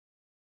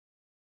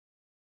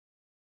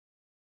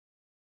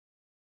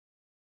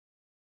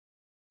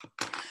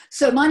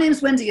So my name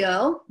is Wendy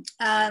Earle,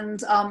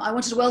 and I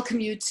wanted to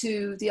welcome you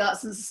to the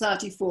Arts and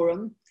Society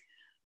Forum,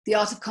 The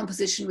Art of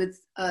Composition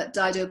with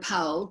Dido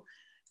Powell.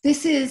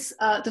 This is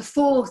the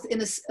fourth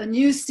in a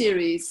new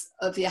series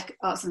of the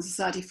Arts and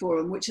Society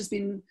Forum, which has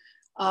been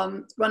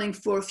running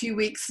for a few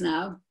weeks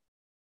now.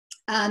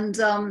 And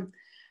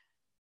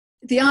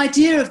the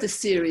idea of the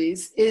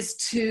series is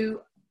to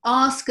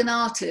ask an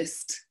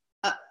artist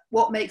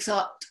what makes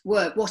art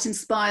work, what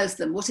inspires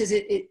them, what is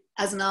it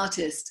as an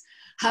artist,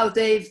 how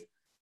they've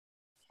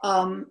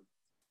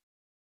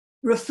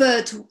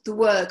referred to the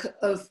work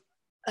of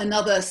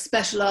another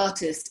special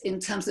artist in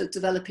terms of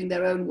developing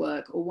their own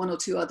work, or one or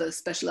two other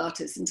special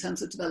artists in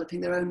terms of developing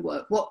their own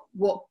work.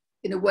 What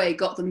in a way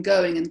got them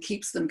going and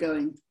keeps them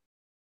going.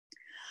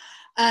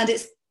 And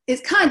it's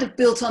kind of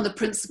built on the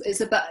principle.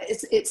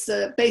 It's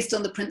based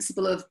on the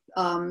principle of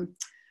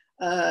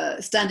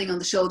standing on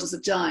the shoulders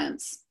of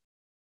giants.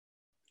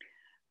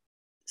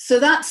 So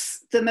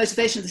that's the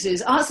motivation of the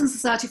series. Arts and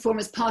Society Forum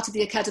is part of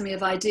the Academy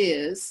of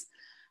Ideas,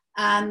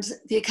 and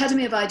the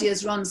Academy of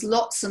Ideas runs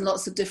lots and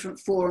lots of different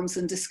forums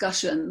and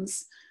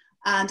discussions.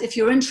 And if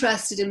you're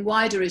interested in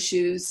wider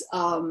issues,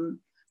 from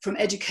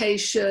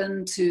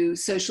education to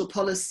social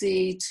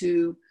policy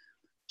to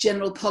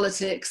general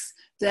politics,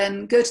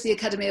 then go to the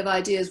Academy of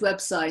Ideas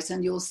website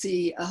and you'll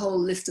see a whole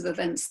list of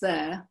events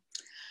there.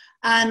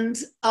 And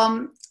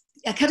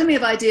Academy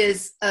of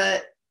Ideas,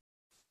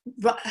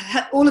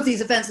 all of these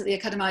events that the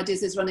Academy of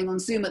Ideas is running on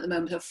Zoom at the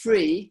moment are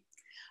free,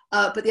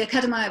 but the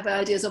Academy of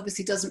Ideas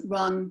obviously doesn't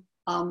run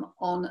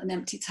on an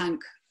empty tank.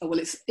 Well,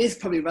 it is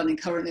probably running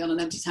currently on an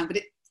empty tank, but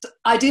it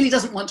ideally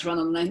doesn't want to run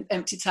on an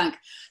empty tank.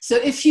 So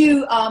if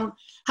you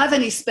have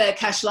any spare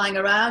cash lying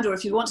around, or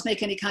if you want to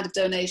make any kind of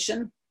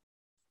donation,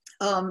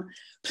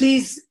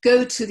 please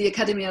go to the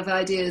Academy of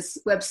Ideas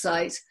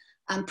website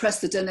and press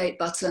the donate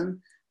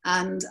button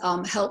and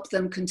help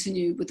them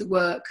continue with the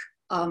work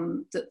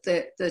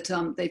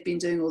that they've been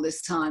doing all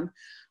this time.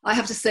 I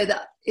have to say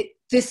that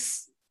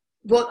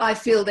what I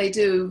feel they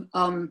do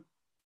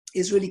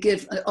is really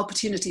give an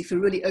opportunity for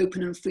really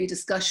open and free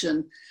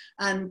discussion.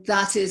 And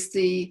that is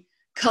the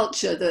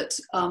culture that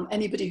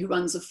anybody who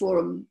runs a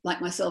forum like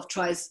myself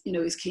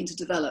is keen to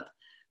develop.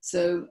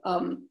 So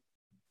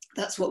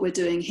that's what we're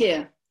doing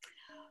here.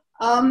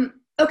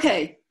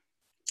 Okay,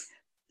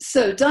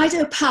 so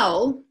Dido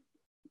Powell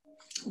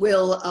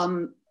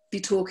will be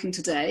talking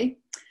today.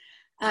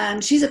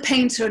 And she's a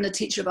painter and a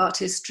teacher of art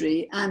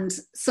history. And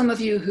some of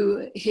you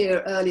who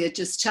here earlier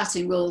just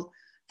chatting will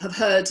have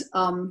heard,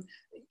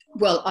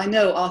 well, I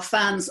know are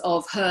fans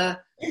of her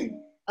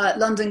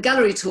London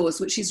gallery tours,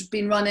 which she's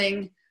been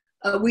running.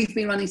 We've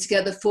been running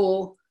together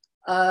for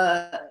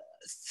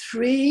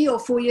 3 or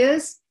 4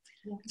 years.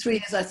 3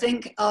 years, I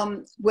think.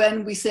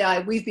 When we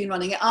say we've been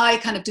running it, I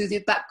kind of do the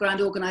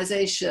background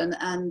organization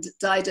and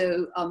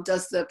Dido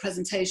does the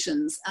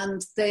presentations.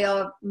 And they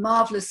are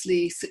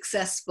marvelously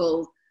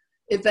successful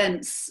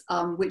events,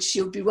 which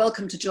you'll be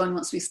welcome to join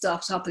once we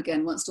start up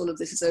again, once all of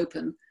this is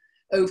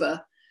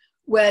over,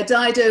 where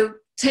Dido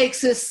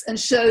takes us and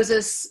shows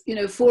us,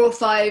 4 or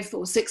 5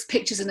 or 6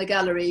 pictures in a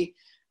gallery,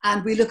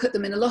 and we look at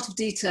them in a lot of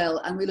detail,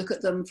 and we look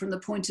at them from the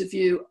point of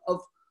view of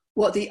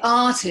what the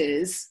art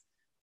is,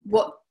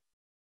 what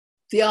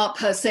the art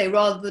per se,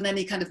 rather than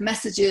any kind of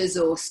messages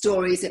or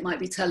stories it might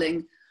be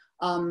telling.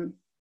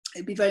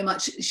 It'd be very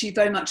much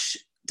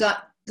the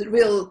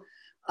real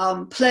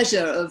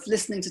pleasure of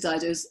listening to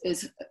Dido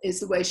is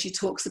the way she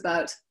talks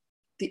about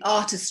the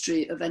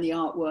artistry of any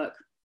artwork.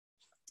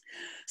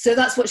 So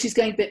that's what she's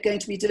going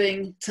to be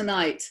doing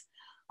tonight.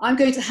 I'm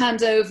going to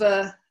hand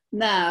over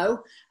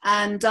now,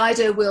 and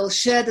Dido will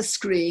share the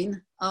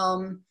screen,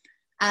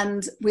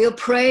 and we'll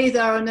pray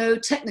there are no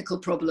technical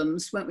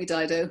problems, won't we,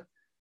 Dido?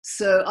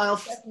 So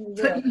I'll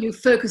put you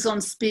focus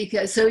on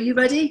speaker. So are you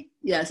ready?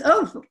 Yes.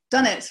 Oh,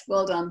 done it.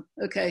 Well done.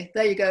 Okay,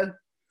 there you go.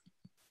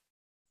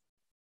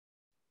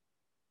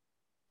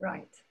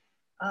 Right.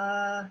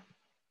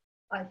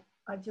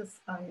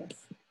 Yes.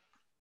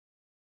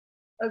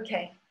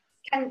 Okay.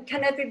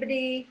 Can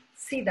everybody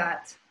see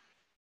that?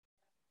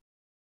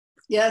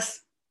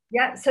 Yes.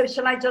 Yeah. So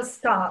shall I just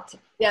start?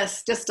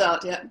 Yes, just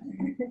start. Yeah.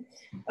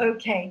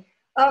 Okay.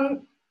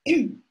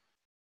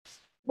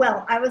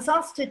 Well, I was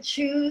asked to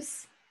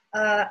choose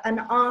an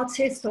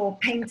artist or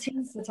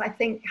paintings that I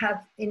think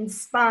have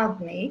inspired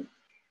me,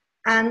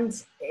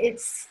 and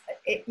it's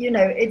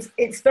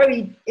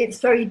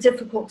very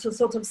difficult to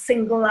sort of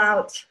single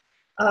out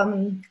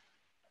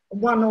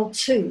one or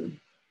two,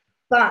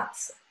 but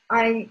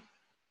I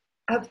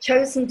have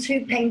chosen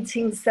 2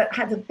 paintings that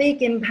had a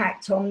big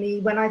impact on me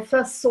when I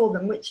first saw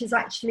them, which is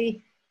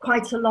actually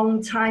quite a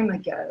long time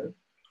ago,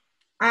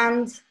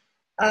 and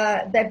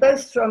they're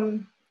both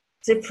from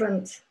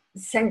different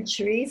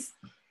centuries.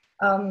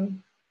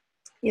 One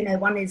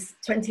is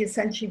 20th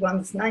century,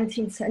 one's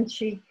 19th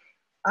century,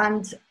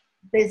 and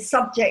the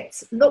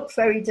subjects look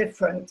very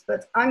different,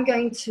 but I'm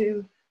going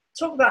to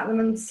talk about them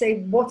and say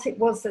what it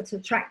was that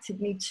attracted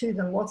me to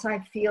them, what I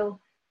feel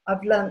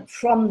I've learned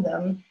from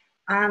them,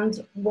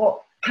 and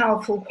what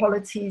powerful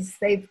qualities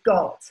they've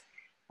got.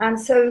 And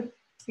so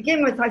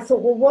begin with, I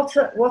thought, well,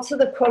 what are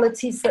the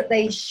qualities that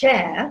they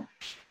share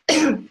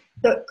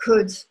that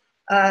could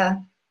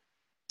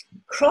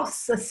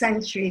cross the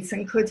centuries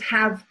and could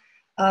have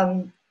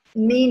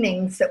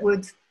meanings that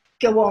would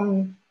go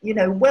on, you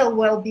know,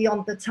 well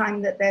beyond the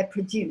time that they're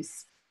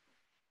produced.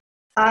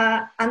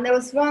 And there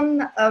was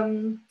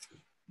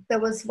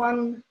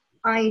one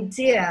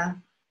idea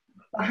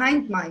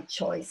behind my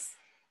choice,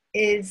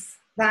 is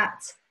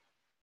that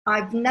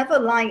I've never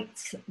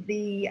liked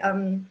the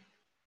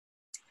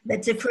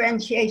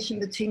differentiation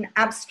between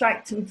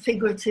abstract and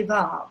figurative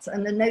art,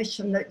 and the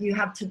notion that you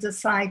have to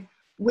decide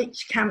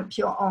which camp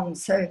you're on.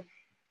 So,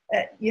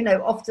 you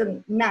know,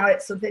 often now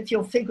it's sort of, if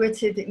you're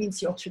figurative, it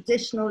means you're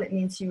traditional, it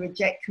means you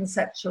reject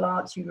conceptual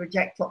art, you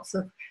reject lots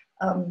of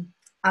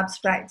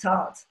abstract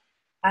art.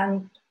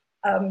 And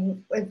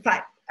in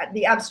fact,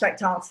 the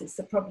abstract artists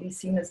are probably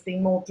seen as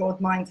being more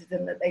broad-minded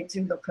in that they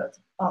do look at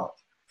art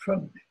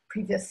from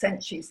previous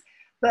centuries.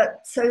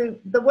 But so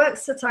the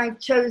works that I've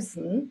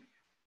chosen,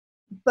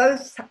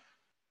 both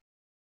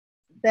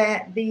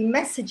the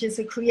messages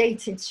are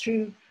created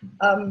through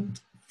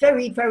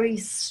very, very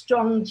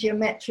strong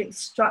geometric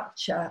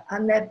structure,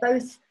 and they're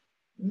both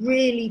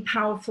really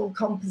powerful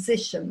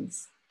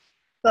compositions.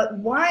 But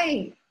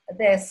why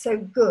they're so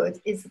good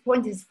is, the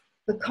point is,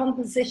 the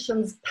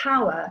composition's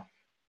power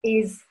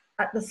is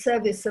at the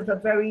service of a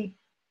very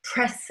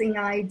pressing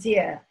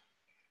idea.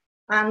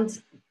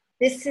 And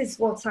this is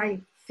what I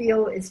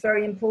feel is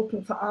very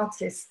important for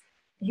artists.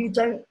 You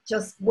don't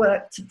just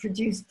work to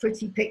produce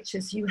pretty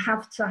pictures. You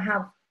have to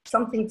have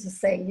something to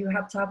say. You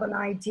have to have an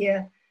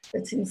idea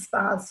that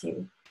inspires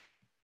you.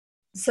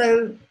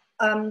 So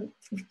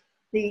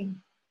the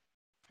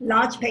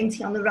large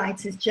painting on the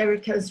right is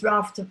Gericault's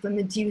Raft of the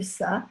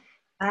Medusa.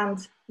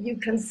 And you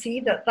can see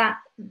that,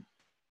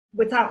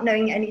 without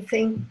knowing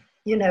anything,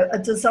 you know, a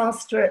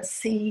disaster at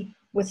sea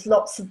with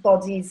lots of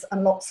bodies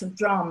and lots of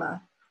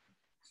drama.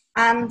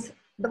 And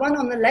the one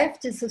on the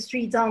left is The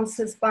Three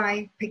Dancers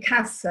by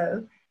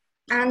Picasso.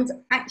 And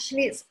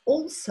actually it's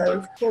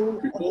also full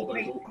of a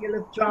great deal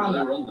of drama.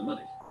 They're on the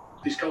money.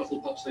 These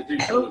colourful pops, they do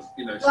sort of,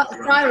 you know... Well,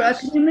 Kyra,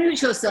 can you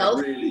mute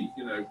yourself? Really,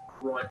 you know,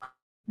 right...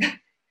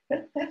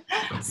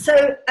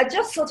 So I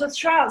just sort of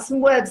throw out some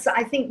words that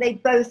I think they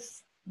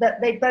both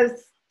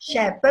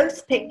share.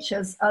 Both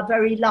pictures are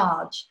very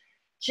large.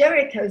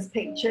 Gericault's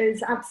picture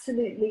is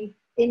absolutely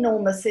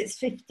enormous. It's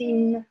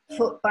 15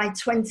 foot by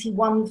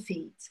 21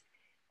 feet.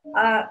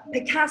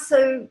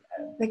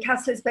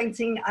 Picasso's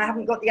painting, I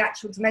haven't got the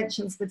actual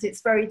dimensions, but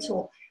it's very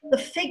tall. The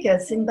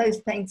figures in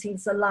both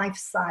paintings are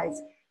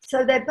life-size.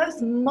 So they're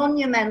both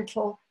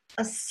monumental,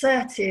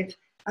 assertive,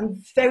 and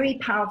very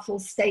powerful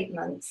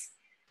statements.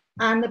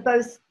 And they're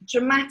both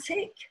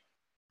dramatic.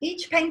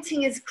 Each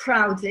painting is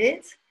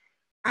crowded.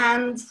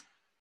 And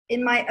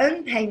in my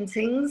own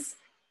paintings,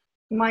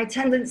 my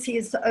tendency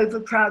is to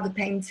overcrowd a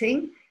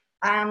painting.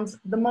 And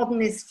the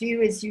modernist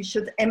view is you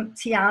should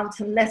empty out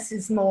and less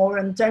is more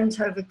and don't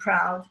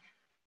overcrowd.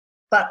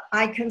 But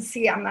I can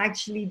see I'm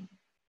actually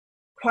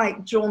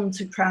quite drawn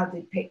to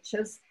crowded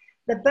pictures.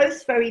 They're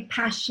both very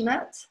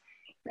passionate.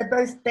 They're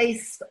both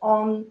based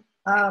on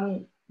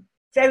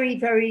very,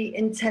 very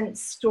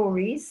intense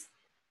stories.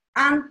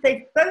 And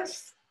they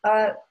both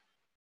are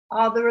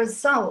the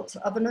result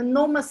of an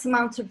enormous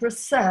amount of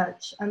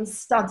research and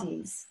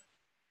studies.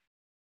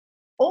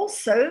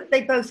 Also,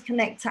 they both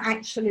connect to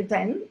actual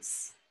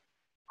events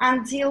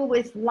and deal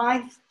with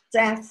life,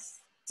 death,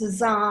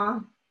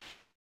 desire,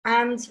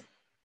 and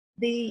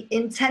the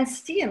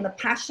intensity and the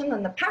passion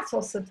and the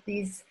pathos of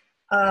these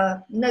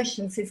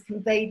notions is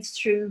conveyed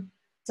through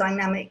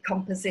dynamic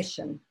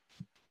composition.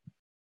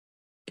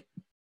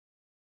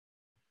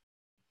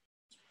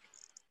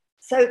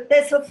 So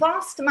there's a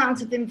vast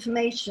amount of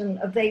information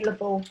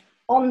available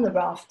on the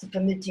Raft of the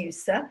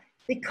Medusa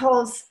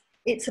because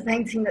it's a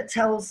painting that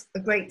tells a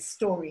great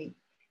story.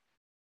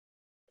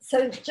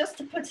 So just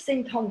to put it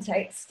in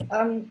context,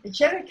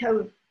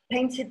 Gericault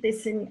painted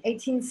this in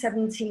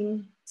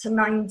 1817 to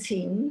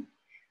 19,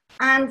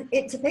 and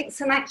it depicts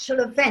an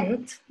actual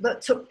event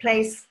that took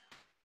place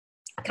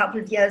a couple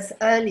of years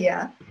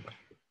earlier.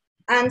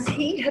 And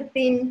he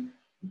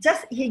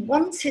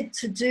wanted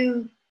to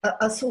do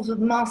a sort of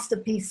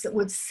masterpiece that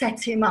would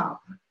set him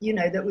up, you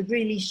know, that would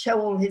really show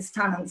all his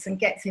talents and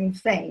get him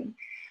fame.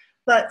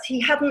 But he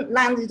hadn't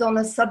landed on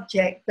a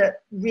subject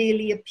that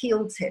really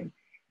appealed to him.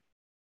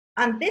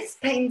 And this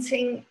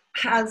painting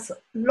has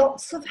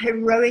lots of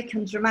heroic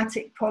and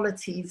dramatic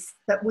qualities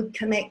that would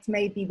connect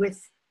maybe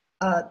with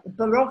the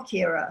Baroque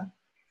era.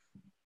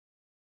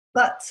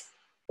 But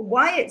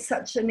why it's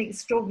such an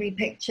extraordinary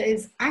picture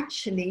is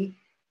actually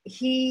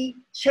he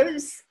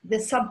chose the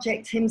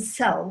subject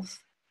himself,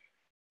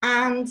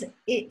 and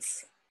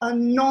it's a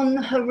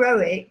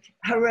non-heroic,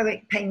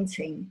 heroic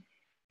painting.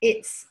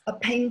 It's a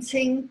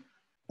painting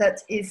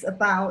that is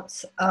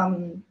about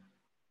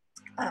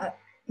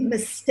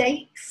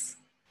mistakes,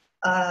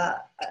 a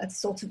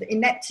sort of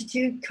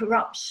ineptitude,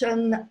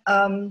 corruption,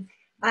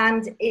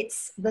 and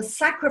it's the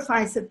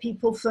sacrifice of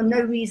people for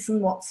no reason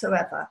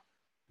whatsoever.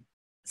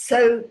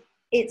 So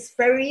it's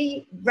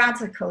very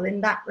radical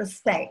in that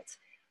respect.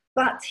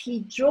 But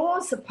he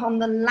draws upon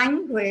the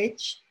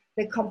language,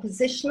 the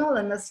compositional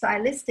and the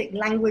stylistic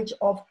language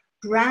of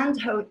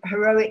grand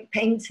heroic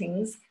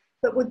paintings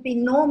that would be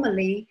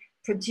normally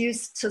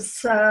produced to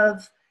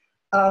serve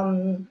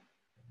a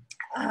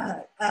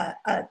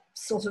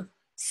sort of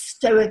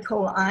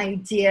stoical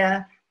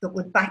idea that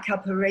would back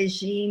up a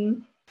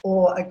regime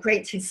or a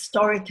great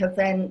historic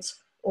event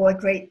or a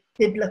great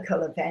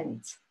biblical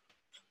event.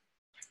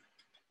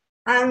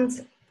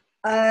 And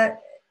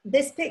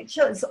this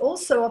picture is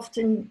also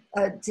often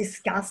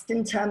discussed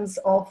in terms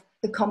of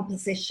the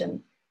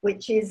composition,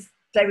 which is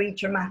very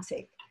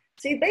dramatic.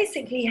 So you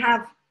basically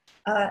have,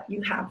 a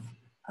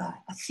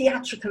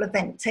theatrical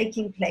event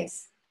taking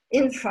place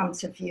in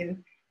front of you,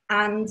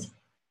 and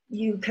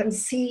you can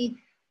see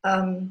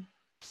a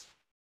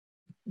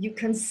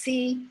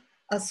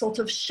sort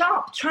of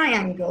sharp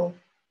triangle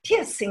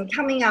piercing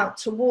coming out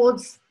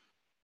towards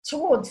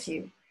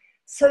you.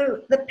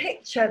 So the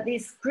picture,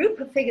 this group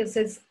of figures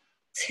is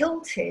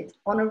tilted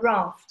on a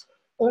raft,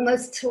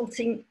 almost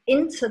tilting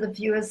into the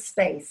viewer's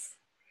space.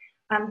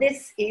 And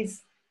this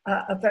is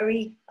a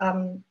very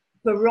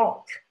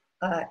Baroque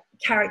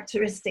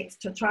characteristics,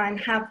 to try and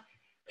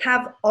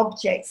have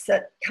objects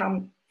that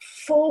come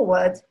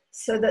forward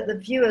so that the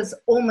viewer's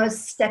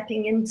almost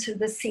stepping into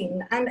the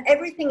scene, and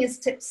everything is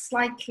tipped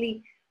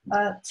slightly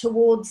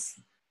towards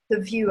the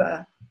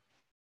viewer.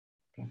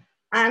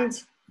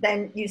 And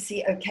then you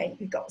see, okay,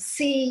 you've got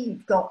sea,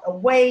 you've got a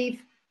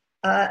wave,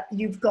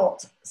 you've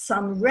got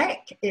some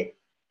wreck, it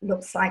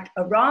looks like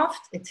a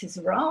raft, it is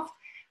a raft,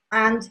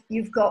 and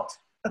you've got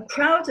a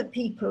crowd of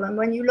people, and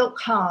when you look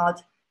hard,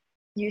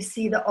 you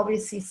see that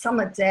obviously some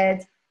are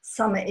dead,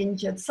 some are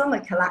injured, some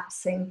are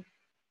collapsing,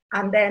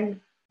 and then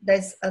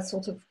there's a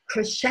sort of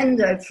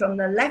crescendo from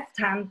the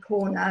left-hand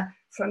corner,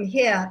 from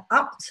here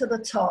up to the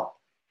top,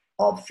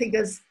 of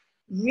figures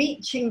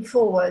reaching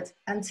forward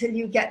until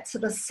you get to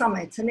the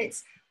summit. And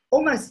it's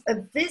almost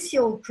a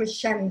visual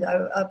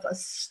crescendo of a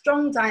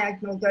strong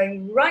diagonal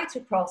going right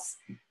across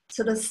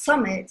to the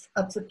summit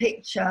of the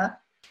picture,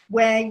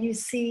 where you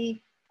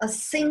see a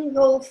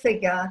single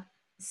figure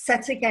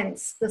set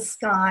against the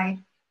sky,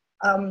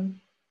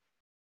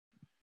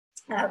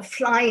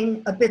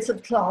 flying a bit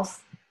of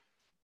cloth,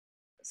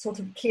 sort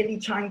of clearly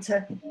trying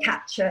to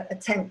capture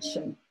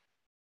attention.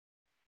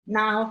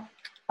 Now,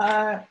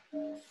 the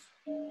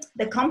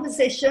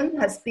composition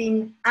has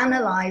been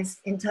analyzed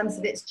in terms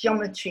of its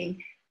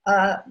geometry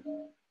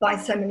by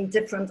so many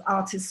different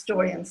art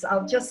historians.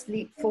 I'll just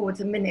leap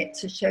forward a minute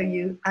to show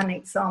you an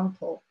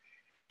example.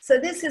 So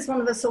this is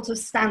one of the sort of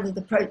standard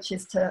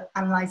approaches to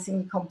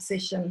analyzing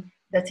composition,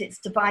 that it's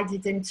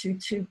divided into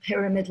two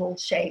pyramidal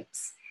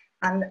shapes.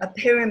 And a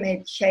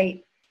pyramid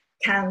shape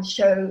can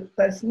show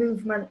both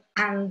movement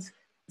and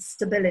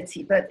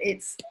stability, but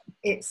it's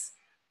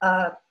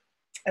a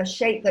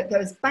shape that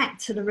goes back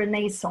to the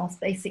Renaissance,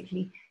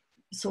 basically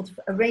sort of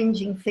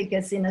arranging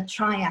figures in a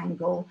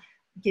triangle,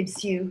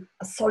 gives you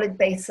a solid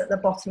base at the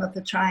bottom of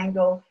the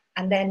triangle,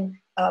 and then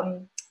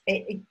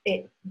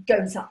it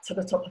goes up to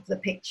the top of the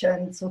picture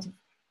and sort of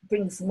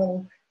brings them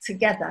all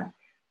together.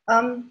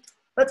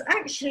 But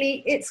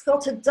actually it's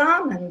got a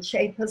diamond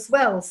shape as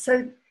well.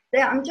 So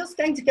there, I'm just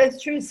going to go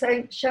through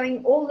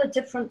showing all the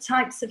different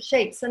types of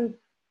shapes, and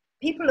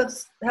people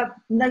have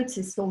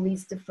noticed all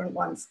these different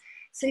ones.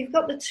 So you've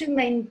got the two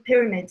main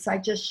pyramids I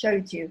just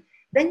showed you.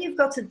 Then you've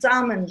got a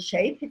diamond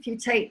shape. If you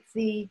take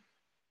the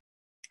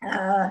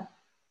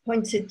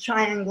pointed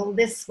triangle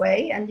this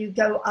way and you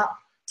go up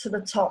to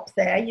the top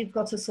there, you've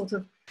got a sort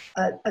of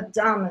a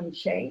diamond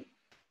shape.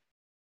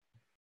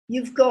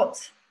 You've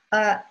got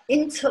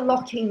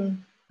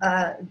interlocking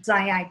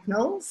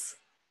diagonals.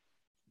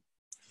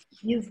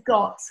 You've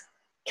got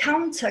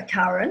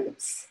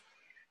countercurrents.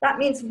 That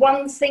means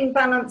one thing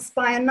balanced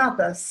by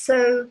another.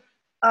 So,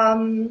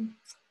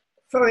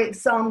 for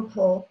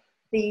example,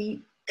 the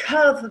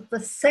curve of the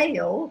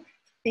sail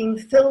being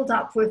filled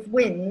up with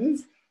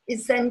wind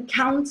is then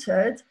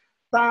countered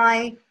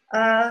by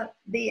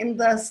the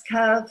inverse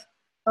curve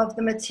of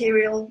the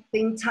material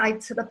being tied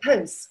to the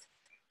post,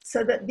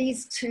 so that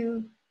these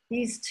two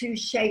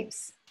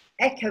shapes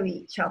echo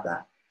each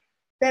other.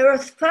 There are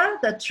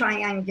further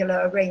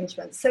triangular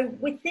arrangements. So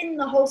within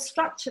the whole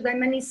structure, there are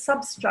many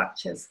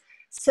substructures.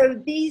 So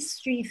these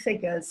three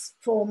figures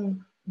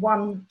form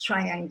one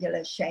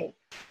triangular shape.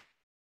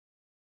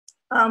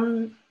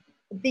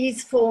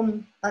 These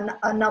form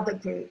another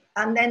group.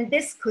 And then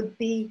this could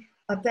be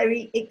a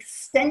very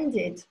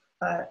extended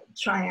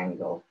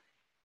triangle.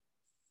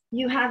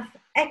 You have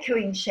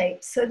echoing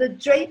shapes. So the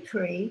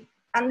drapery,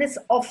 and this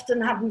often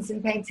happens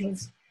in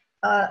paintings,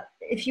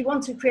 if you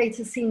want to create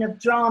a scene of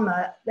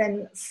drama,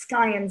 then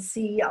sky and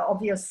sea are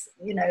obvious,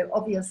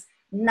 obvious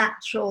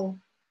natural,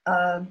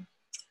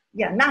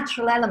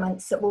 natural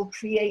elements that will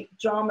create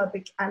drama.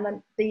 And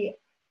then the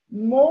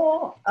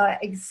more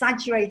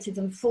exaggerated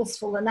and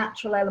forceful the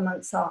natural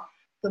elements are,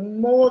 the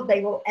more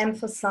they will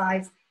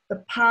emphasize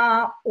the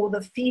power or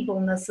the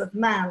feebleness of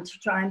man to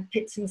try and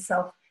pit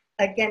himself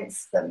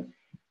against them.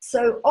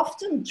 So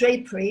often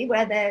drapery,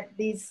 where there are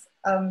these,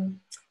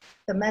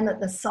 the men at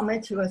the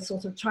summit who are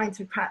sort of trying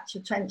to catch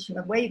attention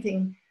are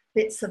waving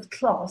bits of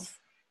cloth,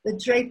 the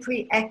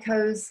drapery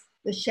echoes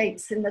the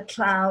shapes in the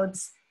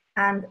clouds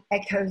and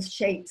echoes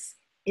shapes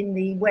in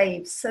the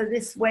waves. So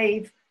this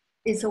wave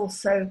is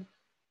also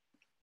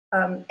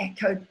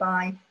echoed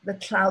by the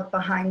cloud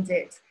behind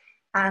it.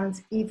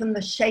 And even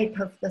the shape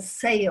of the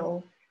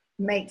sail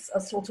makes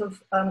a sort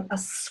of a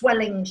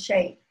swelling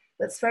shape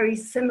that's very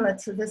similar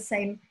to the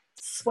same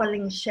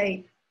swelling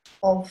shape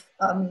of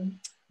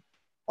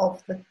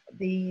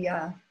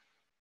the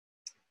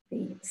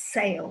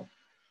sail.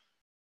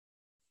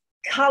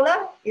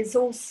 Color is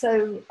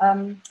also,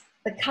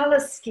 the color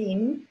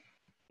scheme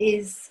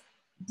is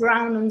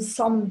brown and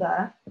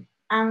somber,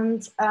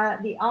 and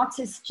the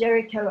artist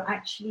Gericault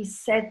actually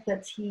said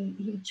that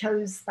he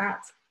chose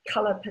that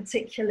color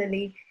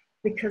particularly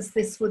because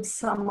this would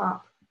sum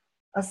up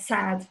a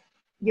sad,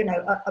 you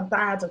know, a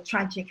bad or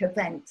tragic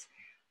event.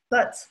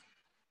 But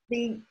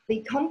the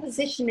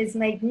composition is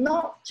made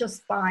not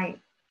just by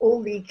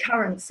all the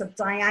currents of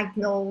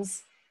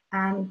diagonals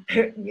and,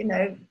 you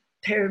know,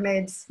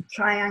 pyramids,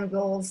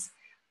 triangles,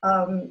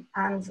 and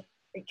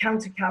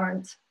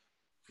countercurrent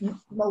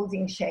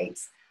molding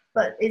shapes,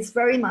 but it's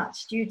very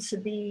much due to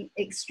the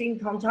extreme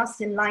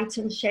contrast in light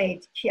and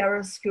shade,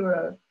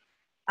 chiaroscuro.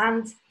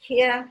 And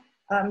here,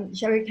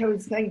 Gericault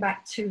is going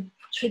back to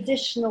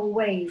traditional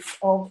ways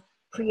of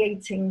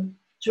creating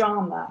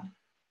drama.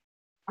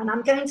 And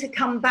I'm going to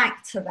come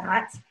back to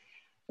that.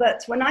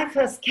 But when I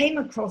first came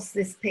across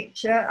this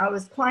picture, I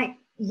was quite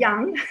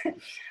young.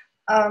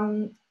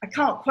 I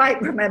can't quite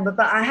remember,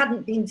 but I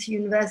hadn't been to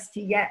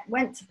university yet,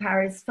 went to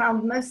Paris,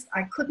 found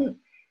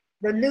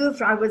the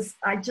Louvre,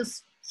 I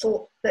just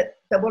thought that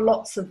there were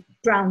lots of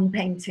brown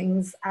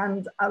paintings,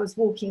 and I was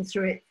walking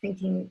through it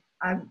thinking,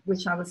 I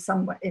wish I was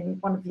somewhere in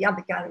one of the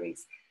other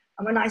galleries.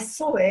 And when I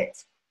saw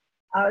it,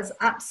 I was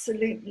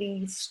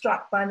absolutely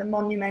struck by the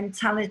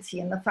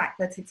monumentality and the fact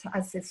that it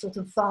has this sort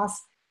of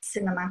vast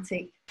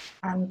cinematic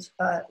and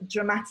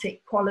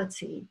dramatic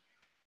quality.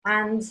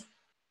 And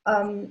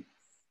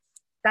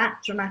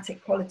that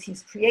dramatic quality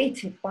is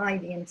created by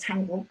the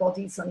entangled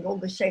bodies and all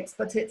the shapes,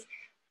 but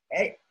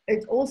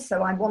it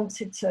also, I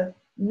wanted to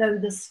know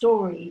the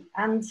story.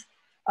 And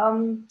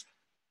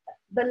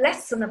the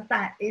lesson of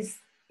that is,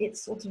 it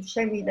sort of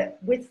showed me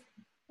that with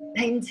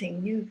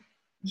painting, you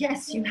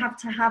have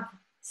to have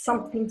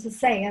something to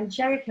say. And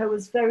Gericault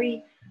was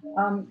very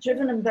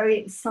driven and very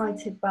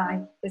excited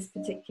by this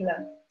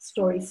particular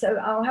story. So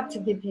I'll have to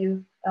give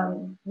you,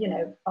 you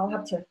know, I'll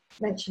have to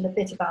mention a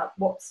bit about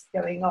what's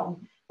going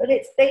on. But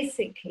it's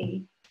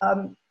basically,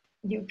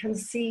 you can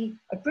see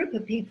a group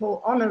of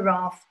people on a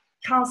raft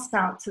cast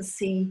out to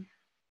sea,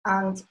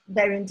 and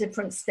they're in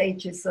different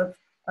stages of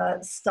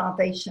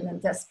starvation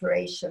and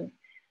desperation.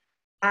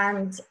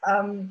 And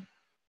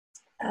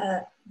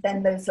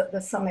then those at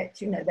the summit,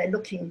 you know, they're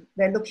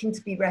looking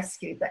to be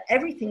rescued. But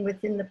everything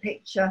within the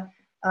picture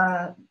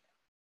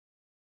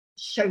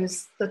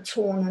shows the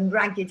torn and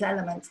ragged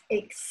element,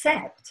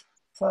 except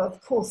for, of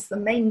course, the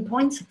main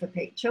point of the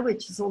picture,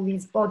 which is all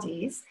these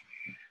bodies.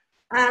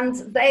 And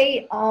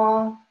they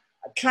are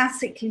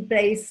classically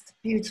based,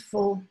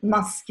 beautiful,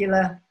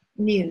 muscular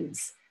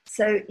nudes.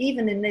 So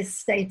even in this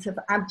state of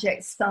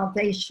abject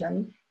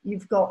starvation,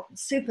 you've got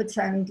super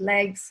toned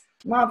legs,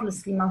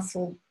 marvelously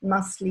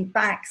muscly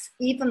backs.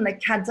 Even the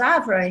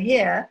cadaver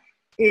here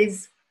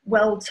is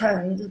well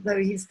toned,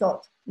 though he's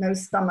got no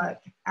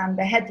stomach. And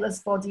the headless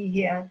body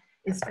here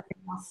is very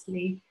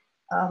muscly.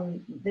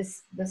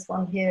 This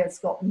one here has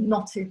got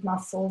knotted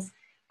muscles.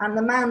 And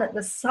the man at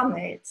the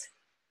summit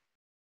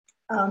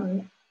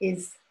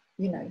is,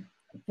 you know,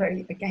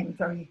 very,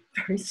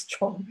 very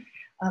strong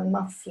and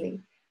muscly.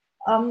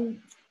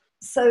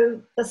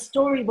 So the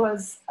story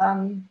was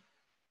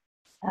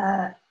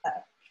a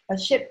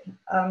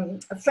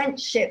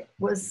French ship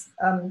was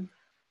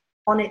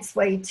on its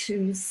way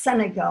to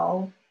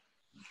Senegal,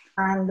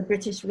 and the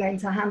British were going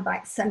to hand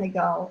back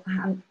Senegal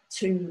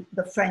to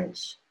the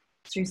French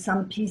through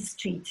some peace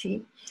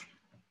treaty.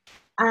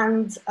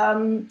 And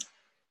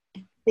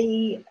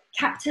the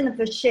captain of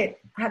the ship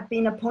had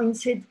been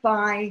appointed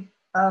by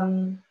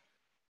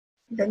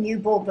the new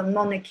Bourbon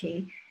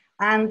monarchy,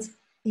 and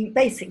he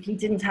basically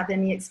didn't have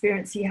any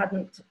experience. He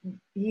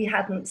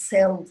hadn't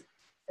sailed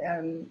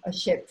a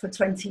ship for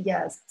 20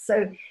 years.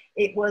 So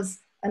it was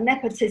a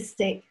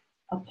nepotistic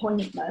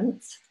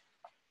appointment,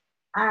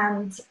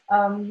 and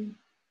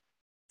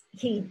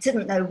he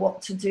didn't know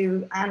what to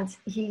do. And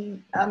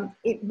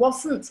it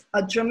wasn't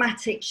a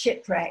dramatic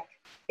shipwreck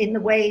in the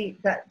way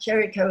that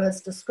Gericault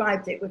has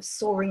described it, with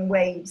soaring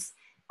waves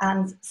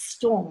and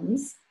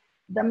storms.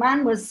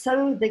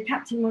 The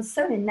captain was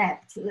so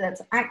inept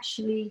that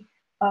actually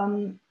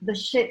the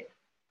ship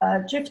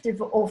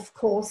drifted off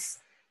course.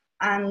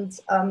 And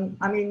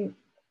I mean,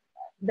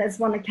 there's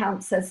one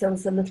account says there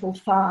was a little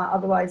fire,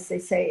 otherwise they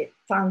say it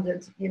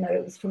foundered, you know,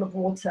 it was full of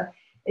water.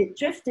 It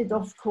drifted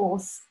off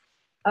course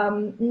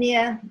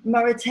near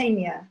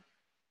Mauritania,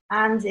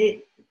 and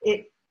it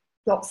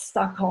got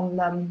stuck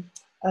on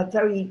a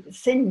very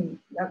thin,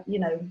 you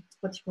know,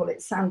 what do you call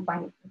it,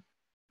 sandbank.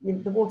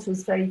 The water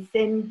was very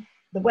thin,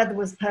 the weather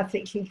was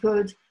perfectly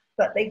good,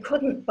 but they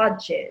couldn't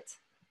budget.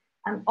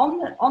 And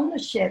on the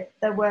ship,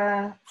 there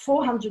were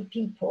 400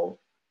 people,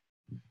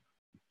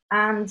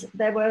 and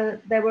there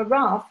were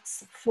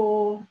rafts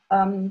for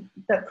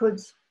that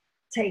could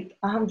take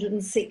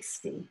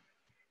 160.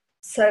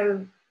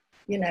 So,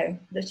 you know,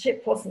 the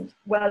ship wasn't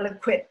well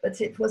equipped,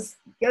 but it was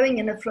going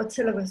in a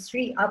flotilla with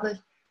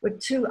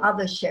two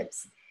other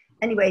ships.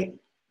 Anyway,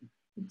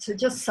 to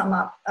just sum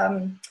up,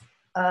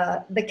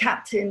 the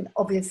captain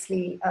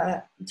obviously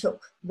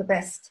took the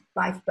best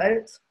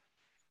lifeboat,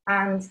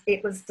 and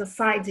it was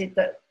decided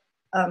that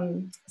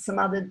some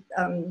other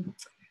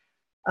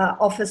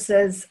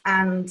officers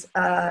and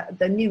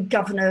the new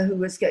governor who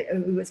was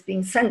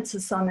being sent to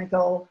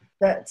Senegal,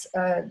 that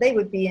they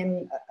would be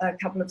in a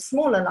couple of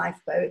smaller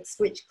lifeboats,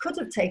 which could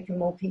have taken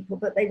more people,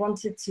 but they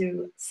wanted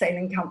to sail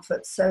in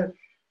comfort, so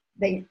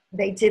they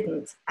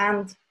didn't.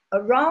 And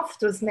a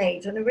raft was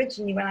made, and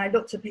originally when I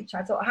looked at a picture,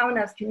 I thought, how on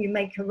earth can you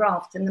make a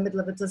raft in the middle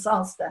of a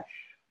disaster?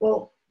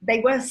 Well, they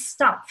were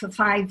stuck for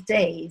 5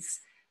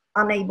 days,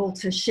 unable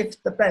to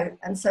shift the boat,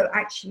 and so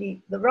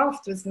actually the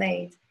raft was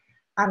made,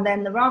 and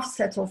then the raft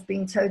set off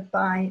being towed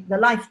by the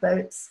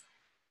lifeboats,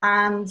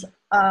 and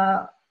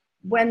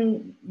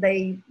when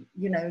they,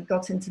 you know,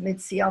 got into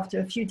mid-sea after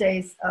a few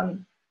days,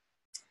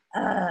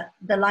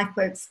 the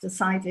lifeboats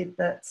decided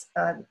that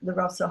the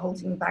rafts are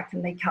holding them back,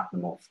 and they cut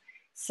them off.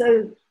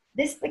 So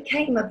this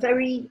became a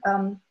very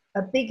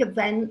a big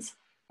event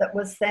that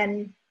was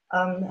then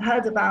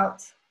heard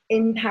about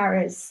in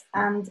Paris,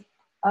 and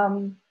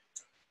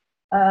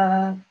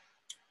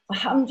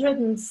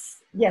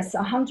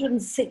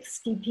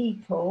 160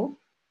 people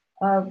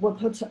were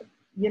put,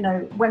 you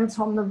know, went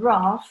on the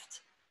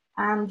raft,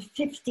 and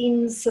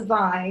 15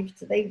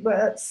 survived. They were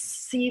at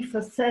sea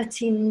for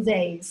 13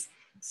 days.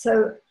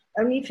 So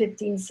only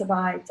 15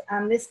 survived.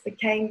 And this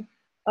became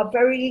a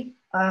very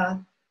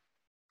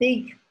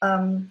big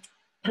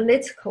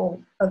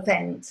political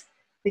event,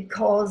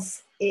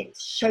 because it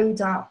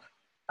showed up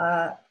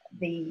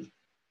the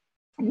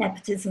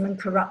nepotism and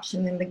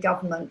corruption in the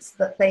government,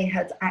 that they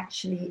had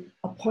actually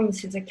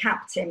appointed a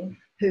captain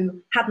who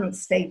hadn't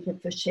stayed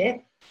with the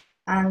ship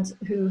and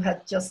who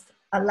had just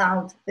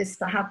allowed this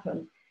to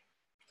happen.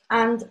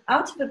 And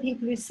out of the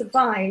people who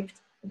survived,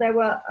 there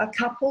were a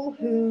couple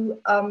who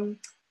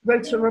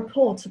wrote a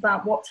report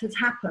about what had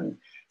happened.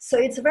 So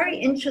it's a very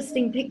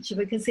interesting picture,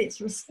 because it's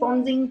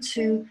responding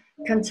to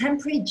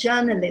contemporary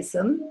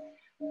journalism,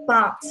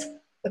 but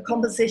the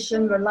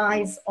composition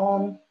relies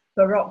on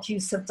Baroque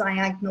use of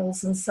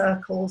diagonals and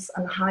circles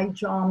and high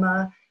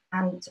drama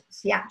and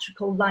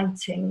theatrical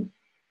lighting.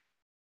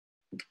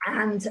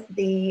 And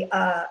the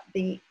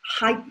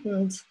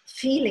heightened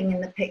feeling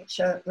in the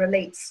picture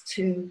relates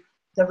to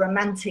the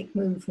Romantic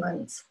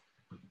movement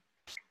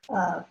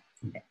at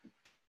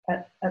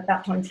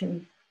that point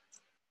in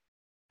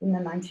the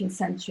 19th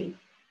century.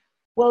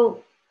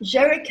 Well,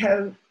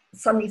 Gericault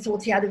suddenly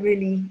thought he had a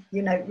really,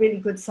 you know, really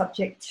good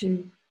subject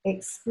to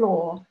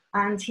explore,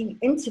 and he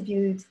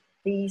interviewed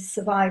the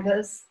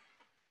survivors,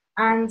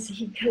 and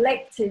he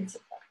collected,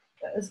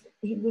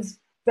 he was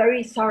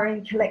very thorough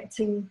in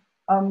collecting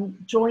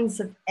drawings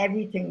of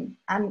everything,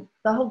 and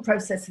the whole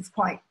process is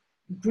quite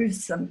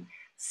gruesome.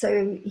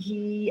 So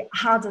he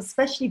had a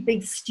specially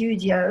big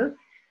studio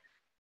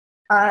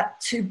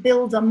to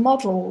build a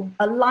model,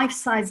 a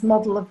life-size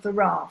model of the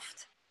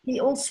raft. He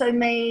also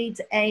made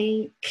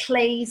a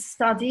clay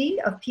study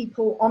of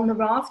people on the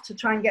raft to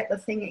try and get the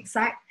thing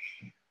exact.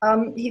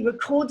 He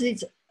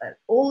recorded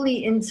all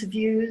the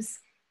interviews.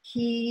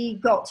 He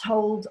got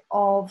hold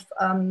of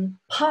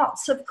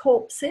parts of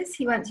corpses.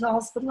 He went to the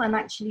hospital and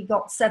actually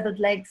got severed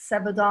legs,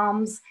 severed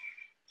arms.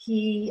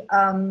 He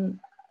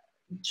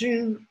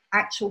drew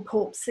actual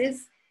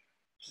corpses.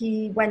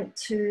 He went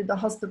to the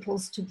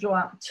hospitals to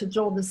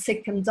draw the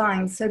sick and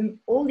dying.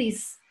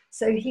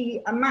 So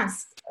he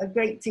amassed a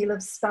great deal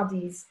of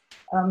studies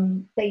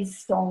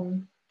based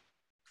on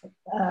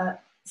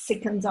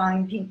sick and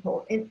dying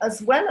people.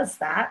 As well as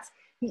that,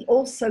 he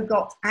also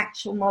got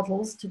actual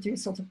models to do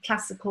sort of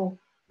classical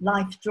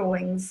life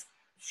drawings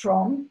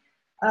from.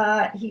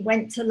 He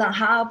went to Le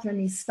Havre and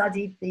he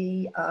studied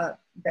the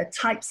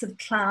types of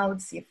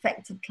clouds, the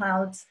effect of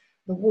clouds,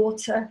 the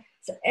water.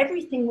 So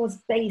everything was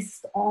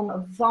based on a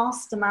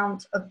vast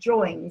amount of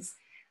drawings.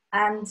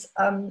 And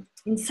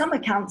in some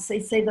accounts, they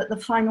say that the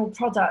final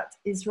product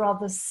is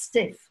rather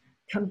stiff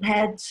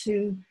compared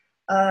to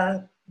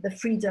the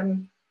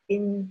freedom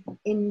in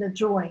the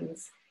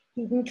drawings.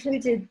 He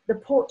included the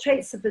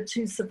portraits of the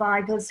two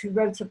survivors who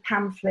wrote a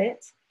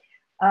pamphlet.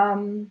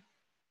 And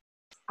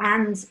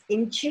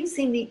in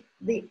choosing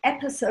the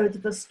episode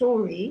of a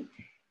story,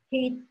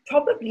 he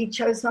probably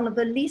chose one of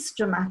the least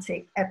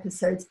dramatic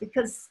episodes,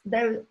 because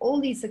there are all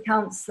these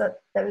accounts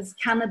that there was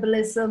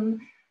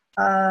cannibalism.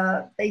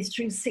 They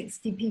threw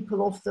 60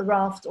 people off the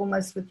raft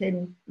almost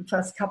within the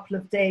first couple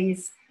of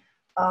days.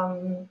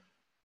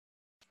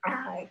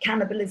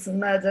 Cannibalism,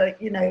 murder,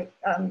 you know,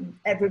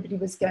 everybody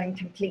was going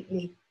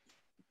completely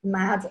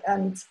mad,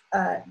 and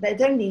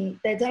there'd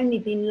only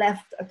been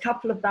left a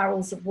couple of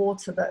barrels of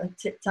water that had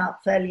tipped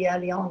out fairly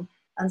early on,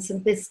 and some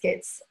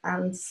biscuits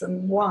and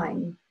some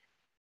wine.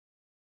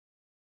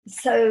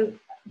 So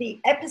the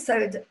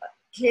episode,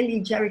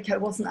 clearly Gericault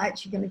wasn't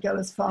actually going to go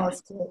as far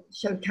as to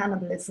show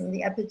cannibalism.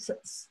 The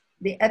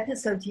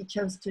episode he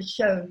chose to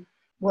show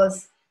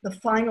was the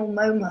final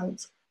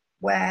moment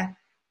where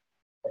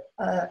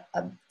a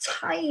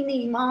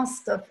tiny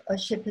mast of a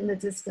ship in the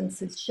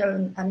distance is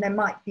shown, and there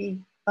might be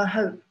a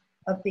hope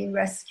of being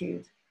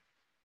rescued.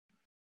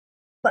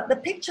 But the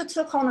picture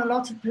took on a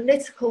lot of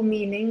political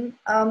meaning.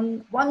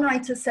 One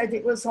writer said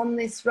it was on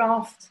this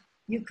raft,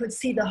 you could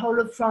see the whole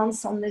of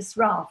France on this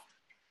raft.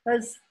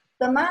 There's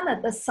the man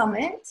at the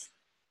summit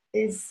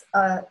is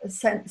a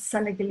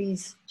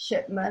Senegalese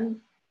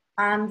shipman,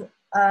 and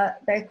there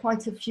are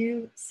quite a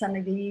few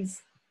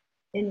Senegalese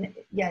in,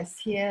 yes,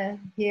 here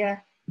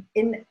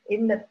in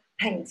the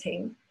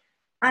painting.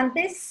 And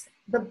this,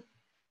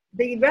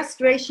 the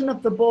restoration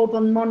of the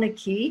Bourbon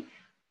monarchy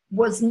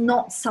was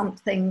not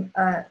something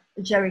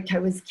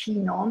Gericault was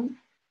keen on.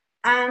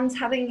 And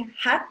having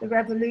had the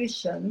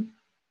revolution,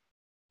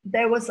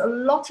 there was a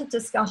lot of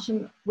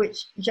discussion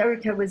which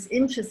Gericault was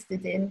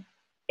interested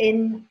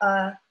in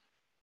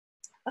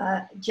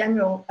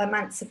general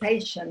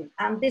emancipation.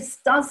 And this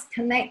does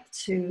connect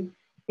to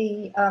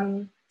the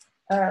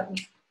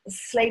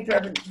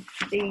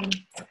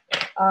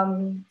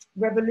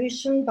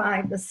revolution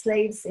by the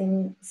slaves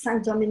in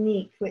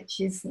Saint-Dominique, which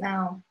is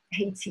now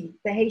Haiti,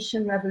 the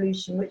Haitian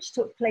Revolution, which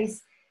took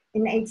place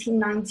in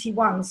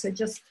 1891, so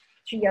just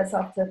 3 years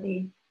after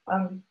the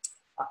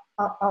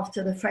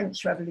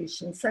French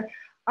Revolution. So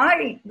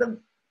I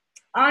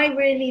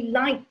really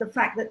liked the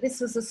fact that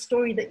this was a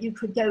story that you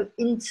could go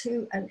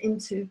into and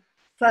into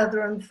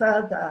further and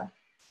further,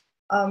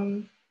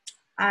 and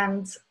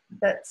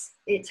that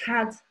it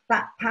had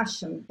that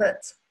passion.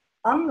 But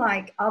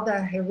unlike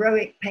other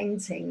heroic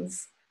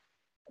paintings,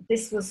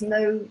 this was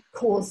no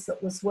cause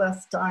that was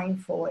worth dying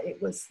for.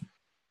 It was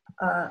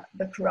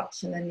the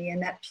corruption and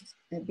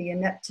the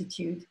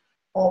ineptitude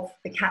of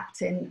the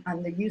captain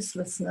and the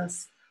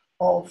uselessness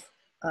of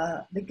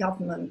the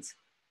government,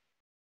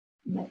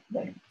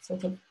 the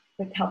sort of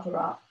the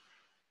cover-up.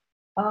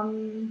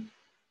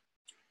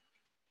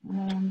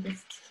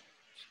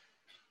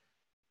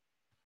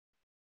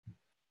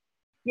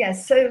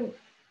 Yes, so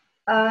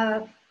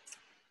there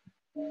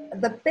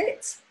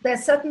are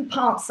certain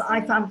parts that I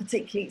found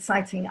particularly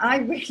exciting. I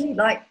really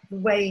like the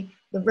way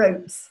the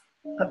ropes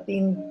have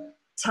been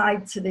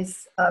tied to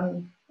this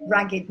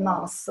ragged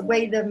mast, the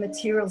way the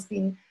material's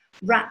been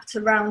wrapped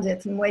around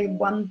it, and the way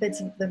one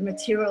bit of the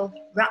material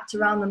wrapped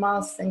around the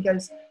mast then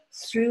goes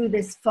through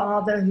this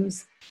father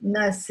who's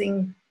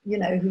nursing,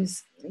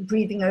 who's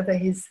grieving over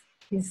his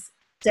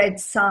dead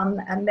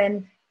son, and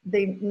then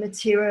the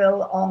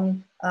material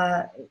on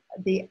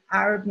the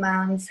Arab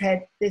man's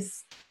head.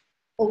 This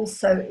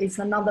also is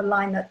another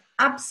line that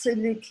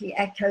absolutely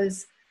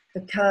echoes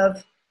the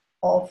curve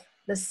of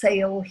the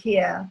sail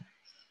here,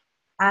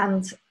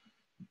 and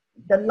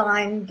the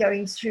line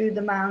going through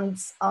the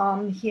man's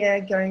arm here,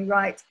 going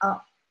right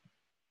up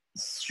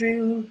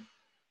through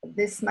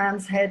this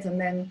man's head and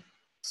then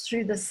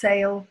through the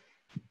sail.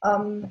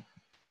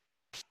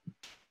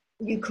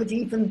 You could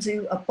even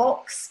do a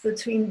box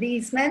between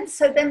these men.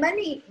 So there are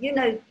many,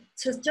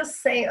 to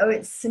just say, oh,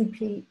 it's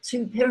simply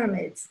two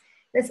pyramids.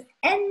 There's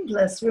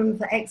endless room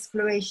for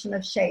exploration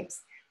of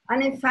shapes.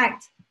 And in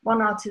fact,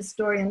 one art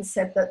historian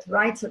said that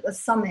right at the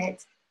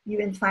summit, you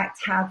in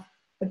fact have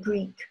a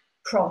Greek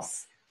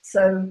cross.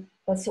 So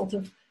a sort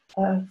of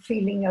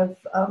feeling of,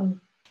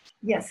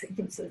 yes, it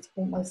gives it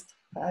almost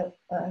a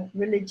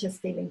religious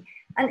feeling.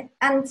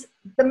 And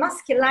the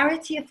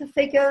muscularity of the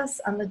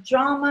figures and the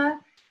drama.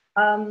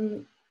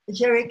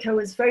 Gericault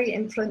was very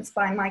influenced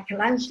by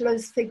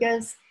Michelangelo's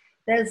figures.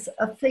 There's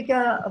a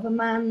figure of a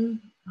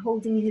man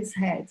holding his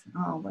head.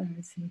 Oh, where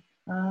is he?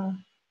 Oh,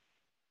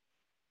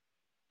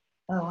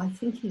 I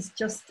think he's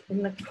just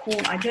in the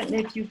corner. I don't know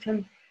if you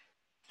can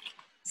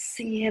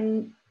see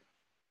him.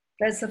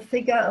 There's a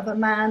figure of a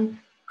man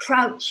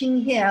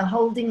crouching here,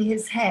 holding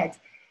his head.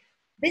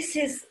 This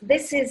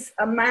is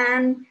a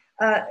man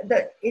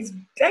that is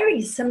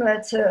very similar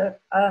to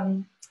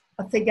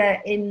a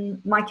figure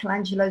in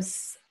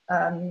Michelangelo's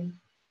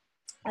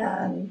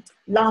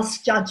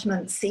Last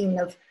Judgment scene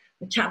of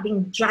the chap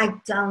being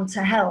dragged down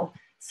to hell.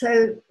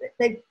 So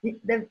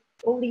they've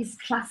all these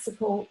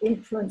classical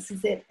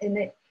influences in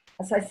it.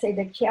 As I say,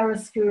 the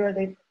chiaroscuro,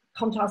 the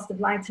contrast of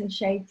light and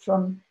shade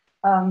from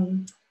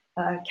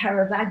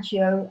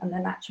Caravaggio and the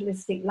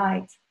naturalistic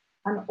light,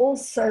 and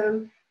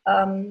also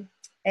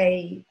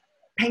a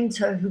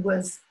painter who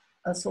was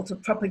a sort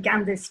of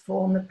propagandist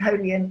for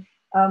Napoleon,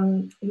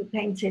 who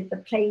painted the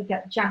plague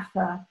at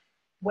Jaffa,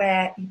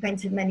 where he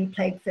painted many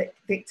plague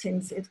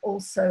victims. It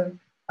also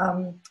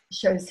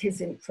shows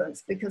his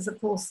influence, because of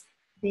course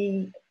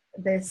the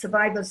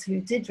survivors who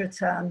did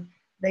return,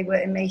 they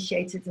were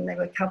emaciated and they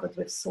were covered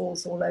with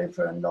sores all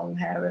over and long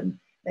hair, and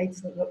they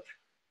didn't look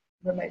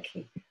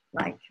remotely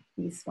like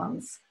these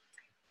ones.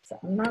 So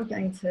I'm now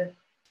going to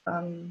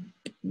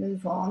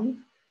move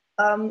on.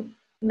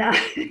 Now,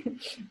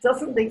 it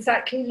doesn't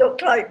exactly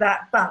look like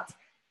that, but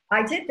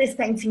I did this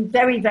painting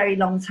very, very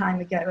long time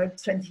ago, over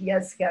 20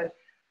 years ago.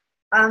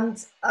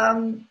 And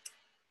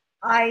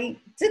I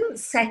didn't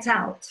set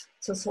out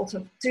to sort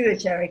of do a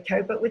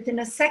Gericault, but within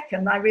a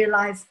second, I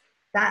realized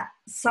that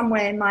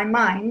somewhere in my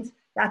mind,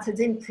 that had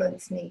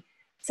influenced me.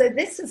 So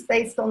this is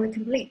based on the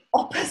complete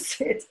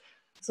opposite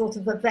sort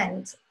of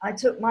event. I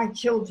took my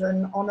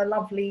children on a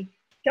lovely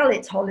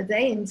gullet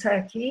holiday in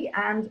Turkey,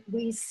 and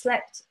we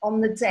slept on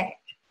the deck.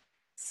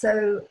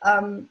 So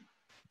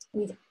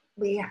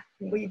we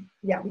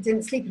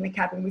didn't sleep in the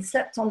cabin. We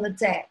slept on the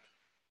deck,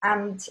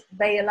 and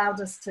they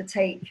allowed us to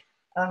take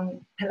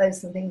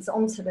pillows and things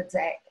onto the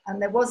deck. And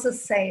there was a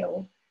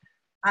sail,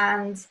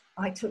 and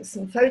I took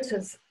some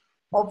photos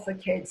of the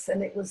kids,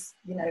 and it was,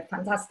 you know, a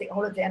fantastic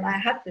holiday. And I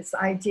had this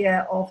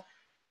idea of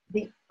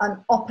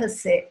an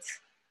opposite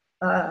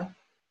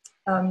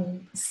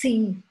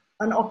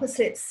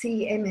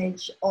sea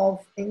image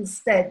of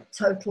instead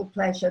total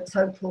pleasure,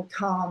 total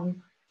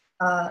calm,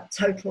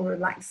 total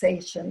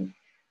relaxation.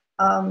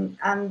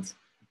 And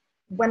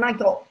when I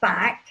got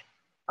back,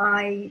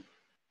 I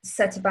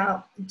set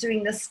about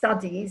doing the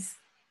studies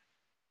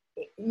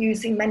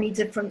using many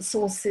different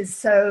sources.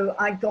 So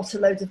I got a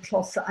load of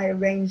cloths that I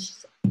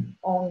arranged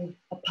on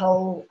a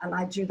pole, and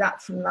I drew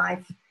that from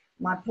life.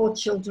 My poor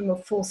children were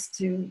forced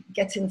to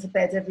get into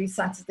bed every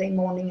Saturday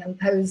morning and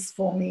pose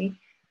for me.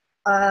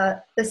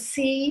 The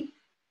sea,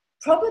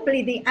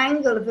 probably the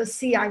angle of the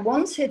sea, I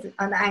wanted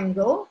an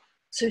angle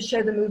to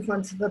show the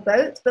movement of a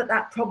boat, but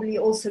that probably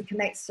also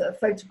connects to a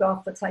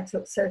photograph that I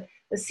took. So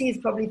the sea is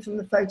probably from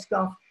the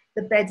photograph,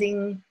 the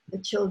bedding, the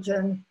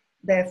children,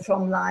 they're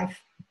from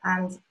life,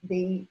 and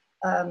the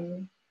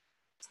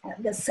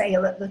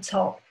sail at the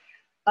top.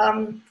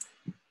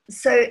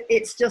 So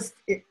it's just,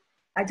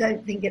 I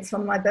don't think it's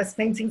one of my best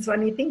paintings or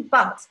anything,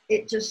 but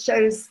it just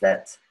shows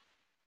that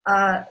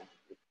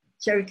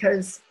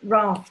Gericault's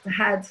raft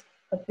had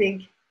a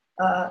big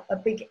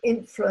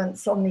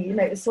influence on me. You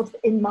know, it's sort of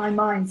in my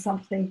mind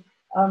something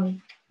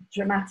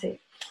dramatic.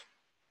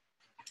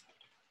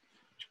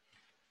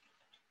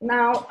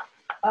 Now,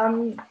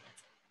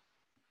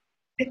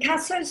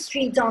 Picasso's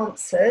Three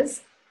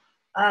Dancers,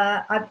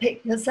 I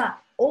picked because that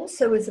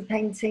also was a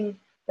painting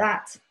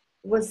that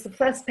was the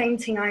first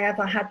painting I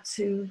ever had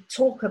to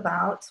talk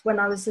about when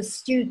I was a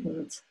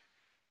student.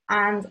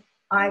 And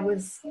I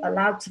was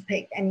allowed to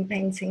pick any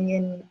painting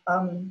in,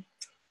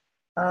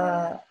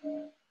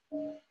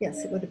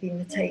 yes, it would have been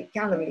the Tate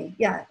Gallery.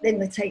 Yeah, in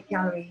the Tate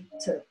Gallery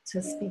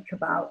to speak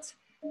about.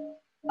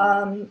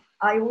 I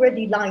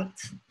already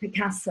liked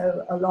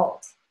Picasso a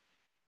lot.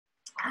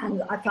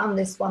 And I found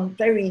this one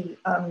very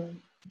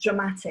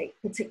dramatic,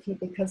 particularly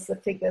because the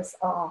figures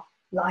are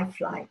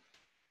lifelike.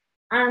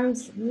 And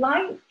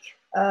like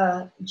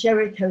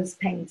Gericault's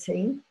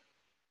painting,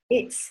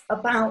 it's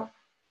about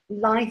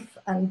life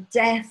and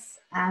death,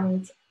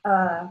 and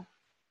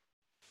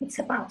it's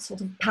about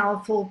sort of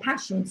powerful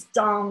passions,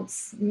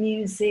 dance,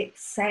 music,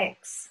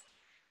 sex,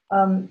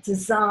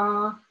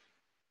 desire.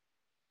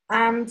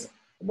 And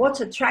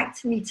what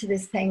attracted me to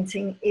this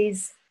painting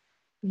is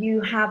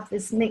you have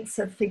this mix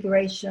of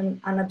figuration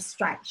and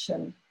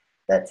abstraction,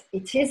 that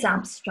it is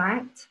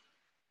abstract,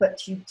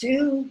 but you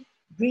do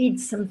read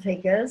some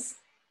figures,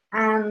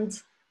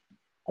 and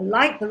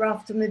like the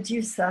Raft of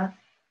Medusa,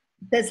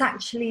 there's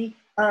actually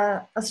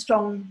a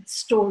strong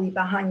story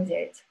behind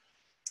it.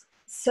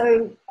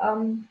 So,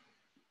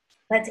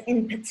 but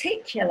in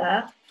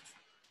particular,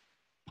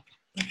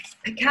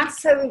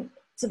 Picasso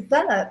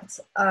developed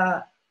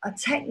a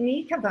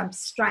technique of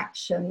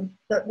abstraction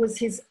that was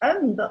his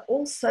own, but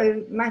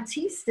also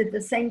Matisse did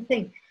the same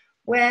thing,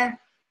 where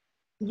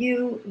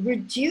you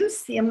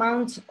reduce the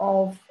amount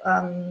of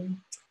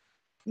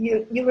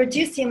you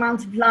reduce the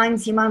amount of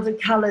lines, the amount of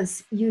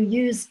colors you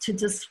use to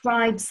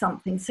describe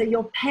something. So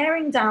you're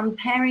paring down,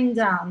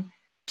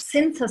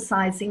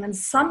 synthesizing and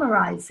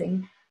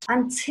summarizing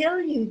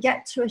until you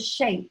get to a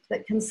shape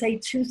that can say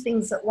two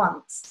things at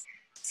once.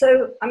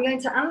 So I'm going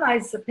to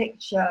analyze the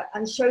picture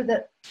and show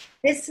that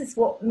this is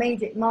what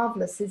made it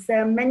marvelous, is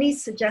there are many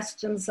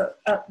suggestions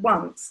at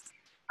once.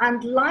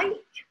 And like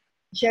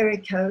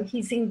Gericault,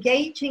 Picasso's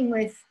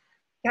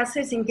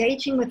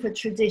engaging with a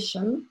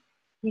tradition.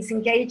 He's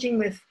engaging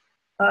with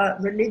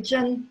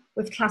religion,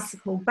 with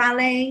classical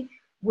ballet,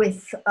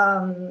 with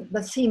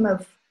the theme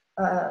of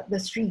the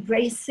three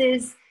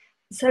graces.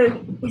 So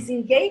he's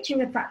engaging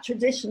with that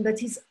tradition, but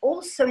he's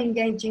also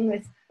engaging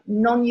with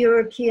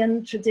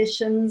non-European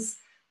traditions,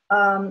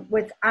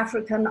 with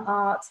African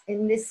art,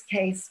 in this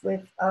case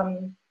with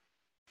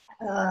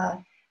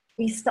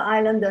Easter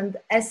Island and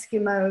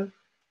Eskimo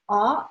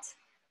art,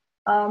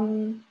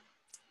 and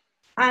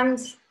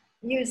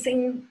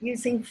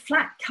using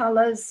flat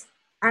colors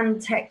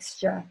and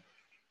texture.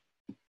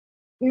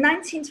 In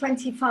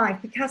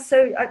 1925,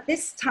 Picasso, at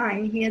this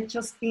time, he had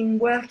just been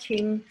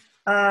working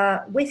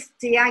with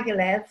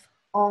Diaghilev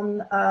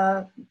on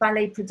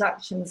ballet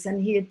productions,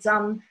 and he had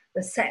done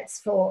the sets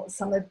for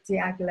some of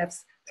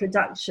Diaghilev's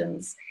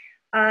productions.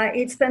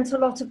 He'd spent a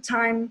lot of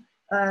time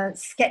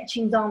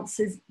sketching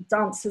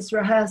dancers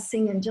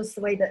rehearsing, and just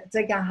the way that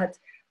Degas had,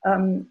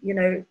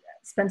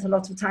 spent a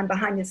lot of time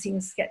behind the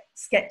scenes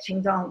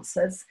sketching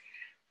dancers.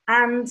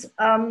 And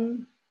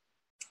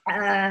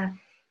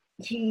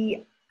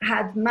he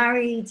had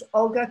married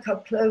Olga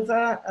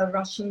Koklova, a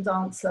Russian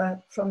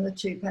dancer from the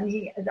troupe, and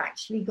he had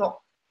actually got,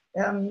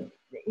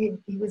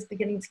 he was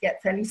beginning to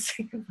get fairly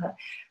sick of her.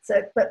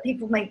 So, but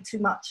people make too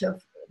much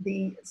of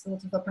the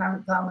sort of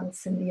apparent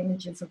violence in the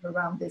images of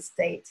around this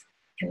date,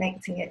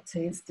 connecting it to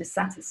his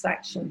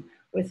dissatisfaction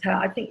with her.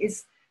 I think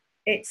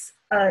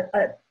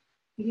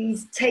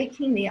he's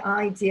taking the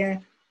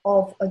idea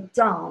of a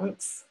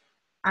dance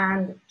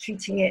and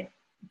treating it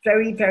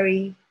very,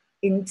 very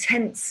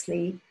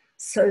intensely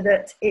so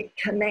that it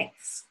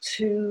connects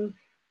to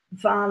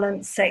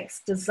violence,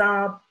 sex,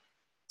 desire,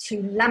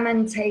 to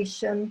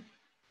lamentation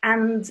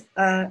and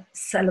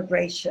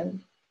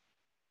celebration.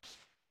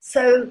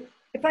 So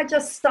if I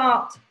just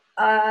start,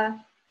 I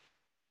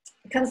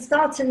can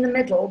start in the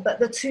middle, but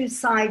the two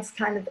sides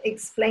kind of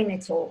explain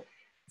it all.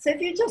 So if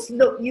you just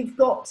look, you've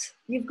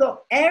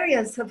got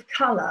areas of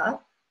color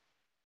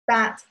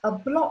that are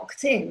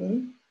blocked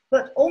in,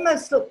 but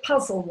almost look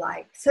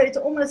puzzle-like. So it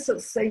almost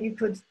looks so you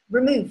could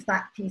remove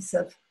that piece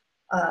of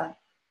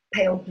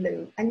pale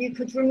blue, and you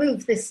could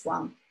remove this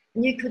one,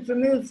 and you could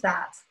remove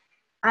that,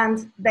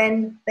 and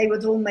then they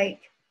would all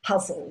make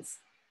puzzles.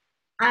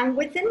 And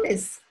within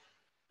this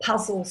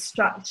puzzle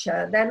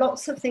structure, there are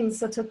lots of things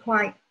that are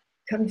quite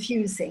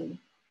confusing.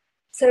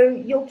 So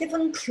you're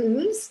given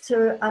clues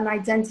to an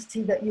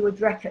identity that you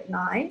would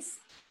recognize,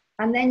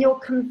 and then you're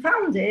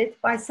confounded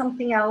by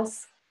something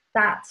else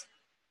that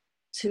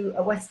to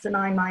a Western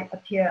eye might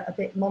appear a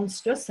bit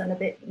monstrous and a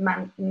bit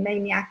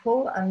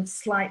maniacal and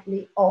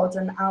slightly odd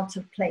and out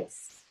of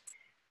place.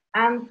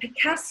 And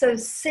Picasso,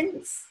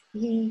 since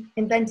he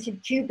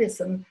invented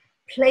Cubism,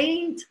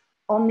 played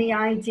on the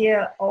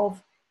idea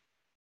of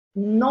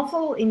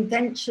novel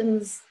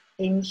inventions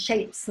in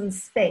shapes and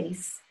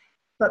space,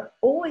 but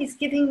always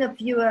giving the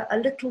viewer a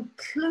little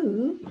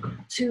clue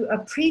to a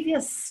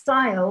previous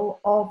style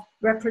of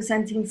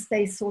representing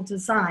space or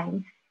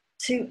design,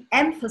 to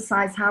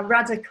emphasize how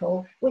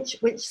radical, which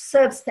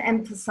serves to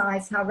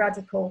emphasize how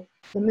radical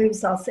the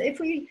moves are. So if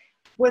we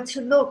were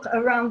to look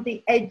around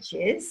the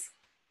edges,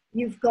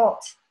 you've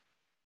got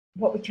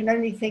what we can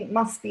only think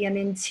must be an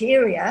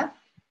interior,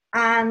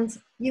 and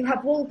you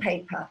have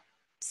wallpaper.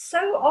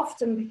 So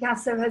often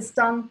Picasso has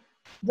done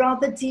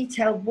rather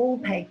detailed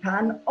wallpaper,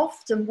 and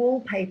often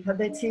wallpaper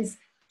that is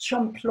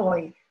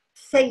trompe-l'oeil,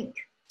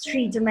 fake,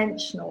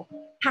 three-dimensional,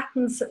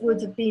 patterns that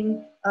would have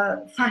been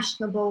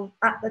fashionable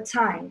at the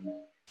time.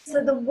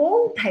 So the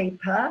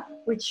wallpaper,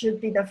 which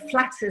should be the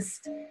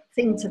flattest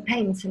thing to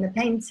paint in a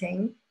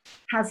painting,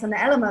 has an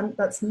element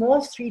that's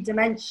more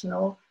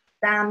three-dimensional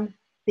than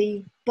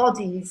the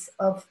bodies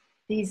of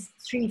these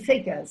three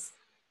figures.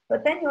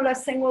 But then you're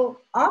left saying,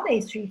 well, are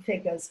they three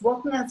figures?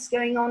 What on earth's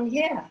going on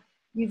here?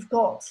 You've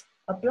got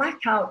a black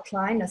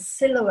outline, a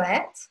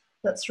silhouette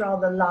that's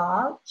rather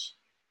large.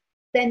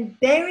 Then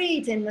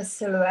buried in the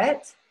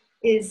silhouette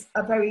is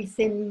a very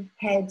thin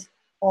head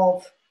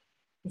of,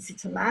 is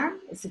it a man?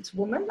 Is it a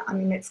woman? I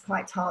mean, it's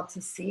quite hard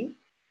to see.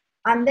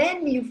 And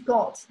then you've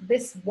got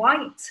this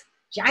white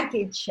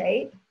jagged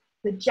shape.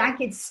 The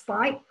jagged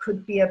spike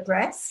could be a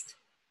breast,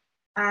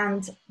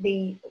 and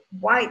the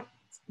white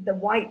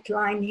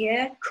line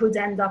here could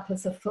end up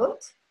as a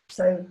foot.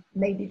 So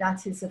maybe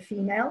that is a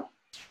female.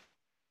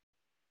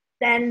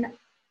 Then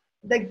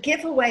the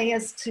giveaway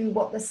as to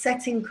what the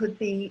setting could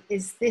be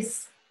is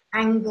this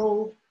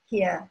angle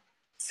here.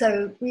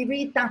 So we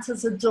read that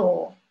as a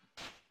door.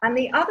 And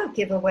the other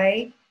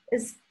giveaway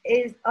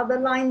are the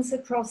lines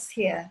across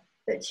here,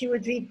 that you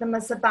would read them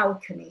as a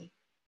balcony.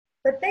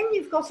 But then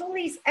you've got all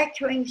these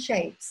echoing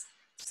shapes.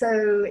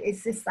 So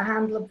is this the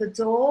handle of the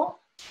door?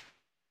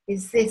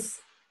 Is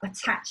this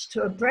attached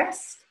to a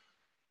breast?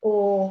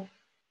 Or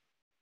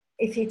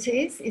if it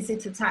is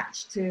it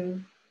attached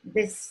to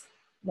this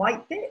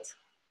white bit?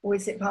 Or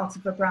is it part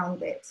of a brown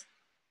bit?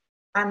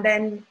 And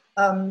then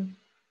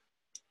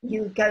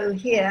you go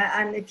here,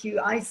 and if you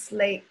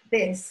isolate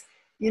this,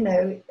 you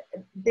know,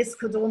 this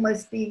could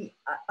almost be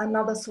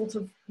another sort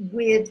of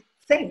weird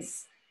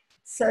face.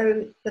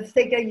 So the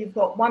figure, you've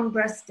got one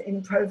breast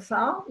in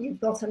profile, you've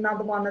got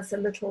another one as a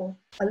little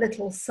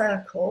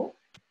circle,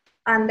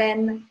 and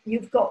then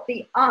you've got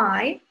the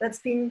eye that's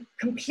been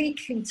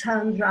completely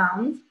turned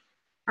round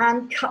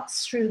and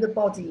cuts through the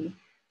body.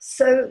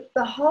 So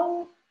the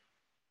whole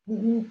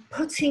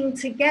putting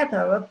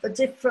together of the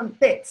different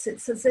bits,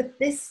 it's as if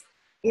this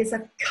is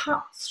a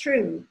cut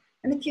through.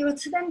 And if you were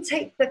to then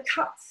take the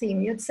cut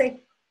theme, you'd say,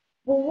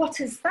 well, what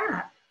is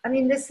that? I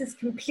mean, this is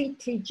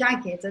completely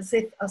jagged, as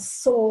if a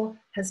saw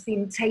has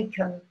been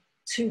taken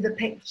to the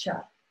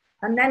picture.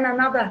 And then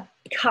another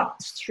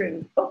cut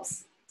through.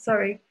 Oops,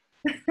 sorry.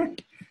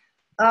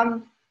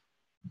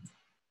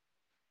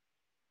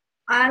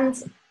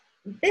 And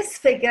this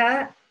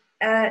figure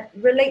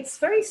relates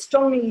very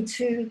strongly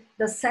to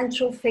the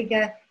central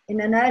figure in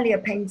an earlier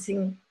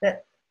painting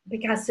that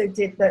Picasso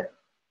did that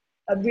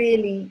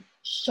really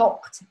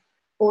shocked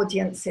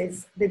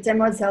audiences, the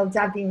Demoiselles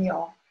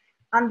d'Avignon.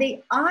 And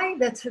the eye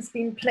that has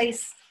been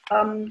placed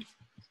on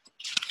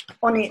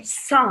its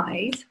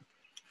side,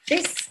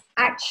 this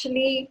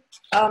actually,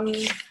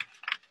 the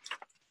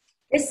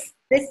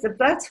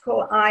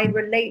vertical eye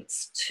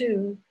relates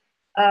to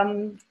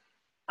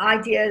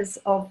ideas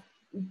of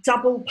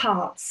double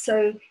parts.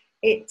 So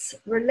it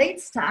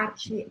relates to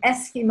actually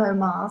Eskimo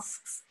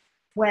masks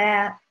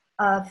where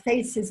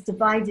face is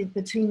divided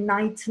between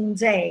night and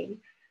day.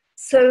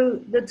 So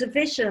the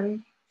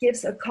division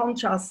gives a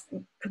contrast.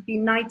 It could be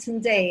night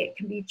and day, it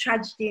can be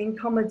tragedy and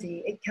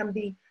comedy, it can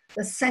be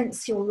the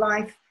sensual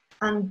life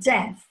and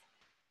death.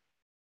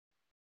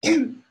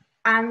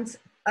 And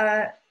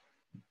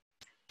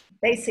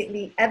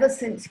basically, ever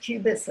since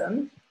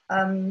Cubism,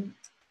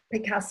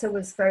 Picasso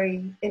was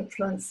very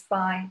influenced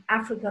by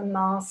African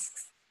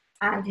masks,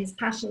 and his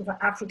passion for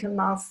African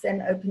masks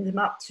then opened him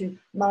up to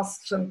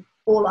masks from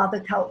all other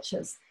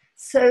cultures.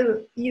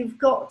 So you've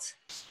got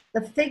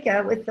the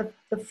figure with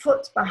the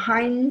foot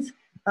behind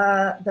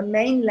the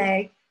main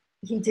leg.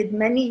 He did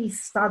many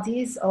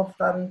studies of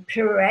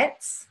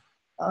pirouettes,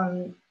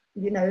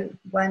 you know,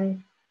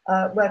 when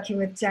working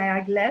with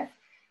Gericault.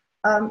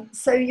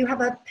 So you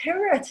have a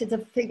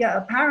pirouetted figure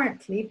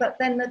apparently, but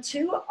then the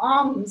two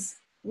arms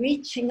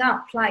reaching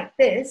up like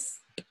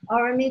this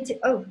are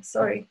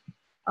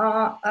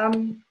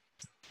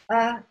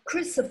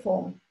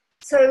cruciform.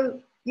 So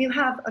you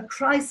have a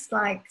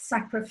Christ-like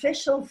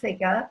sacrificial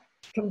figure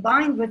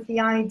combined with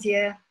the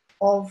idea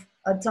of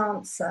a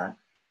dancer,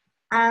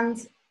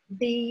 and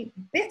the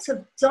bit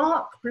of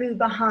dark blue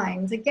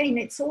behind, again,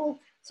 it's all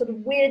sort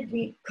of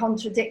weirdly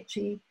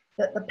contradictory,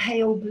 that the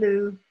pale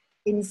blue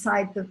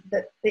inside the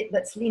bit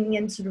that's leaning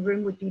into the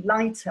room would be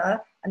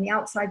lighter and the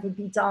outside would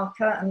be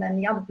darker, and then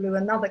the other blue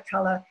another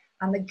color,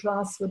 and the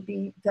glass would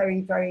be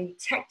very, very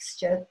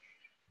textured.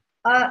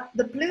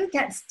 The blue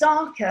gets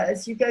darker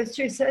as you go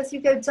through. So as you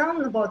go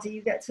down the body,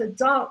 you get to a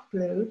dark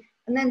blue,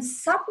 and then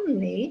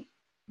suddenly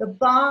the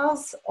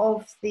bars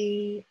of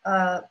the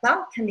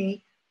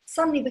balcony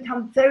suddenly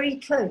become very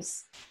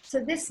close. So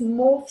this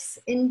morphs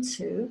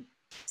into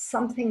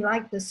something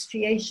like the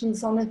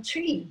striations on a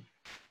tree,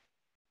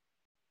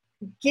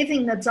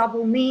 giving the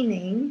double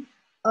meaning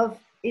of,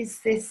 is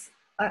this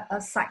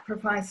a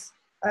sacrifice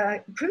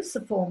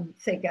cruciform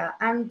figure?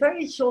 And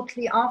very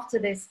shortly after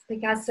this,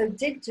 Picasso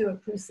did do a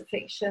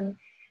crucifixion,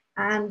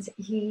 and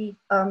he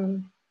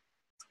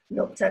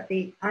looked at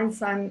the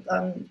Einstein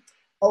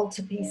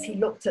altarpiece. He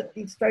looked at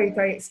these very,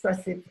 very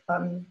expressive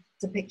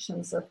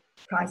depictions of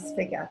Christ's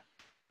figure.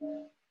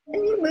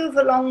 And you move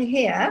along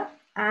here,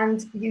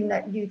 and you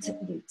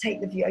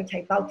take the view,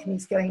 okay,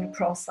 balcony's going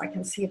across, I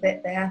can see a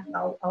bit there,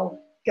 I'll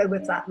go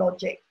with that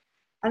logic.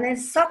 And then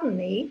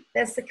suddenly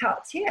there's the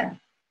cut here.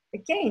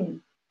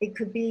 Again, it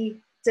could be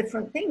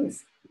different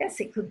things. Yes,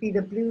 it could be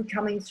the blue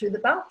coming through the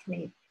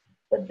balcony.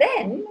 But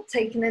then,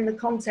 taken in the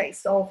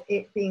context of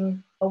it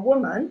being a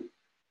woman,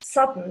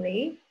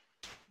 suddenly,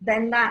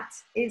 then that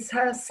is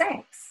her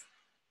sex.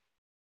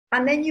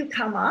 And then you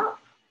come up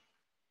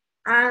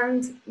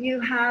and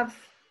you have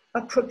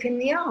a crook in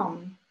the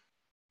arm.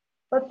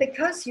 But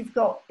because you've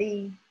got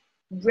the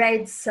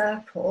red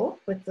circle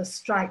with the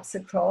stripes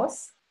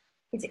across,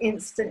 it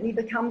instantly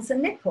becomes a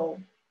nipple.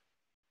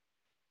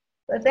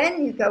 But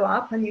then you go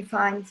up and you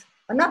find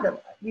another,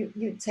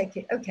 you take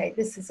it, okay,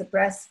 this is a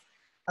breast.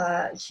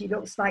 She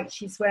looks like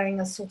she's wearing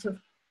a sort of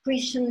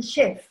Grecian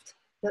shift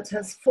that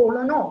has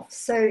fallen off.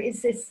 So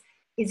is this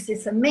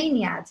a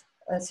Maenad,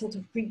 a sort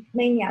of Greek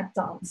Maenad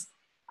dance?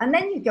 And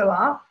then you go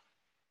up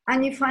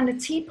and you find a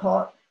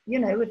teapot, you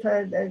know, with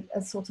a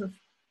sort of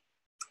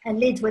a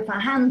lid with a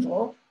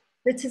handle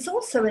that is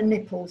also a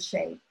nipple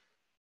shape.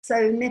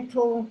 So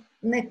nipple,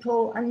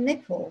 nipple, and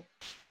nipple.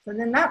 So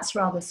then that's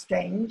rather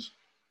strange.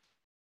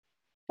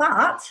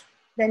 But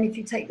then if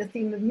you take the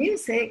theme of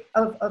music,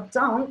 of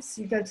dance,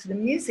 you go to the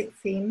music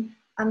theme,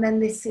 and then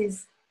this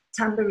is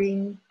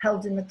tambourine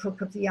held in the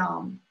crook of the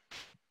arm.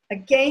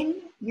 Again,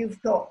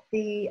 you've got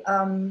the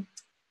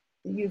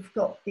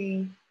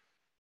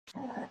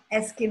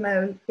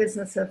Eskimo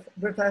business of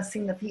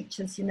reversing the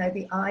features, you know,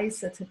 the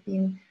eyes that have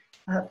been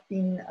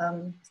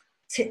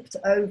tipped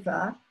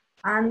over.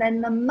 And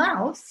then the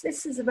mouth,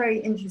 this is a very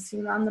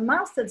interesting one, the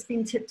mouth that's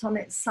been tipped on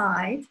its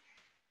side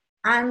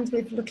and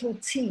with little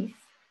teeth.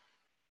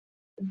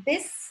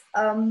 This,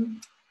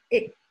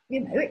 it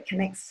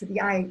connects to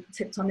the eye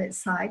tipped on its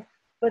side,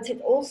 but it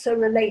also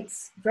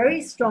relates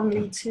very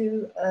strongly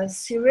to a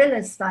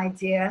surrealist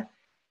idea,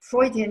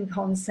 Freudian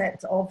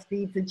concept of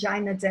the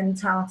vagina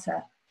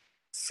dentata,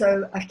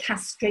 so a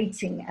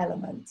castrating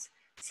element.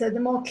 So the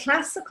more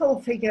classical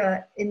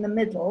figure in the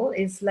middle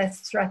is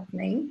less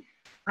threatening,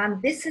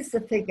 and this is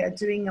the figure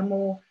doing a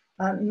more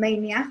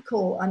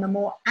maniacal and a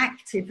more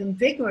active and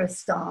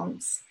vigorous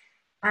dance.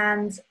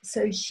 And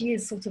so she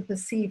is sort of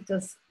perceived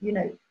as, you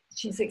know,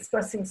 she's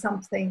expressing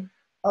something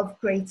of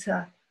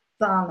greater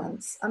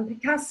violence. And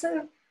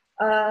Picasso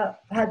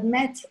had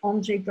met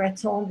André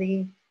Breton,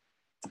 the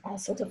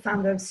sort of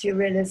founder of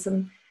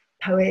Surrealism,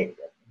 poet,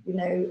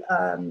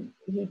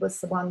 he was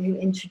the one who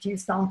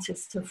introduced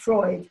artists to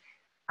Freud.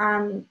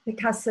 And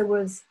Picasso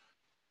was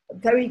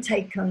very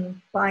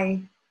taken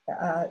by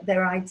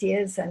their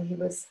ideas, and he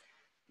was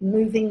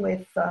moving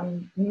with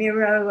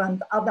Miro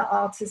and other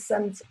artists.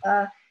 And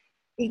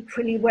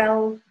equally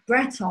well,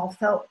 Breton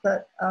felt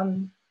that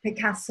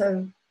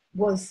Picasso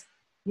was,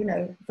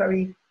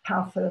 very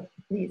powerfully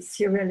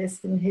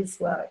surrealist in his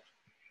work.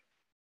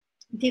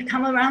 If you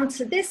come around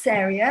to this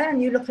area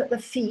and you look at the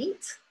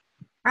feet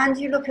and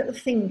you look at the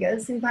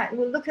fingers, in fact,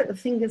 we'll look at the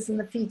fingers and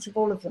the feet of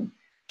all of them.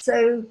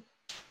 So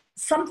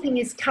something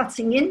is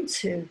cutting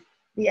into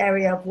the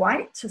area of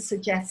white to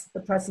suggest the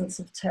presence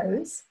of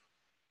toes,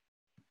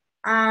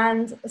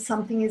 and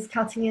something is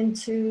cutting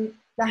into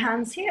the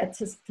hands here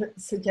to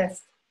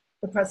suggest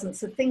the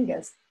presence of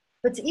fingers.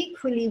 But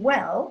equally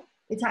well,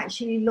 it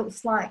actually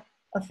looks like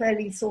a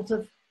fairly sort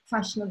of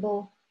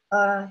fashionable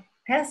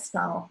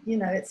hairstyle.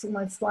 It's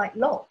almost like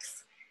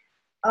locks.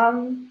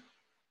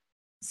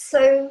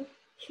 So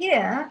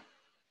here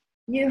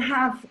you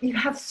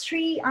have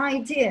three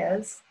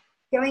ideas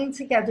going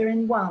together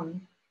in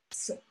one.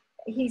 So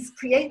he's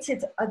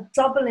created a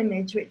double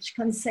image which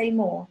can say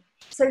more.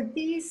 So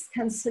these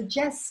can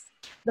suggest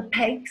the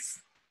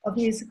pegs of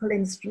musical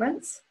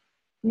instruments,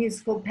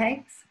 musical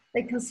pegs.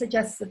 They can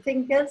suggest the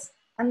fingers,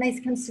 and they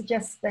can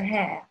suggest the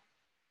hair.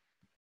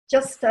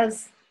 Just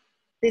as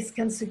this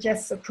can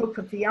suggest the crook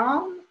of the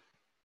arm,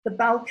 the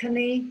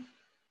balcony,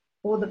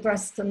 or the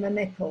breast and the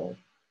nipple.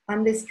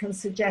 And this can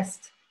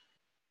suggest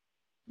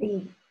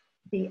the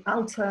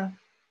outer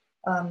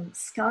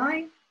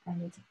sky,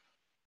 and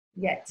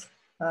yet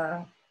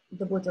the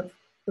wood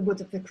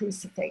of the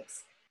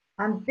crucifix.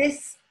 And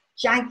this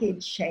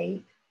jagged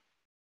shape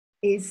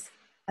is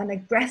an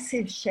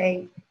aggressive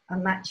shape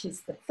and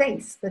matches the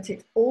face, but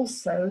it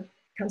also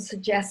can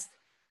suggest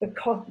the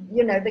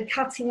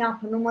cutting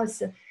up and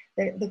almost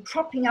the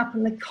cropping up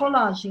and the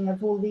collaging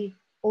of all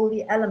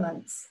the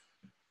elements.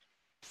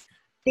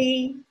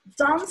 The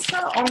dancer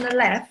on the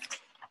left,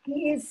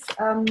 he is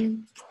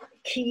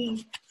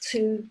key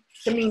to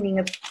the meaning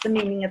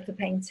of the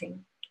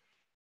painting.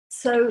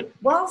 So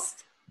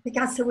whilst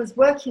Picasso was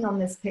working on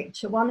this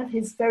picture, one of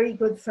his very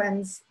good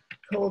friends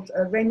called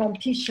Raymond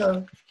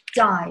Pichot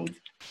died.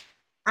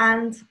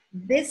 And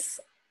this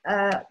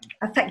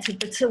affected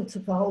the tilt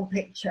of the whole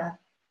picture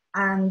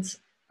and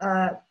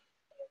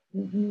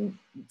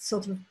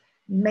sort of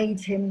made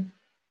him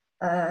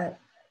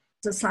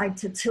decide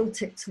to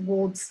tilt it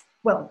towards,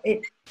 well,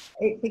 it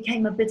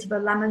became a bit of a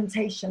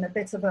lamentation, a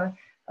bit of a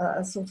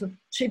sort of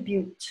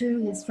tribute to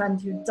his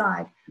friend who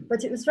died.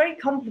 But it was very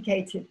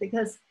complicated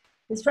because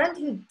his friend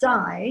who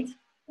died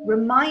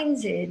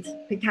reminded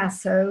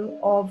Picasso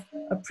of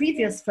a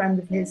previous friend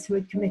of his who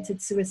had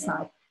committed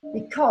suicide,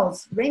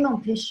 because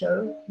Raymond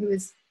Pichot, who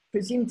is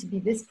presumed to be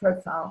this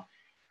profile,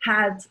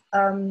 had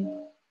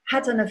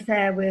an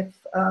affair with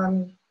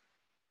a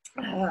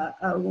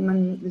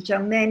woman,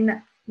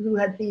 Germaine, who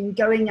had been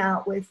going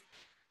out with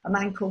a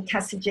man called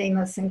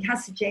Cassijamus, and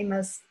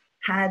Cassijamus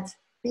had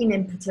been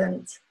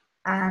impotent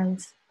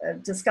and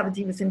discovered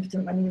he was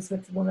impotent when he was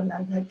with the woman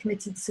and had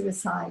committed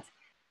suicide.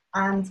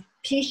 And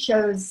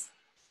Pichot's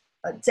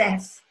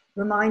death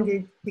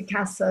reminded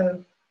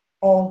Picasso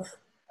of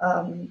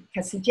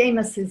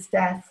Cassijamus's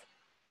death,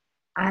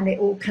 and it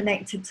all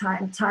connected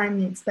time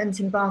he'd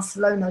spent in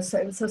Barcelona. So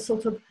it was a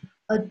sort of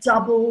a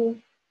double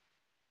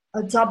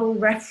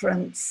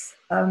reference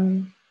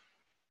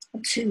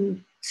to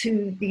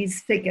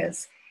these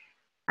figures.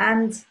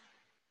 And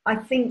I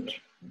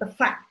think the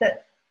fact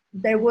that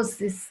there was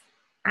this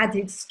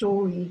added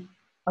story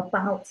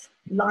about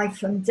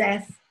life and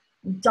death,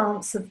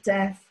 dance of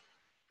death,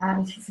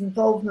 and his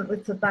involvement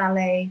with the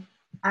ballet,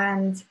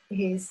 and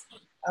his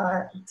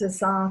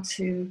desire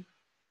to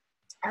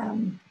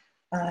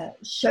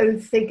show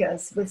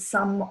figures with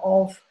some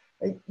of,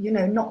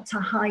 not to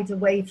hide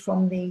away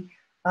from the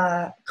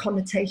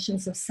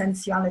connotations of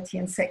sensuality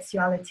and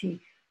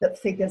sexuality that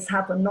figures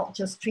have, and not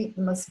just treat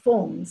them as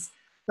forms,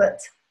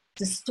 but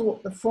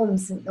distort the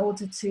forms in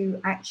order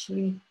to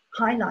actually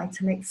highlight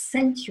and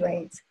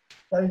accentuate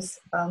those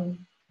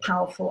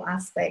powerful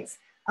aspects.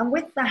 And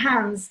with the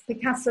hands,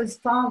 Picasso's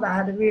father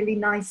had a really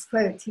nice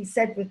quote. He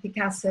said with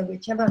Picasso,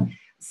 whichever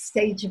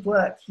stage of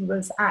work he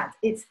was at,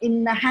 it's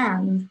in the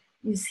hand,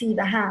 you see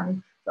the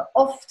hand, but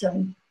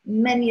often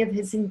many of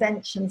his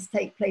inventions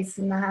take place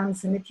in the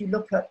hands. And if you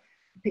look at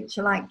a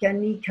picture like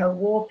Gericault,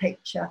 war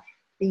picture,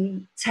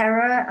 the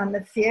terror and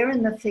the fear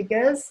in the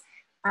figures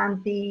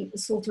and the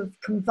sort of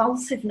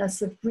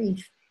convulsiveness of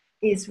grief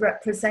is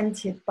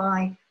represented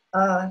by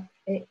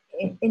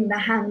in the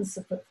hands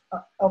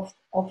of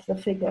the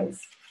figures.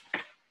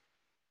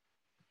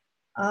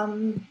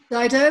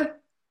 Dido?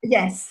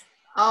 Yes.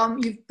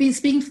 You've been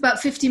speaking for about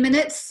 50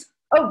 minutes.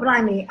 Oh,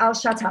 blimey, I'll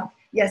shut up.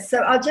 Yes, so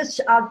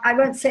I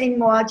won't say any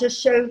more. I'll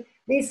just show,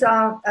 these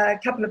are a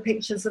couple of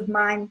pictures of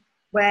mine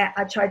where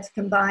I tried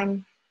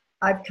to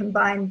I've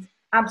combined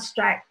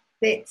abstract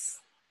bits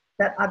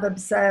that I've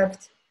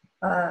observed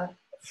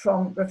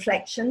from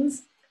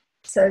reflections.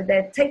 So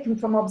they're taken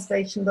from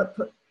observation,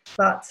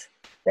 but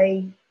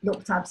they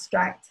looked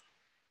abstract.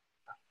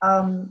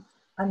 And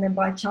then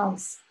by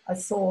chance, I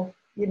saw,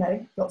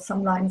 got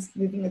some lines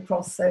moving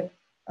across, so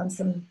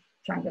some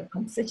triangular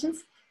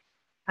compositions.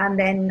 And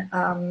then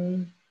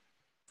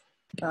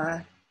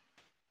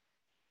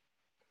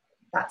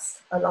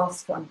that's a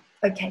last one.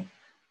 Okay.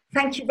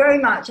 Thank you very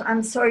much.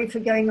 I'm sorry for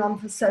going on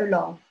for so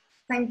long.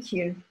 Thank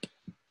you.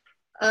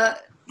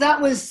 That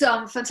was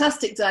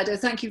fantastic, Dido.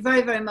 Thank you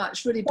very, very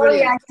much. Really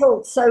brilliant. Sorry I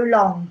talked so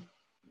long.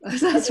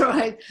 That's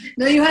right.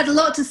 No, you had a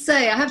lot to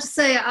say. I have to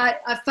say,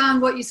 I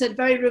found what you said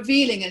very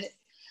revealing.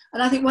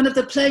 And I think one of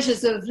the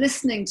pleasures of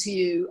listening to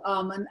you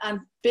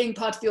and being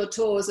part of your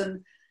tours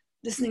and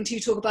listening to you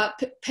talk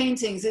about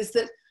paintings is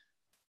that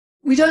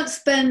we don't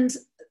spend,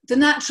 the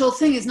natural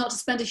thing is not to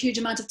spend a huge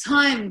amount of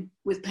time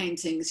with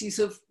paintings. You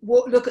sort of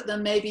look at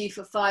them maybe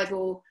for 5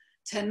 or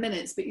 10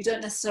 minutes, but you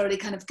don't necessarily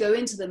kind of go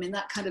into them in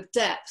that kind of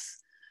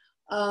depth.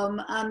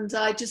 And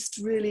I just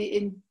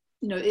really,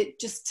 it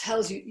just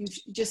tells you, you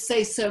just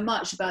say so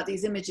much about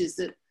these images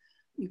that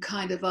you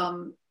kind of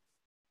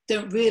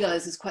don't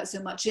realize there's quite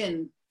so much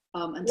in.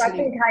 I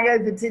think I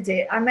overdid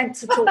it. I meant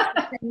to talk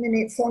for 10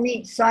 minutes on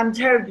each, so I'm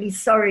terribly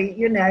sorry,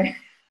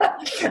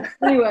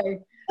 Anyway,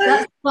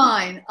 that's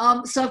fine.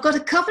 So I've got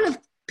a couple of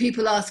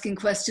people asking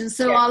questions,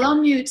 so yeah. I'll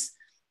unmute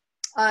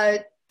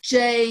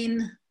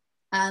Jane,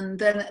 and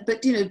then,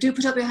 but do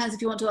put up your hands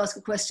if you want to ask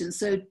a question.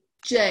 So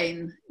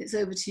Jane, it's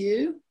over to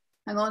you.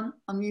 Hang on,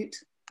 unmute.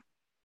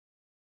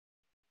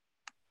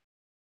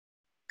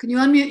 Can you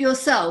unmute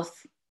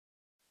yourself?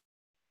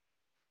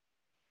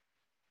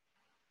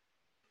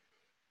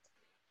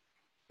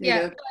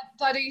 Yeah,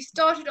 Dido, you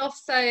started off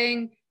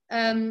saying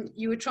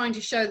you were trying to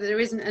show that there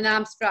isn't an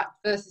abstract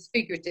versus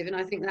figurative, and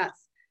I think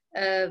that's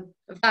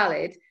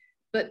valid.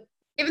 But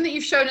given that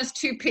you've shown us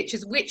 2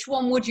 pictures, which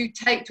one would you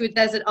take to a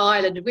desert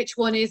island? Which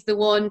one is the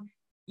one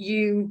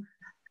you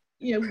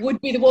would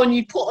be the one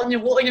you'd put on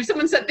your wall? If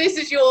someone said, this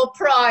is your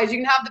prize, you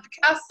can have the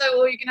Picasso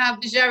or you can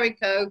have the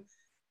Gericault,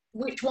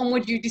 which one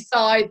would you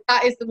decide,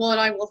 that is the one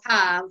I will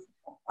have,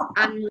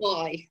 and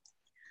why?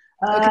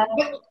 Well,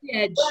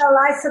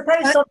 I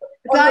suppose...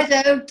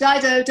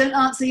 Dido, don't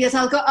answer yet.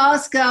 I'll go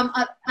ask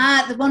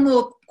one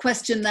more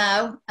question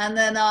now, and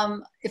then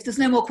if there's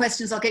no more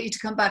questions, I'll get you to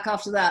come back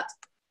after that.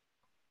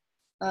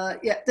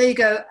 Yeah, there you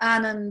go,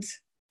 Anne and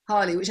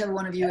Harley, whichever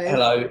one of you is.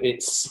 Hello,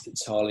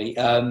 it's Harley.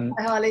 Hi,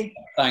 Harley.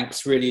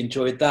 Thanks, really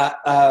enjoyed that.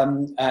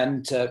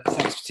 And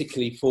thanks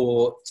particularly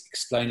for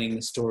explaining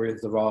the story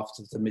of the raft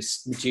of the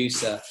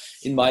Medusa.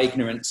 In my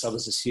ignorance, I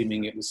was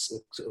assuming it was a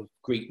sort of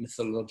Greek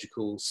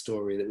mythological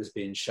story that was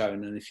being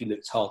shown. And if you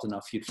looked hard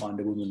enough, you'd find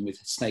a woman with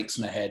snakes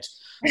on her head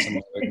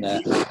somewhere in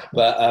there.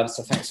 But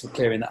so thanks for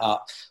clearing that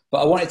up.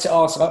 But I wanted to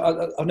ask,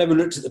 I've never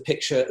looked at the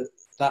picture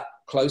that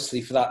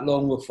closely for that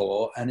long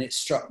before, and it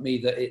struck me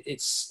that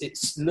it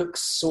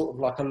looks sort of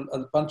like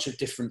a bunch of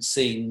different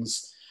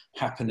scenes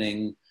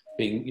happening,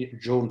 being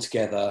drawn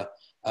together,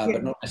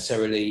 but not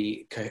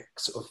necessarily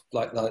sort of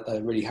like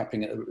they're really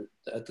happening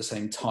at the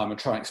same time. I'll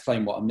try and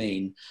explain what I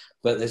mean,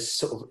 but there's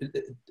sort of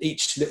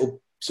each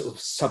little sort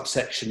of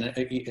subsection,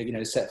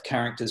 set of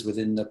characters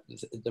within the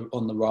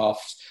on the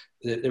raft.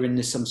 They're in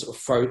this some sort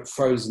of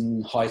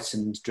frozen,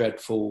 heightened,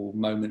 dreadful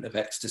moment of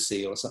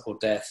ecstasy or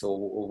death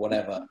or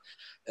whatever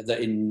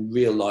that in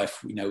real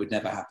life, would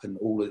never happen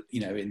all,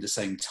 in the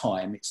same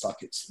time. It's like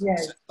it's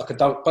like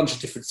a bunch of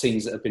different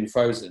scenes that have been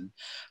frozen.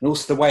 And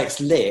also the way it's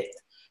lit,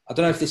 I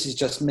don't know if this is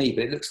just me,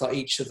 but it looks like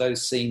each of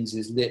those scenes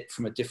is lit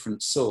from a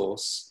different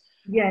source.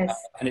 Yes.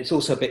 And it's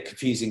also a bit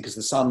confusing because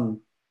the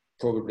sun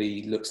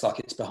probably looks like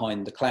it's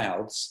behind the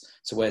clouds.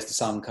 So where's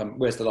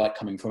the light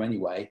coming from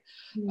anyway?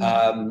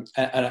 And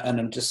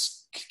I'm just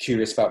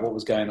curious about what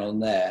was going on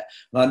there.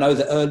 And I know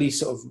that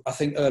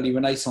early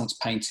Renaissance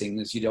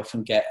paintings, you'd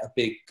often get a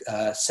big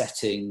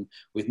setting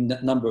with a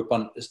number of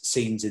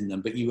scenes in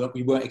them, but you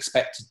weren't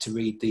expected to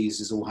read these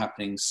as all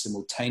happening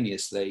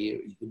simultaneously.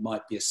 It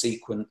might be a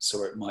sequence,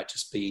 or it might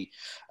just be,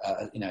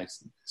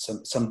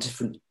 some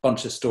different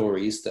bunch of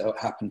stories that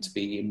happen to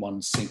be in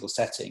one single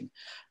setting,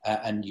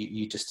 and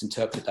you just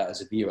interpret that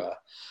as a viewer.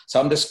 So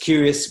I'm just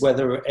curious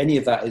whether any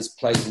of that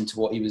plays into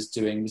what he was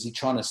doing. Was he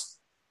trying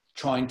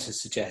to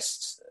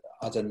suggest,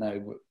 I don't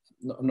know,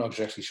 I'm not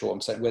exactly sure what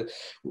I'm saying.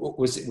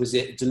 Was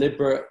it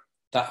deliberate,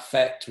 that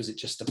effect? Was it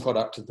just a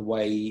product of the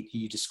way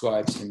you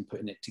described him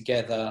putting it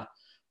together?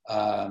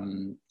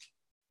 Is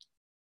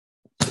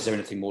there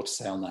anything more to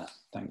say on that?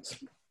 Thanks.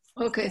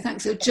 Okay,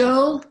 thanks. So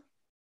Joel,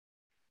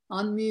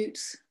 unmute.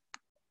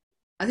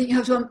 I think you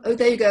have to,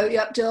 there you go.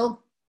 Yep,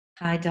 Joel.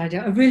 Hi, Dido.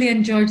 I really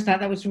enjoyed that.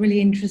 That was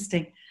really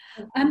interesting.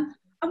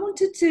 I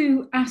wanted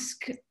to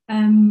ask,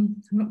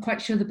 I'm not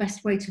quite sure the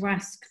best way to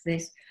ask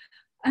this.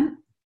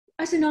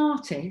 As an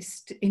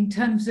artist, in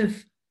terms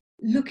of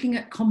looking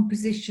at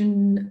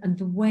composition and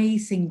the way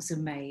things are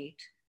made,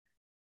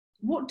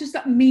 what does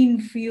that mean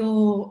for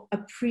your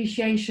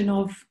appreciation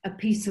of a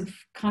piece of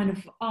kind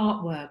of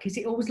artwork? Is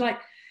it always like,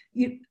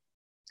 if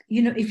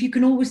you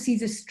can always see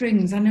the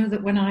strings? I know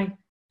that when I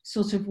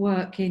sort of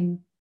work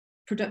in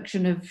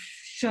production of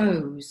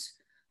shows,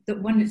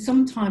 that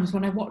sometimes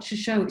when I watch a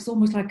show, it's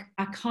almost like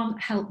I can't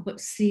help but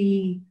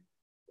see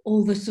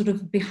all the sort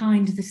of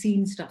behind the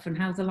scenes stuff and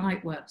how the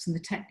light works and the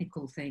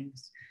technical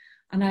things.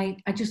 And I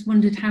just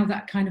wondered how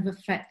that kind of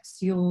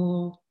affects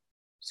your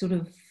sort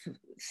of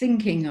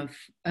thinking of,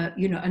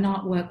 you know, an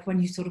artwork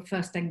when you sort of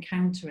first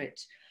encounter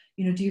it.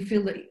 You know, do you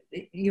feel that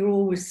you're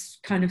always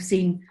kind of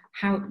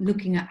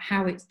looking at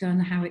how it's done,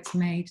 how it's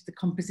made, the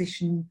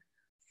composition,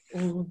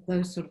 all of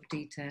those sort of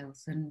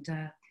details? And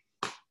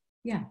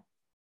yeah.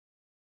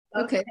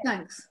 Okay,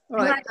 thanks. All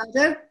right,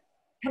 Dado?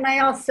 Can I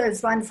ask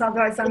those ones?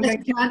 Otherwise, I'm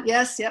going to...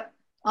 Yes, yep.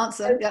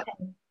 Answer, okay.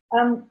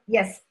 Yep.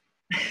 Yes.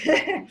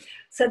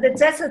 So the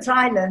desert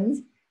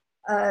island,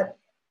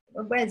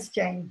 where's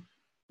Jane?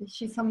 Is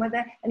she somewhere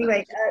there?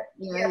 Anyway.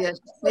 Yeah.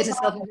 Made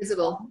herself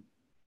invisible.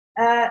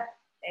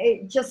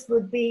 It just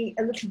would be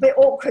a little bit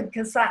awkward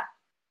because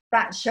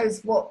that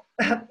shows what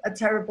a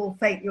terrible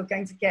fate you're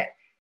going to get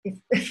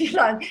if you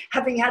like,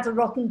 having had a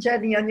rotten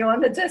journey and you're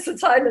on a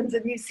desert island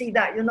and you see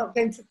that, you're not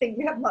going to think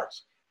you have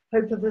much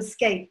hope of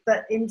escape.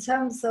 But in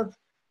terms of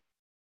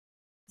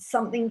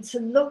something to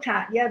look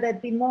at, yeah,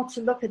 there'd be more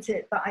to look at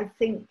it, but I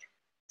think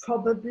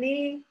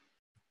probably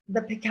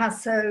the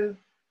Picasso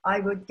I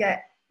would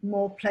get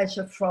more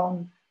pleasure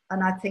from,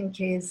 and I think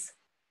is,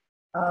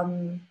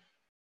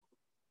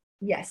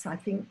 yes, I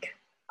think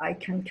I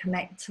can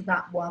connect to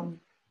that one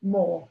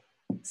more.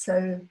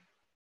 So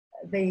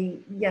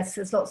yes,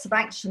 there's lots of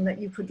action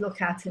that you could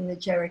look at in the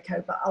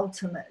Gericault, but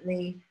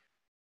ultimately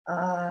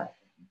the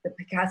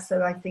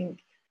Picasso, I think,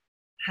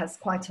 has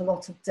quite a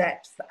lot of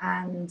depth,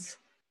 and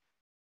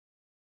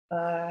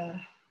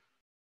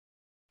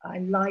I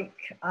like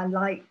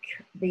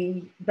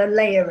the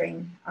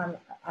layering.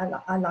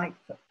 I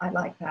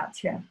like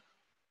that, yeah.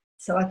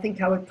 So I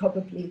think I would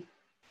probably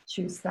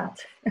choose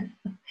that.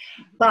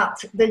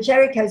 But the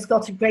Gericault's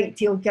got a great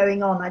deal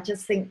going on. I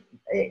just think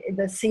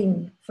the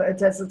scene for a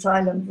desert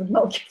island would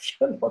not give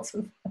you a lot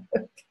of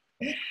hope.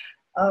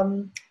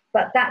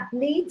 But that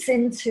leads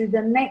into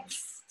the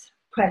next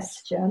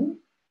question,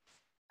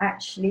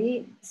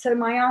 actually. So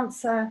my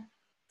answer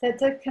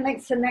that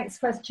connects to the next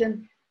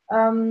question.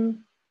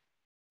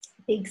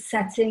 Big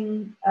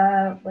setting,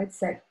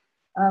 what's it?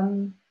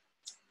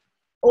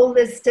 All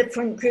these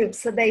different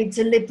groups, are they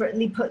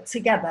deliberately put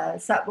together?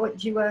 Is that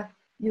what you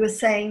were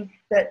saying,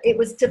 that it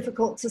was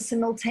difficult to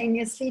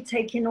simultaneously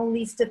take in all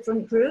these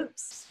different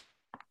groups?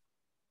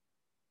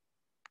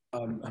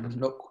 I'm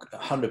not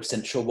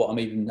 100% sure what I'm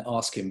even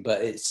asking,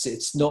 but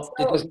it's not.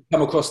 It doesn't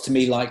come across to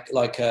me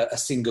like a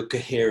single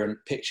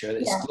coherent picture.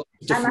 It's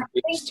different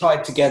groups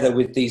tied together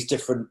with these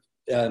different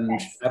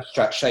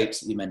abstract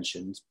shapes that you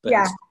mentioned. But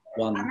yeah. It's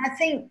one. And I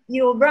think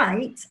you're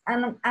right,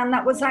 and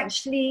that was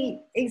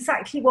actually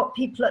exactly what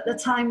people at the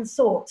time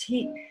thought.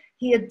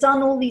 He had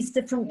done all these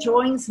different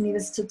drawings, and he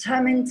was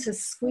determined to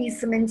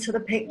squeeze them into the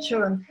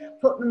picture and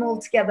put them all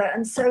together.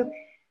 And so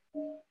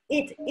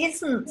it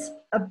isn't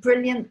a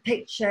brilliant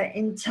picture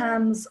in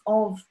terms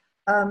of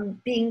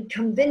being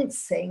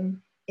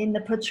convincing in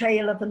the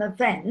portrayal of an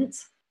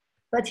event,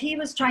 but he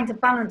was trying to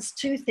balance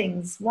two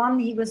things. One,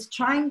 he was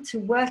trying to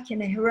work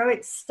in a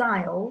heroic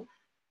style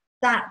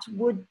that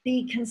would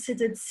be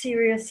considered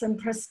serious and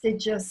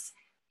prestigious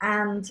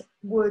and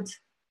would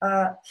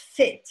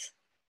fit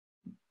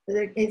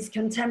his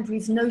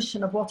contemporaries'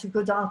 notion of what a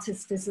good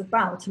artist is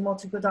about and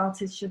what a good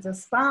artist should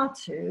aspire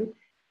to.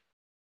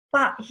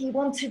 But he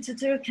wanted to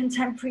do a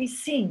contemporary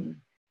scene.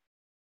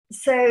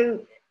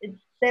 So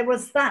there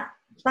was that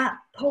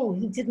pull.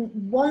 He didn't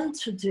want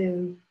to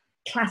do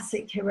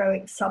classic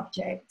heroic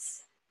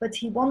subjects, but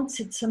he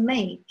wanted to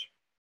make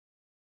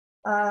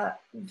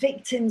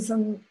victims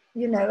and,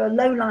 you know, a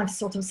low-life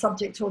sort of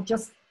subject or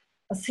just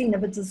a scene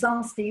of a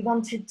disaster. He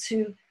wanted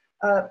to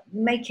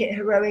make it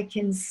heroic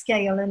in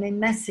scale and in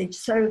message.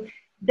 So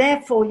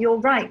therefore, you're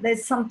right,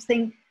 there's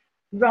something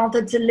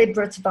rather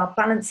deliberate about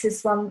balance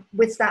this one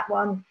with that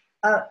one.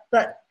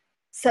 But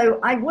so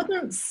I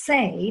wouldn't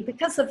say,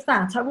 because of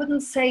that, I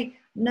wouldn't say,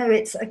 no,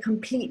 it's a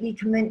completely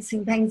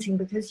convincing painting,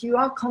 because you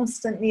are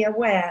constantly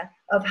aware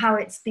of how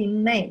it's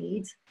been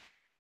made.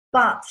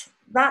 But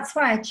that's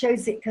why I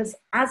chose it, because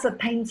as a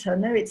painter,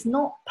 no, it's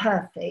not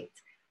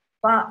perfect,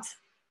 but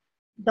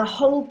the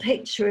whole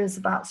picture is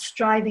about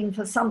striving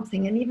for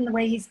something. And even the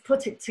way he's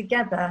put it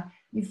together,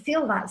 you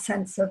feel that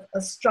sense of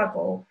a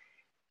struggle.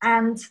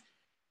 And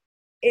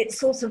it's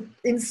sort of,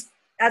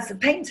 as a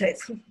painter,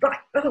 it's right,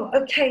 oh,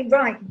 okay,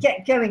 right,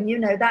 get going, you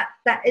know, that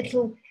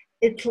it'll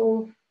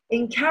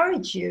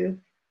encourage you,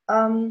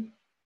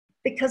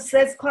 because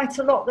there's quite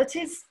a lot that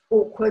is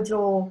awkward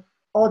or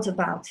odd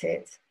about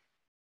it.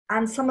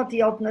 And some of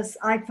the oddness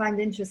I find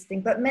interesting,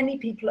 but many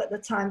people at the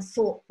time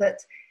thought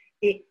that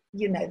it,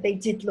 you know, they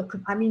did look,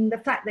 I mean, the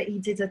fact that he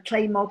did a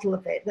clay model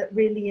of it, that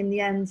really in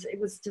the end, it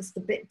was just a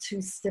bit too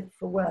stiff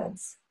for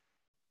words.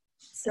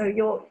 So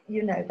you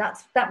know,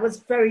 that was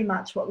very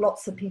much what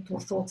lots of people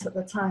thought at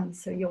the time.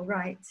 So you're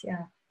right,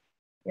 yeah.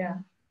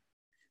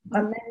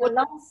 And then the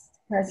last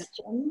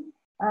question,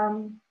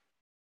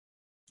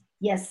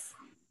 yes,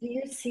 do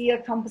you see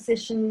a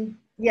composition?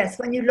 Yes,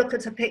 when you look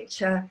at a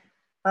picture,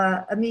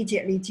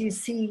 immediately, do you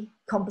see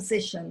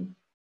composition?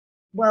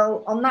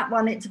 Well, on that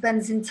one, it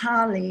depends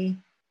entirely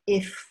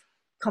if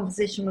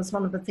composition was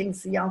one of the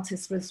things the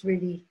artist was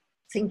really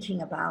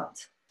thinking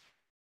about.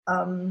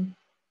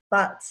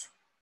 But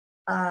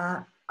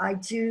I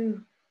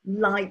do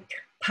like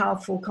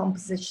powerful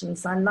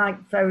compositions. I like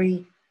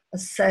very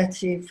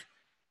assertive,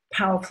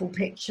 powerful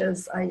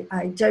pictures.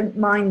 I don't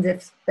mind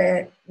if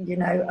they're, you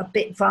know, a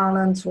bit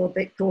violent or a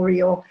bit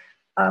gory, or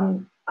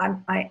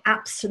I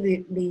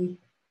absolutely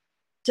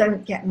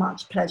don't get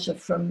much pleasure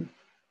from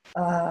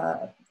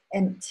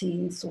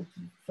empty, sort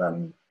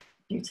of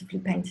beautifully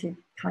painted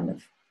kind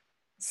of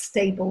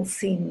stable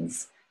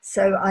scenes.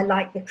 So I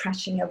like the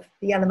crashing of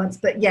the elements,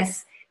 but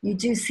yes, you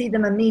do see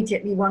them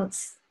immediately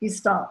once you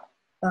start,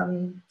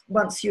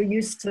 once you're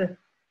used to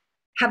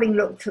having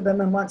looked for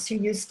them and once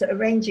you're used to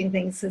arranging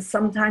things. So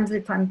sometimes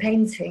if I'm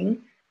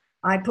painting,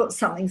 I put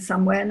something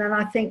somewhere and then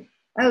I think,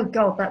 oh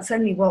God, that's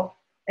only what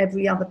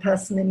every other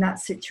person in that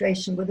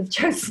situation would have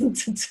chosen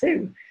to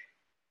do.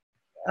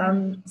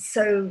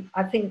 So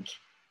I think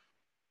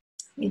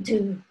you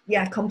do,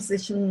 yeah,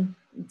 composition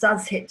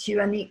does hit you,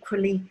 and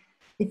equally,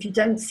 if you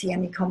don't see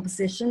any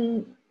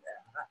composition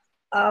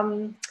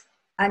and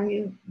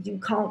you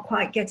can't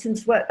quite get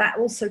into work, that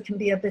also can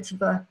be a bit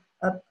of a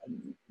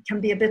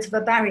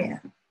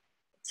barrier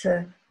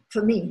for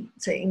me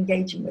to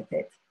engaging with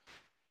it.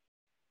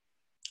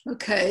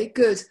 Okay,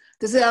 good.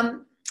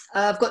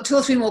 I've got 2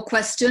 or 3 more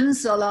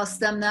questions, so I'll ask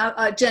them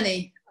now.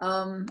 Jenny,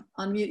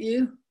 unmute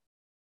you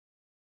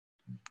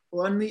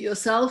or unmute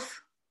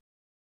yourself.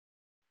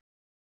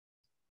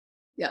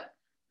 Yeah.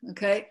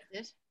 Okay.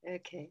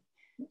 Okay.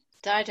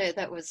 Dido,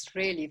 that was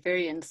really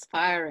very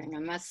inspiring, I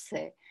must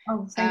say.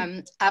 Oh,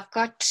 I've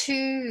got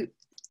two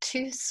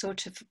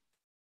sort of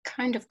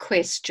kind of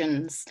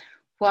questions.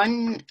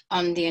 One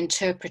on the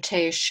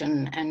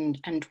interpretation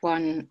and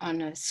one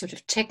on a sort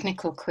of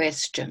technical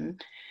question.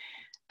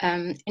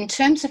 In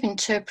terms of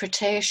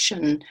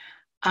interpretation,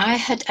 I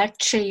had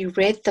actually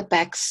read the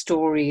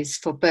backstories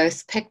for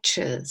both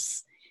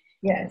pictures.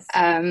 Yes.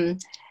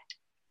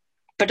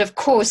 But of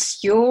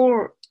course,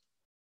 your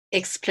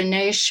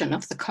explanation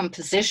of the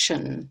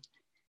composition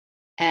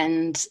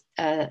and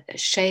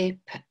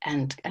shape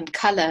and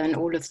color and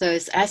all of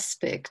those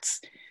aspects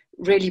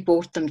really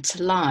brought them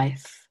to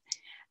life.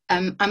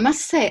 I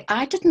must say,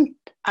 I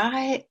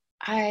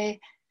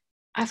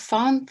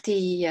found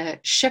the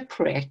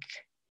shipwreck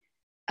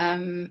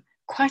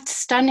quite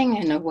stunning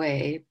in a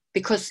way,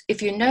 because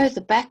if you know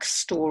the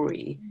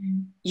backstory,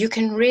 you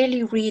can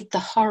really read the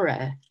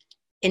horror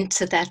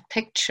into that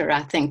picture,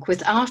 I think,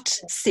 without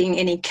seeing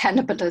any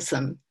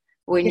cannibalism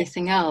or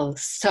anything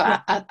else. So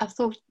I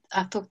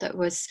thought that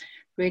was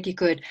really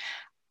good.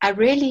 I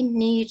really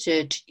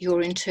needed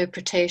your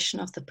interpretation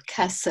of the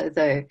Picasso,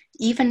 though,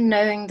 even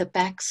knowing the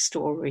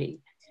backstory,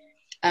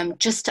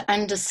 just to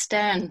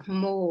understand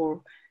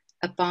more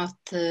about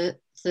the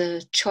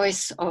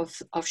choice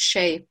of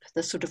shape,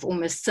 the sort of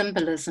almost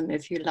symbolism,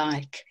 if you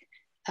like,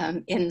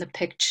 in the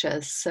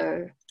pictures.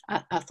 So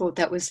I thought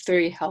that was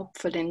very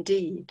helpful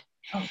indeed.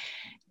 Oh.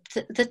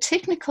 The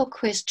technical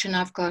question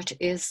I've got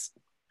is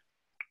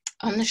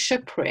on the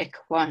shipwreck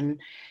one.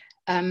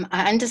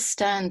 I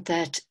understand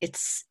that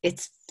it's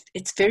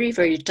very,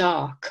 very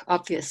dark,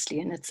 obviously,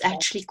 and it's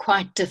actually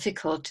quite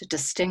difficult to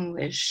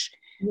distinguish.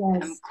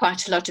 Yes.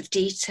 Quite a lot of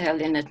detail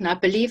in it, and I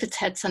believe it's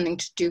had something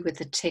to do with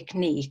the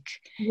technique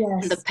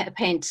and the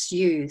paints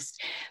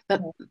used.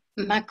 But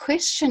my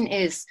question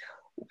is,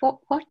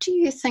 what do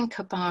you think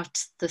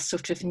about the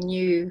sort of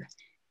new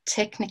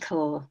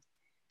technical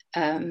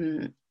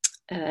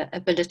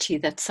ability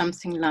that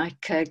something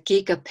like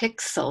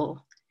gigapixel,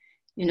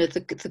 you know,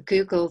 the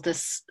Google,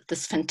 this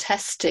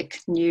fantastic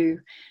new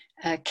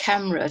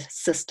camera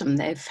system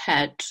they've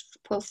had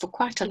for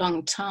quite a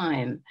long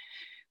time,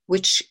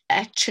 which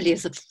actually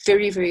is a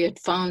very, very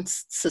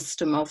advanced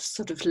system of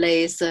sort of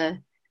laser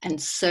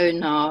and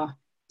sonar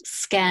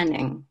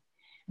scanning.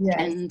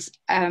 Yes.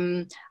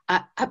 And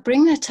I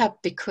bring that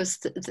up because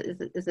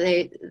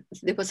there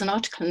was an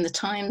article in the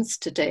Times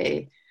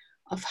today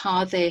of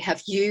how they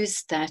have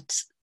used that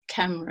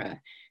camera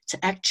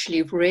to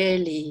actually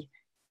really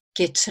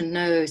get to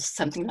know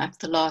something like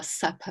the Last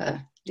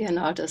Supper,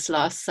 Leonardo's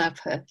Last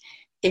Supper,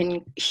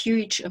 in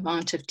huge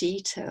amount of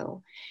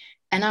detail.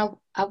 And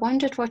I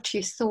wondered what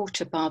you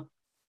thought about,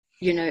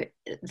 you know,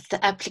 the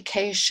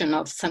application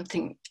of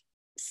something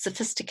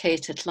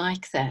sophisticated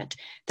like that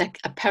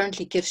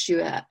apparently gives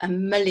you a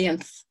million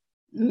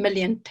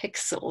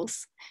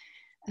pixels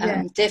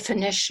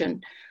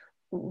definition.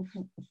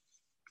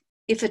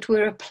 If it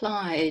were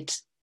applied,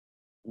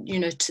 you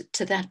know,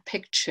 to that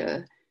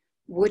picture,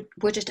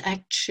 would it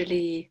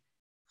actually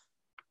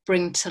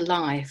bring to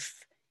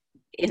life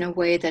in a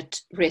way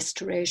that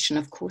restoration,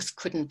 of course,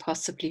 couldn't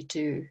possibly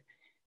do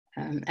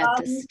at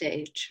this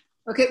stage?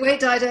 Okay, wait,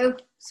 Dido.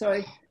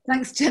 Sorry.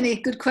 Thanks, Jenny.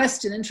 Good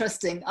question.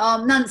 Interesting.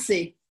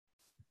 Nancy,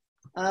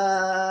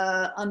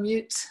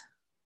 unmute.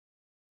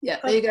 Yeah,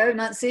 there you go,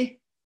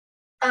 Nancy.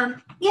 Yeah,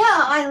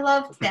 I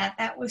loved that.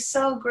 That was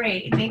so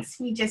great. It makes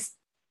me just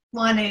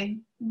want to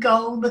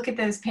go look at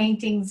those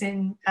paintings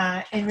in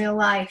real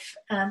life.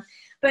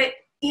 But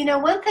you know,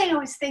 one thing I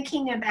was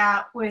thinking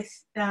about with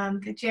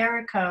the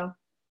Gericault,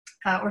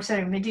 or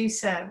sorry,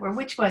 Medusa, or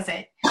which was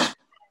it?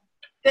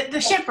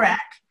 The shipwreck.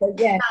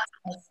 Yes.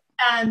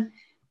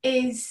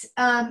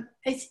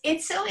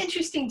 It's so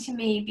interesting to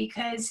me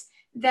because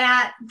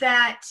that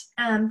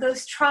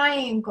those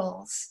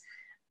triangles,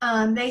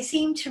 they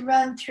seem to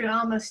run through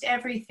almost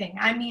everything.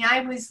 I mean,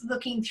 I was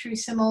looking through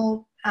some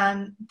old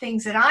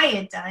things that I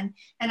had done,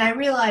 and I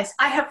realized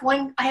I have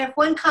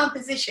one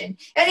composition,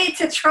 and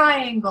it's a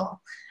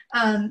triangle.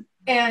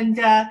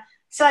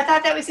 So I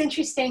thought that was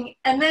interesting.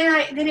 And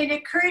then it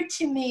occurred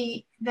to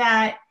me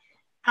that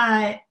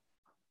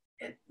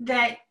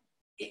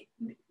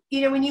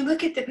you know, when you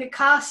look at the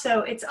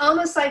Picasso, it's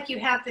almost like you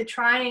have the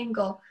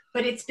triangle,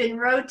 but it's been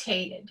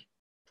rotated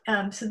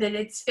so that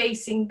it's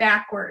facing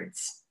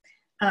backwards.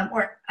 I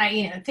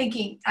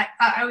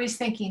was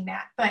thinking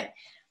that, but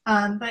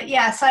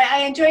yeah, so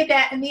I enjoyed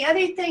that. And the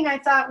other thing I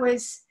thought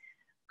was,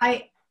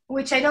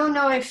 which I don't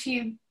know if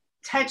you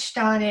touched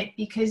on it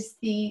because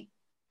the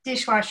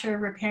dishwasher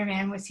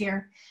repairman was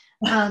here,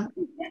 but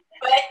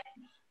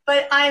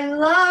I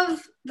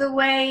love the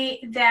way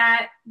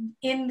that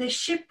in the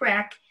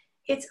shipwreck,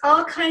 it's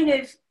all kind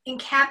of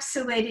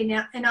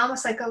encapsulated in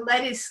almost like a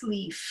lettuce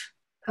leaf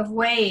of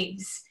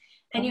waves.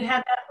 And you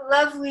have that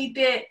lovely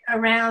bit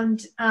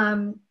around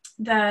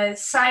the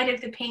side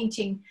of the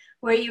painting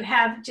where you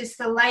have just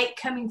the light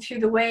coming through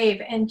the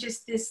wave and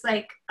just this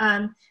like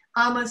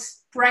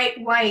almost bright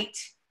white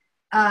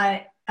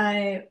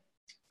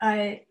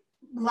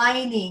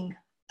lining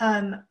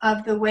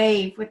of the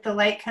wave with the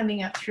light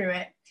coming up through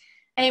it.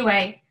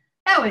 Anyway,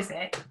 that was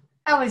it.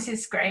 That was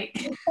just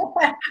great.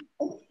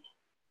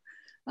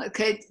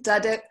 Okay,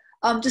 Dado.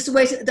 Just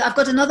wait. I've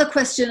got another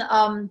question.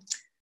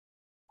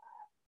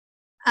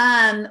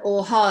 Anne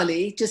or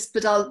Harley,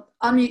 but I'll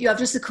unmute you. I've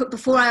just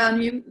before I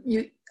unmute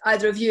you,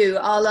 either of you,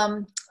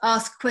 I'll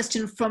ask a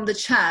question from the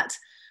chat,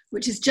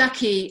 which is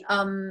Jackie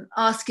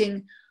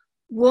asking,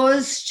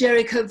 was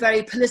Gericault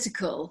very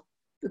political?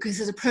 Because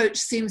his approach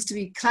seems to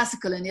be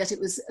classical, and yet it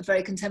was a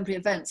very contemporary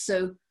event.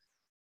 So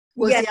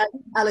was the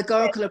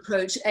allegorical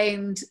approach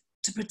aimed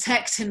to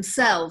protect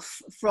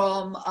himself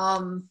from,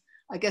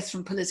 I guess,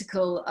 from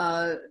political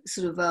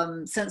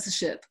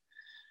censorship?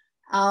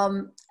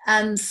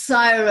 And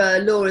Syra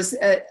Law is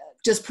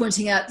just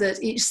pointing out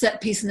that each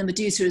set piece in the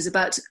Medusa is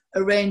about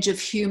a range of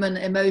human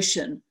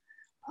emotion.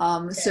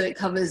 So it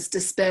covers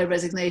despair,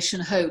 resignation,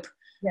 hope.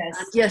 Yes.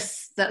 And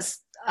yes,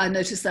 I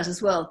noticed that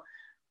as well.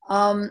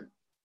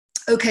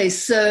 Okay,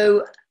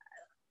 so,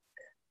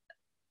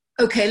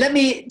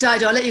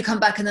 Dido, I'll let you come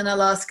back and then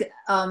I'll ask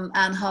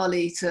Anne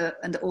Harley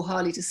or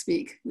Harley to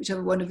speak,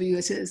 whichever one of you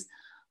it is.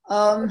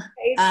 Anne,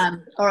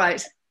 all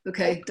right.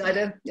 Okay,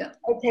 Dido, yeah.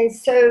 Okay,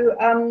 so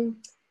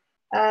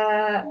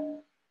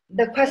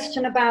the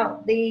question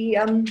about the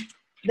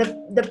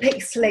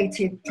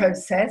pixelated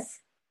process.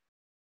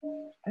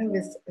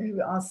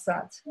 Who asked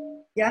that?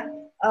 Yeah.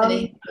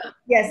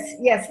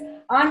 Yes.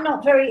 I'm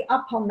not very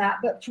up on that,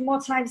 but from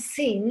what I've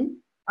seen,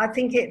 I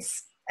think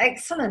it's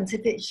excellent.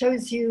 If it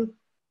shows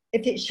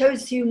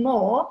you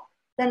more,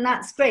 then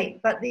that's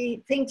great. But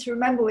the thing to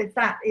remember with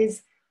that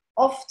is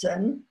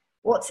often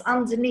what's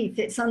underneath,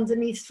 it's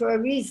underneath for a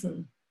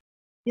reason.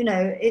 You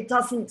know, it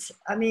doesn't,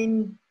 I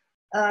mean,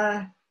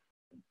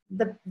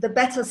 the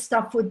better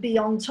stuff would be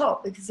on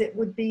top because it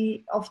would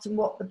be often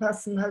what the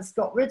person has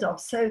got rid of.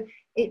 So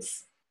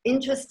it's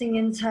interesting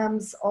in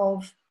terms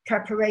of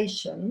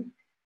preparation,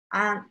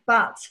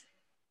 but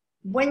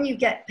when you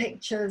get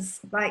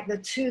pictures like the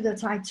two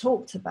that I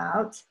talked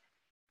about,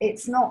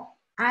 it's not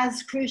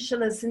as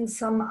crucial as in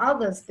some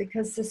others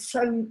because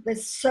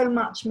there's so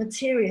much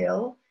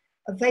material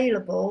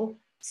available,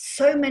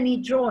 so many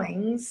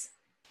drawings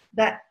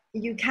that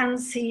you can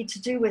see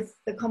to do with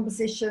the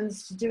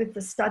compositions, to do with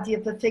the study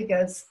of the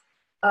figures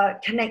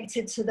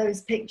connected to those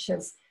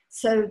pictures.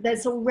 So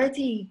there's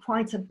already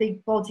quite a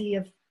big body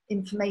of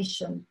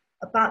information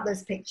about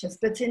those pictures.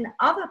 But in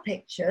other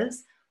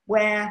pictures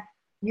where,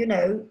 you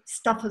know,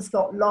 stuff has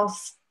got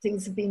lost,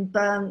 things have been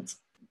burnt,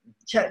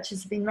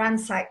 churches have been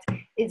ransacked,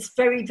 it's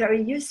very,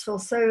 very useful.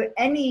 So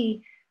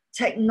any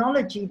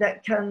technology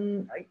that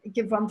can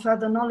give one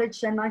further knowledge,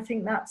 then I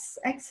think that's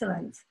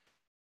excellent.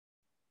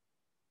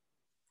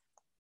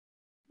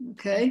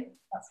 Okay.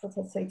 That's what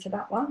I'll say to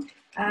that one.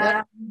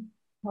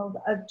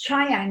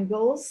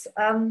 Triangles.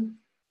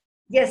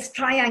 Yes,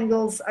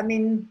 triangles, I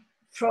mean,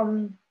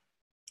 from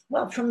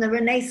the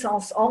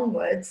Renaissance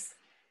onwards,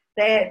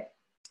 they're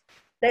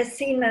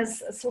seen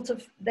as a sort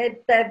of,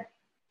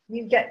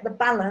 you get the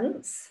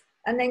balance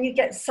and then you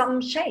get some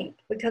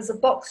shape, because a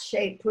box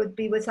shape would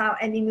be without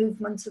any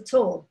movement at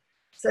all.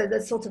 So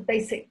the sort of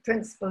basic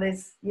principle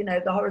is, you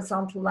know, the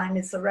horizontal line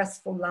is the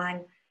restful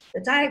line, the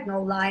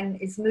diagonal line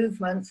is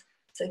movement.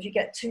 So if you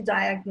get two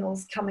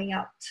diagonals coming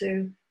up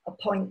to a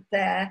point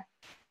there,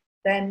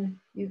 then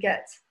you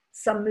get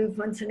some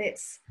movement, and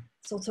it's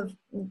sort of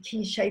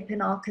key shape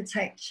in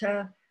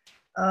architecture.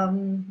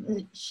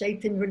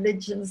 shape in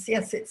religions.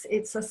 Yes,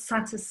 it's a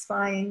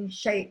satisfying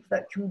shape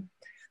that I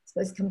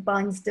suppose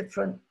combines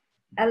different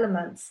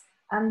elements.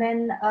 And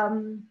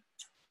then,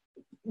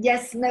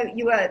 yes, no,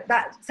 you were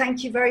that.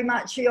 Thank you very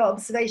much for your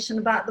observation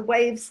about the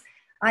waves.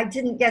 I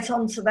didn't get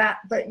onto that,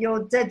 but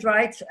you're dead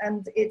right,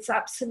 and it's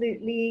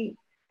absolutely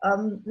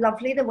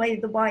lovely the way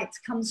the white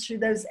comes through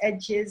those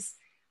edges.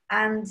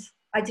 And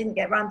I didn't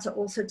get around to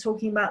also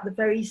talking about the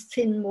very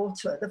thin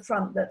water at the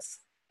front that's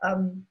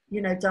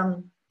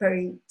done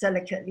very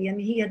delicately.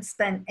 And he had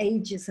spent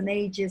ages and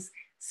ages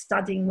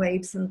studying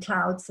waves and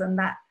clouds, and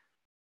that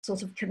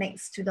sort of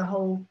connects to the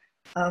whole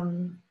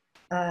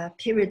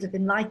period of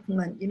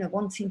enlightenment,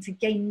 wanting to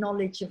gain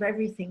knowledge of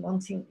everything,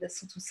 wanting the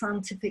sort of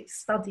scientific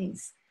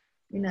studies,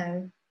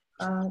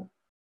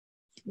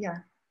 yeah.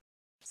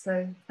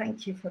 So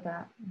thank you for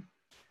that.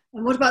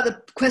 And what about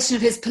the question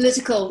of his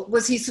political?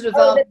 Was he sort of?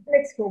 The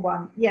political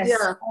one, yes.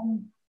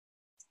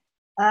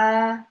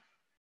 Yeah.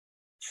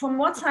 From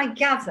what I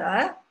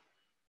gather,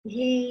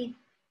 he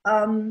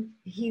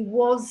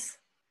was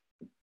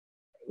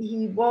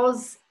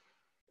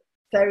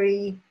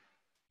very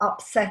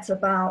upset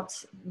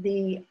about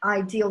the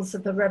ideals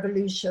of the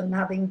revolution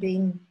having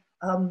been,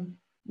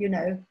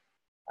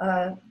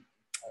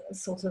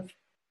 sort of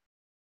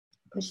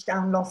pushed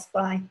down, lost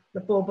by the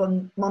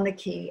Bourbon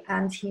monarchy,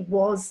 and he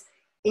was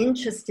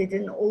interested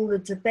in all the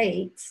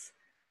debates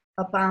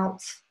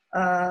about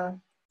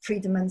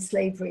freedom and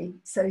slavery.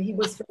 So he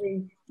was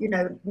very,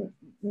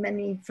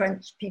 many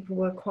French people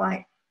were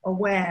quite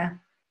aware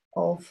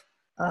of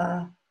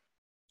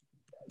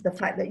the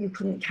fact that you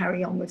couldn't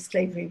carry on with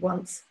slavery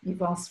once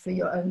you've asked for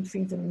your own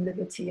freedom and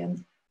liberty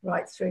and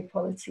rights for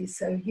equality.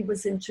 So he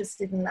was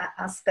interested in that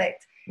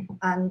aspect,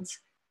 and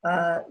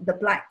the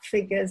black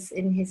figures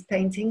in his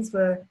paintings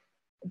were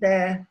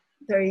there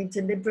very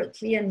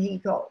deliberately, and he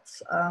got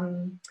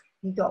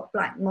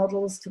black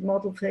models to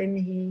model for him.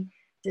 He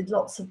did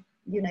lots of,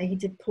 he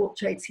did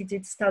portraits, he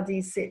did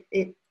studies.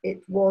 It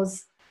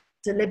was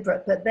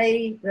deliberate, but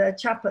the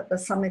chap at the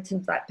summit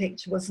in that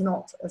picture was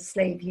not a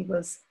slave. He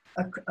was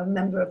a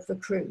member of the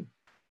crew.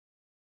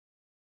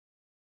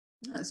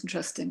 That's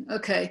interesting.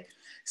 Okay,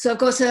 so I've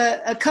got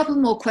a couple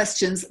more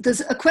questions.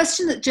 There's a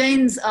question that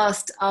Jane's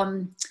asked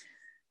for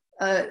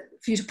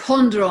you to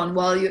ponder on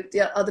while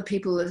the other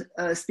people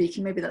are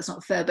speaking. Maybe that's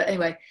not fair, but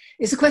anyway,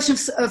 it's a question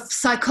of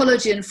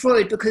psychology and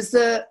Freud, because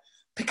the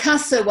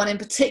Picasso one in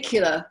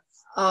particular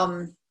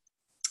there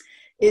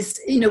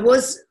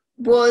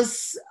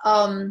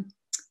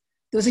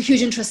was a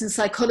huge interest in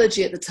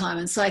psychology at the time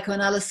and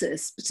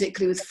psychoanalysis,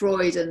 particularly with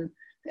Freud and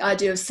the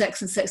idea of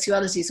sex and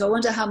sexuality. So I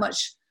wonder how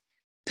much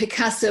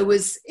Picasso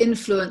was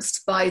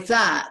influenced by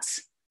that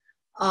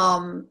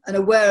and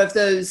aware of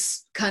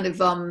those kind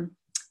of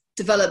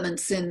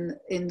developments in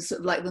sort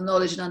of like the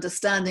knowledge and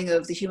understanding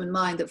of the human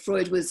mind that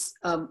Freud was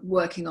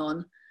working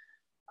on,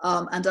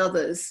 and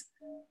others.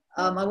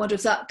 I wonder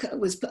if that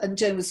was, and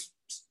Jane was,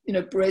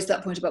 raised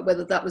that point about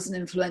whether that was an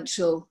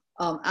influential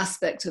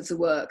aspect of the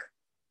work.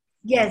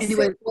 Yes.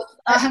 Anyway,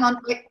 hang on.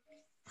 Wait.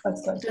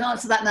 Don't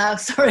answer that now.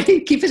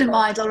 Sorry. Keep it in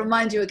mind. I'll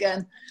remind you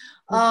again.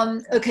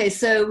 Okay,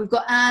 so we've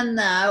got Anne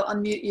now.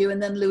 Unmute you, and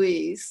then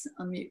Louise.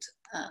 Unmute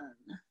Anne.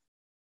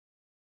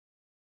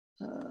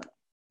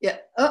 Yeah.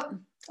 Oh,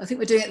 I think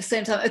we're doing it at the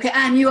same time. Okay,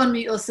 Anne, you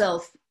unmute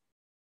yourself.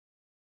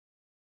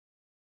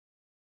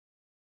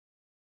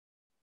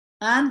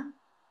 Anne?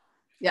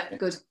 Yeah,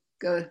 good.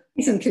 Go.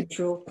 He's in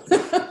control.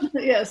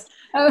 Yes.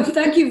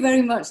 Thank you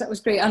very much. That was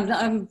great.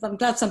 I'm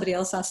glad somebody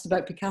else asked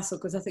about Picasso,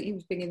 because I think he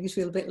was beginning to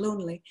feel a bit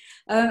lonely.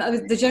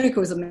 The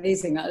Gericault is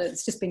amazing.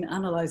 It's just been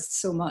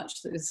analysed so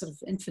much that there's sort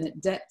of infinite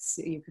depths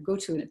that you could go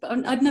to in it. But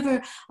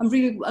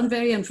I'm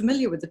very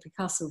unfamiliar with the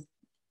Picasso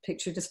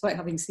picture, despite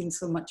having seen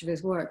so much of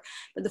his work.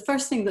 But the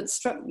first thing that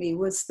struck me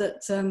was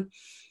that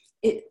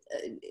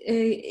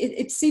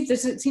it seemed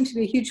to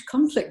be a huge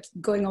conflict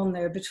going on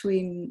there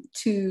between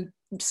two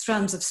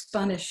strands of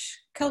Spanish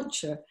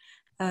culture,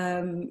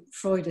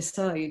 Freud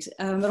aside.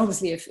 And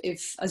obviously,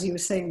 if as you were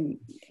saying,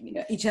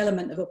 each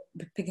element of a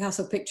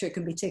Picasso picture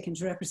can be taken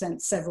to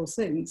represent several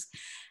things.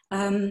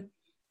 I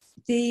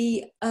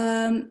guess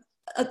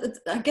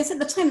at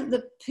the time that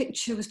the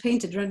picture was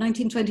painted, around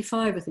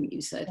 1925, I think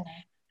you said,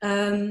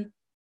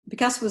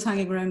 Picasso was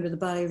hanging around with the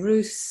Ballet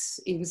Russe.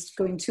 He was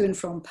going to and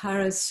from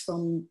Paris,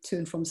 to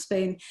and from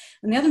Spain.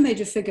 And the other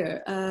major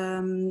figure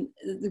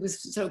that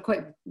was sort of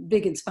quite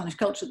big in Spanish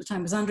culture at the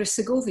time was Andres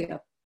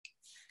Segovia.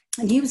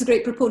 And he was a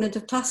great proponent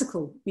of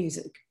classical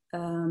music,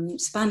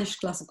 Spanish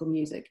classical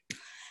music.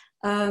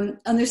 And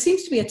there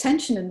seems to be a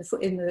tension in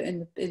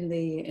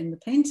the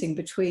painting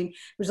between,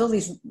 there's all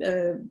these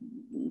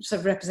sort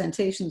of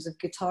representations of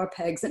guitar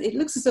pegs, and it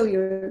looks as though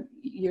you're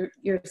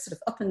sort of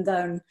up and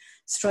down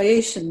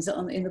striations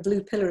in the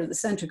blue pillar at the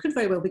centre could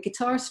very well be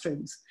guitar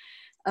strings.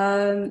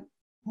 Oh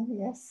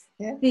yes,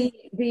 yeah.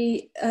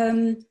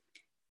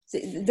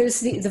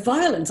 There's the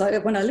violence.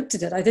 When I looked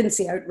at it, I didn't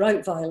see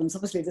outright violence.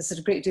 Obviously, there's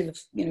a great deal of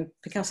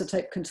Picasso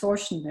type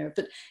contortion there,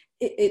 but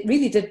it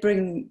really did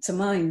bring to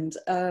mind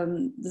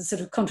the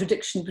sort of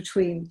contradiction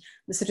between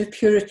the sort of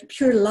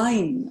pure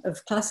line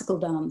of classical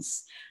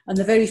dance and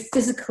the very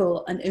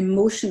physical and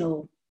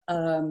emotional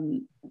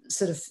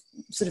sort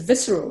of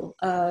visceral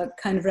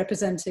kind of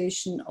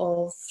representation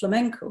of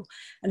flamenco,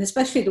 and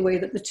especially the way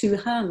that the two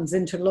hands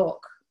interlock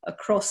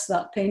across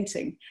that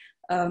painting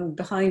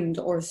behind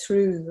or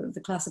through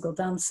the classical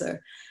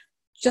dancer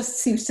just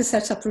seems to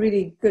set up a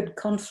really good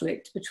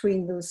conflict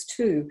between those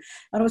two.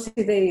 And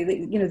obviously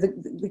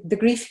the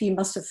grief he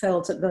must have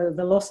felt at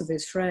the loss of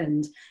his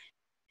friend,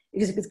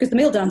 because the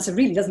male dancer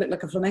really does look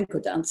like a flamenco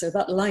dancer.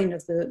 That line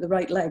of the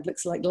right leg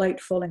looks like light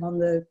falling on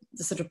the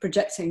sort of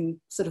projecting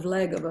sort of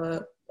leg of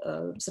a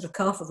sort of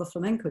calf of a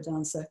flamenco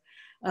dancer.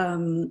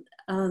 And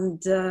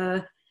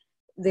the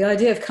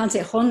idea of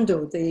cante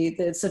hondo,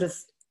 the sort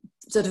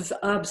of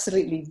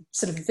absolutely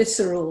sort of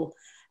visceral,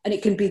 and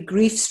it can be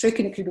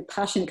grief-stricken, it could be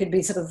passion, it could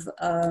be sort of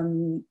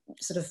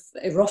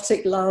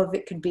erotic love,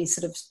 it could be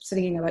sort of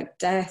singing about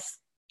death,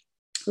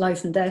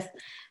 life and death.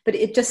 But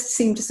it just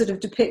seemed to sort of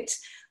depict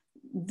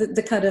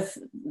the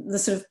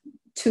sort of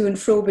to and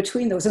fro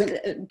between those. I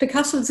mean,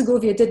 Picasso and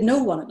Segovia did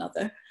know one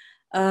another.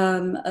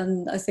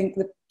 And I think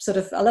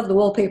I love the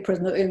wallpaper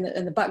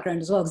in the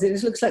background as well, because it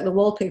just looks like the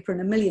wallpaper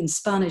in a million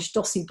Spanish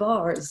dossy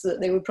bars that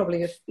they would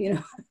probably have,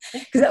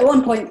 because at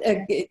one point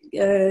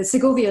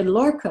Segovia and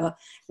Lorca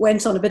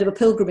went on a bit of a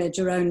pilgrimage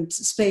around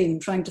Spain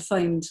trying to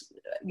find,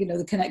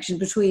 the connection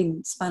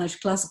between Spanish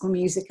classical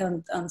music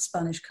and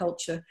Spanish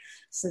culture.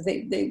 So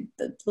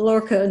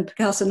Lorca and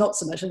Picasso not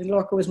so much. I think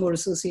Lorca was more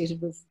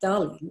associated with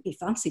Dali. He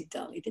fancied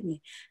Dali, didn't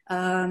he?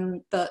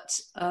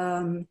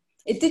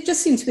 It did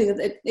just seem to be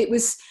that it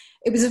was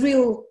a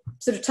real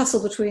sort of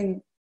tussle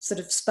between sort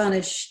of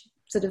Spanish,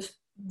 sort of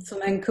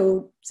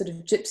flamenco, sort of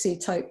gypsy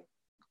type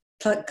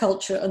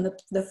culture and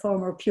the far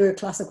more pure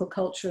classical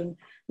culture, and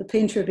the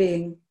painter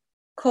being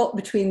caught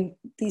between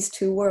these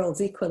two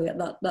worlds equally at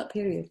that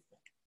period.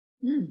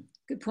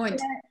 Good point.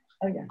 Yeah.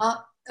 Oh,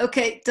 yeah.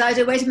 Okay,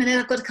 Dido, wait a minute.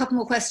 I've got a couple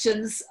more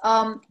questions.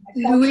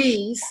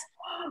 Louise,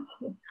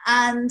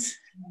 and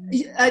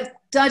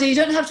Dido, you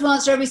don't have to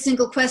answer every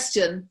single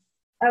question.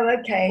 Oh,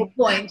 okay.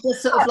 Point,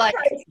 just sort of like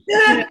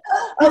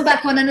come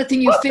back on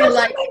anything you feel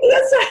like.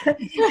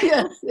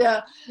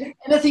 yeah.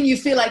 Anything you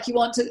feel like you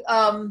want to.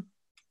 I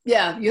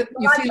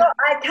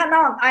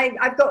cannot.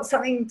 I've got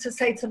something to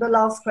say to the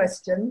last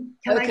question.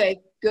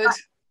 Good.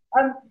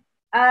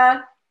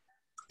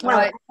 Well,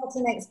 I'm not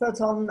an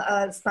expert on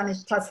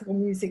Spanish classical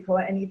music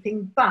or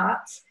anything,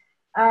 but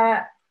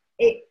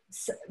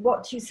it's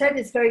what you said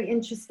is very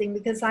interesting,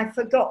 because I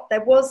forgot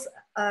there was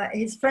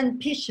his friend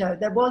Picasso.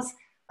 There was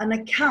an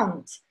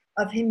account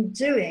of him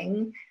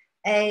doing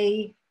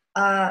a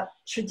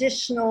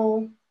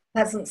traditional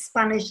peasant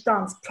Spanish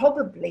dance,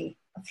 probably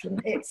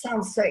it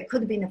sounds so, it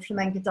could have been a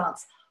flamenco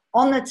dance,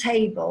 on a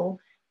table,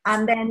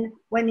 and then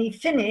when he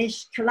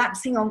finished,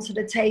 collapsing onto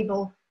the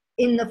table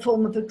in the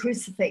form of a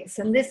crucifix.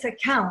 And this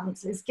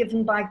account is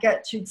given by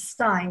Gertrude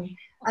Stein,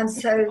 and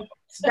so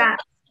that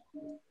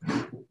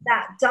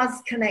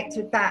does connect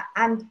with that.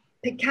 And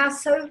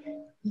Picasso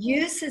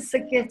uses the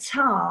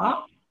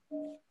guitar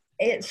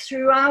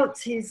throughout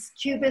his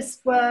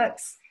Cubist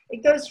works.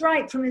 It goes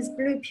right from his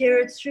blue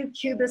period through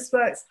Cubist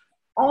works,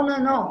 on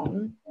and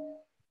on.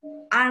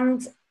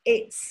 And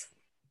it's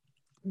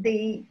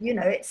the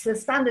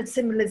standard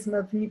symbolism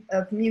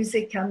of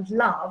music and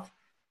love,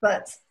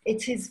 but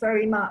it is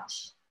very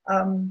much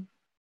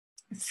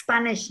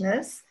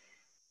Spanishness.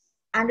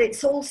 And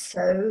it's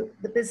also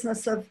the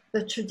business of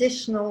the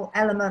traditional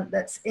element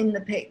that's in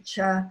the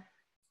picture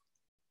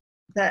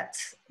that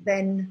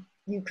then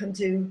you can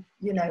do,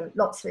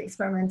 lots of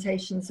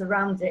experimentations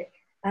around it.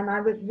 And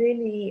I would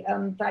really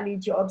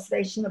valued your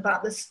observation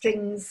about the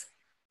strings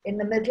in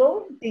the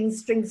middle, being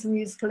strings of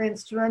musical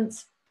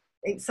instruments.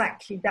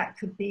 Exactly, that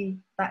could be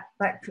that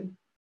could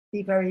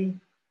be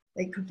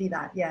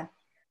that, yeah.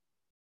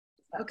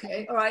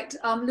 Okay, all right.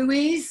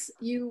 Louise,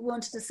 you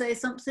wanted to say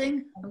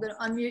something? I'm going to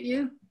unmute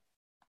you.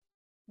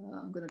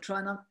 I'm going to try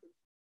and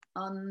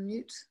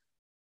unmute.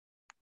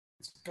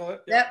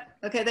 Yep,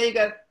 okay, there you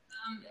go.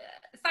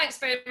 Thanks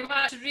very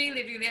much,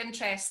 really, really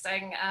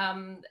interesting.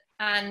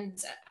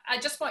 And I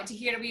just wanted to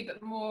hear a wee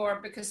bit more,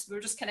 because we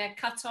were just kind of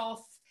cut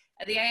off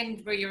at the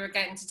end where you were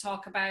getting to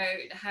talk about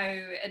how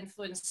it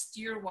influenced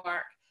your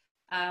work.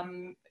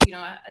 Oh,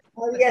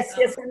 yes,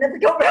 I never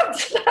got around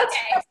to that.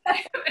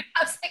 I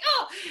was like,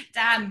 oh,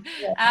 damn.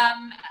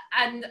 Yeah.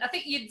 And I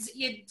think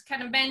you'd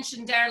kind of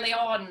mentioned early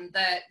on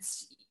that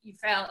you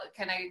felt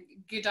kind of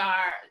good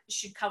art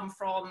should come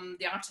from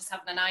the artist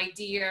having an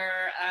idea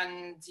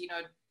and,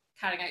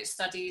 carrying out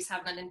studies,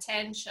 having an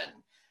intention.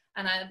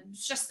 And I'm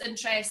just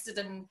interested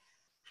in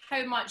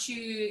how much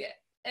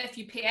if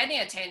you pay any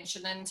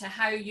attention into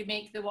how you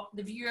make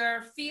the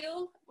viewer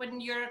feel when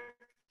you're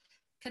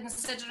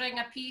considering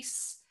a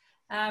piece,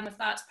 if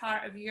that's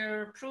part of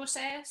your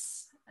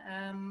process,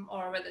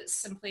 or whether it's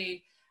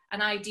simply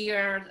an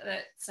idea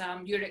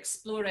that you're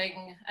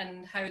exploring,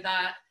 and how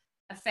that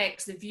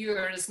affects the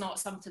viewer is not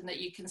something that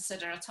you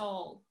consider at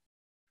all.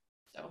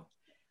 So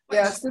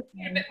Yes. A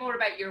bit more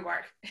about your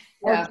work.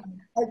 Yeah.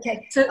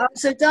 Okay.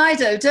 So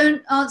Dido,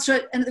 don't answer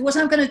it. And what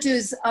I'm going to do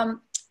is,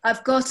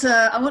 I've got.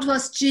 I want to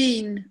ask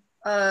Jean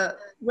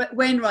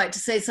Wainwright to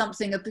say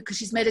something because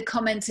she's made a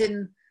comment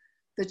in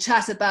the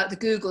chat about the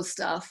Google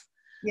stuff.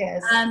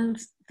 Yes. And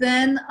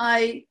then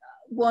I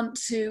want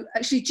to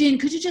actually, Jean,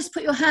 could you just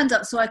put your hand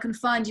up so I can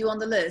find you on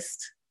the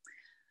list?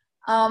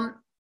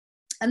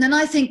 And then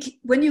I think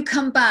when you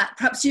come back,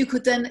 perhaps you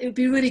could then, it would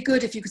be really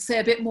good if you could say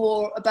a bit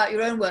more about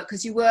your own work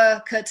because you were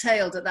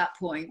curtailed at that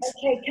point.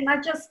 Okay,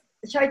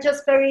 shall I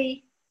just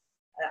very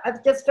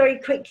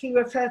quickly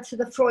refer to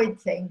the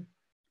Freud thing?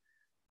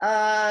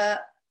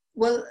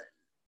 Well,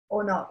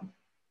 or not?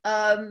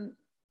 Yeah,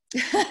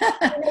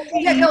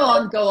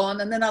 go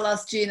on, and then I'll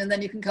ask Jean, and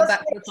then you can come back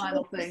to the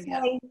final thing.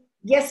 Yeah.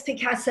 Yes,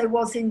 Picasso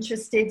was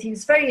interested. He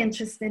was very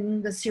interested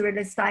in the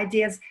surrealist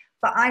ideas,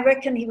 but I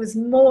reckon he was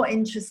more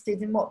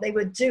interested in what they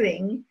were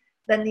doing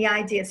than the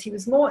ideas. He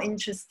was more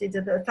interested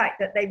in the fact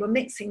that they were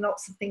mixing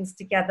lots of things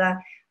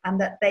together and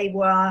that they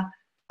were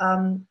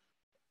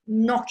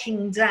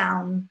knocking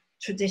down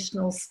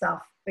traditional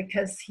stuff,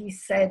 because he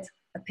said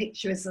a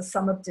picture is a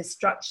sum of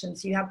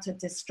destructions. You have to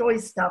destroy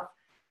stuff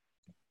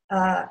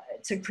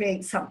to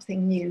create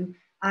something new.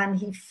 And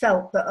he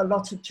felt that a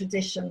lot of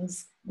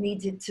traditions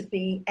needed to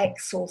be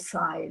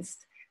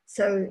exorcised.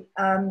 So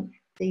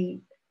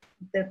the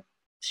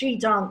three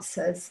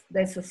dancers,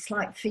 there's a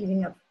slight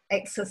feeling of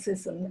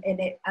exorcism in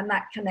it, and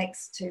that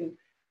connects to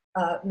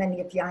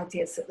many of the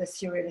ideas that the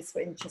surrealists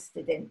were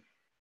interested in.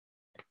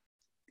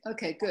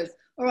 Okay, good.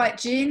 All right,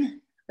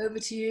 Jean, over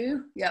to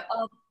you. Yeah.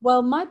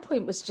 Well, my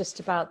point was just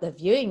about the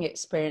viewing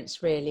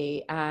experience,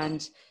 really,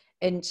 and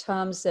in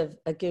terms of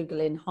a Google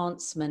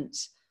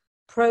enhancement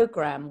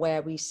program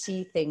where we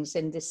see things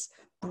in this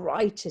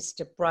brightest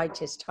of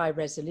brightest high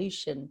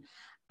resolution,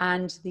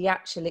 and the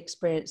actual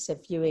experience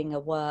of viewing a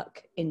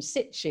work in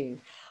situ,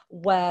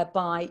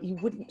 whereby you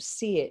wouldn't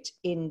see it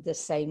in the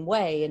same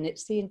way. And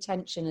it's the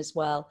intention as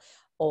well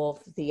of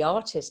the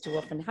artist, who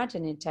often had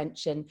an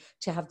intention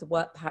to have the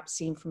work perhaps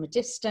seen from a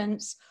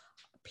distance,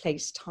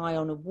 placed high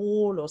on a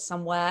wall or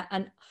somewhere.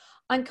 And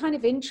I'm kind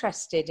of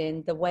interested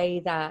in the way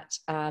that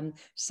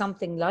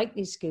something like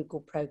these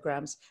Google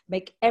programs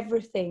make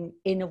everything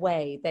in a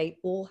way, they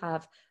all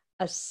have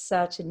a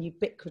certain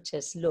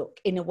ubiquitous look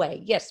in a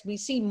way. Yes, we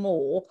see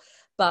more,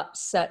 but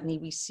certainly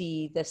we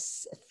see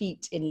this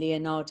feat in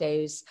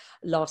Leonardo's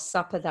Last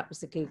Supper. That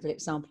was a Google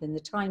example in the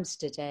Times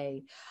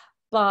today.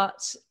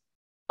 But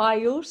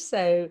I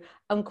also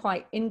am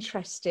quite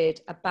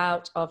interested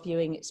about our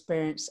viewing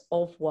experience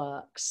of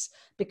works,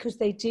 because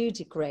they do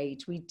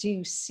degrade. We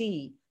do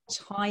see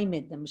time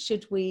in them.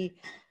 Should we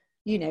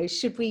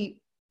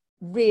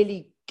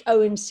really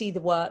go and see the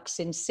works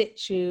in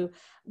situ?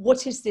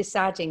 What is this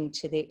adding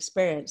to the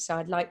experience? So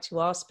I'd like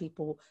to ask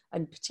people,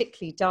 and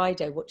particularly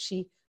Dido, what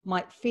she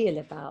might feel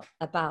about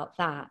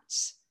that.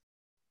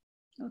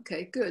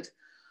 Okay, good.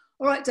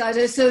 All right,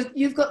 Dido, so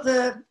you've got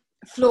the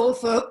floor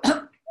for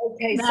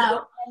okay,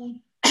 now.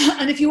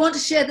 And if you want to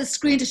share the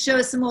screen to show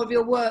us some more of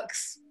your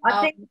works.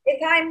 I think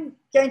if I'm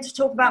going to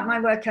talk about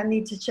my work, I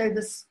need to show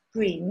the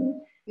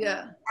screen.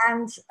 Yeah.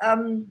 And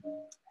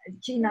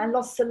Gina, I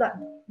lost a lot.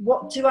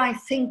 What do I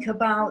think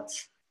about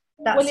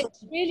that? Well,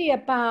 it's really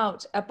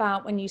about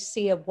when you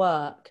see a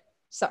work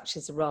such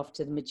as A Raft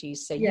of the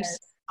Medusa, yes. You see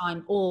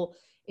time, or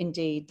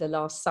indeed The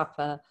Last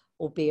Supper,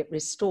 albeit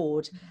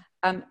restored,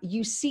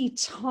 you see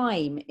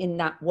time in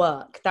that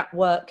work. That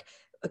work,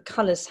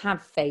 colours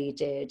have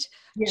faded,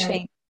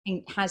 change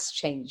has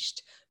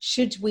changed.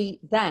 Should we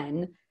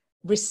then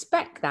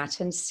respect that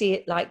and see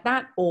it like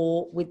that,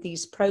 or with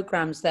these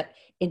programs that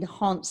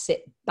enhance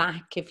it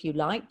back, if you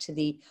like, to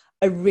the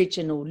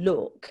original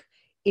look?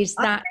 Is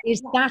that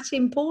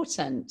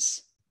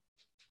important?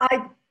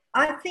 I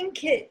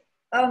think it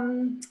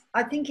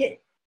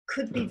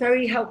could be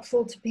very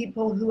helpful to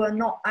people who are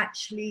not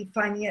actually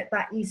finding it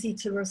that easy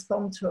to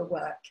respond to a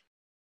work,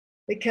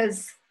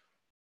 because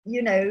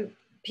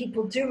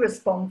people do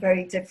respond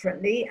very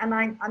differently. And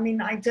I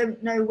mean, I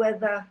don't know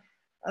whether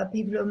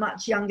people who are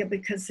much younger,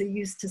 because they're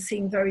used to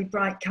seeing very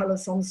bright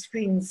colours on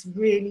screens,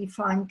 really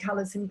find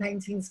colours in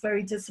paintings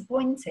very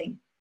disappointing.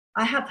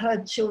 I have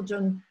heard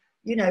children,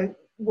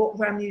 walk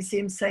around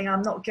museums saying,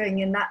 "I'm not going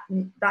in that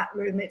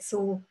room. It's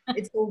all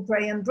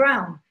grey and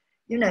brown."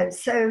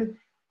 So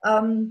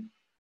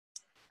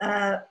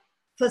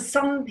for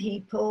some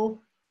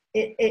people,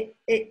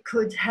 it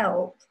could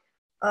help.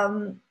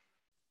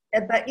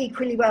 But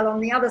equally well, on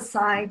the other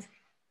side,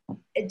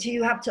 do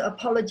you have to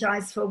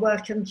apologise for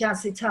work and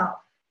jazz it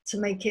up to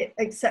make it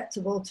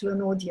acceptable to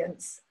an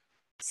audience?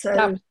 So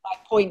that was my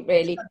point,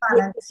 really.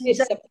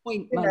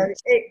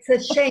 It's a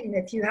shame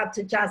if you have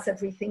to jazz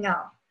everything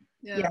up.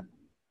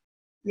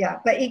 Yeah.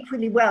 But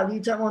equally well, you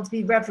don't want to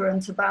be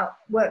reverent about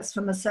works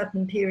from a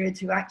certain period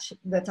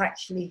that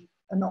actually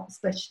are not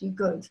especially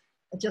good.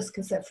 Just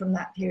because they're from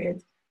that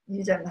period,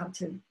 you don't have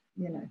to,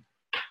 you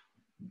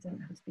don't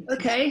have to be.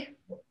 Okay.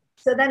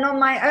 So then on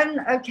my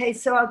own,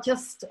 so I'll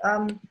just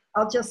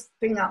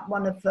bring up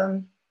one of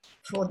them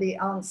for the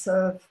answer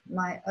of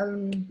my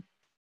own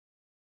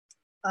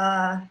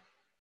I'm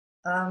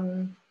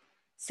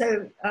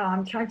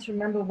trying to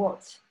remember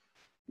what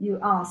you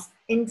asked.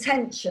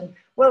 Intention.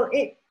 Well,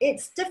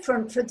 it's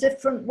different for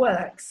different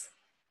works.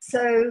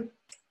 So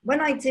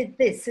when I did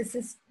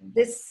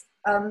this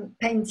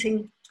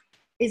painting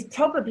is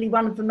probably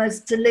one of the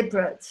most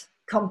deliberate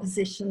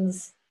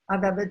compositions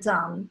I've ever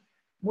done,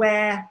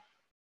 where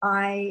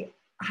I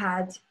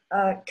had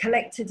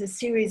collected a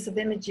series of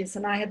images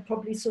and I had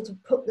probably sort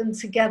of put them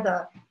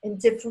together in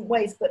different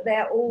ways, but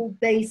they're all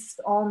based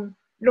on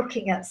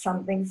looking at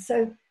something.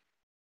 So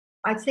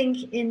I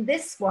think in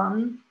this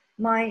one,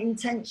 my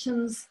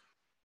intentions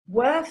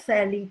were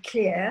fairly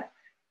clear,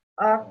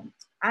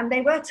 and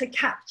they were to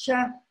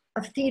capture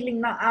a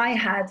feeling that I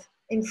had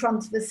in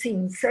front of the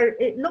scene. So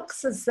it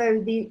looks as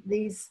though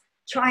these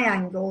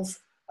triangles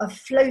are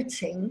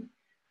floating,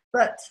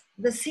 but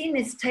the scene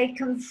is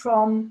taken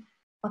from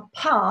a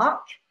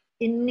park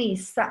in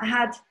Nice that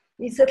had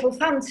these little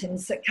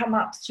fountains that come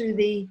up through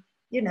the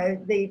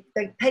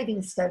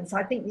paving stones.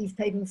 I think these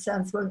paving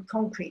stones weren't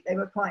concrete, they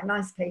were quite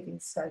nice paving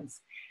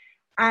stones.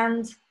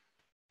 And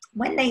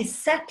when they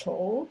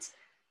settled,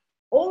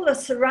 all the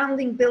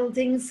surrounding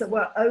buildings that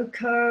were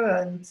ochre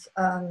and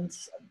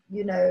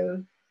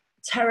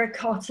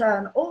terracotta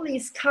and all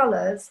these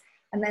colors,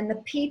 and then the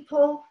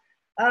people,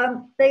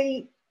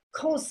 they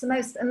caused the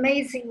most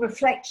amazing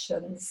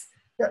reflections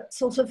that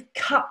sort of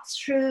cut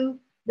through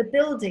the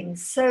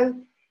buildings. So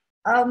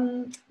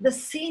the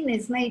scene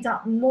is made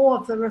up more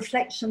of the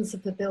reflections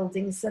of the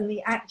buildings than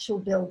the actual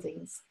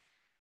buildings.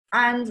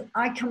 And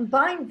I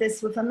combined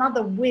this with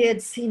another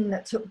weird scene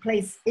that took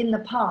place in the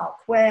park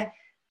where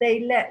they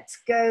let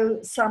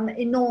go some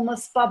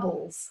enormous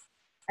bubbles.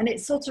 And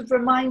it sort of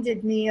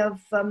reminded me of,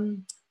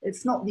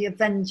 it's not the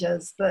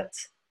Avengers, but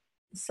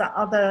it's that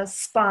other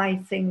spy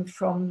thing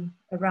from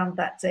around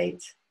that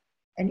date.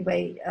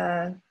 Anyway,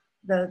 a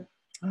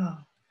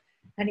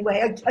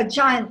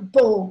giant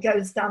ball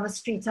goes down the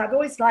street. I've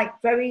always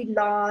liked very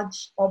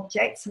large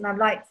objects, and I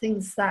like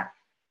things that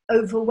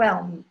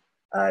overwhelm,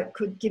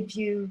 could give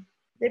you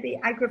maybe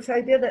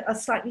agoraphobia, that are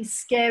slightly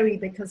scary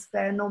because of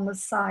their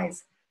enormous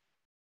size.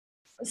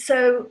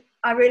 So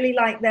I really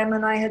like them,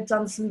 and I had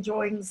done some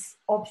drawings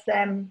of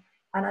them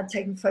and I'd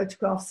taken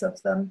photographs of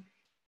them.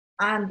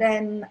 And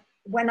then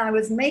when I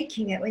was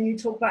making it, when you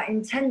talk about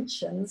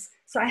intentions,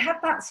 so I had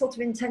that sort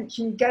of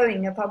intention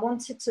going. If I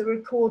wanted to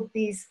record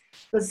these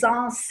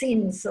bizarre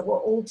scenes that were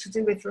all to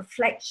do with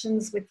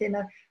reflections within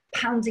a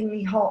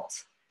poundingly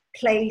hot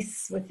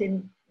place,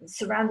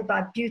 surrounded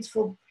by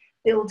beautiful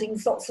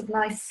buildings, lots of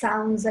nice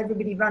sounds,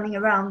 everybody running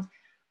around.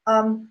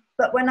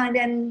 But when I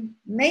then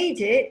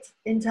made it,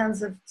 in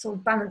terms of sort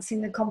of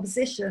balancing the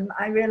composition,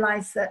 I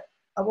realized that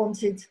I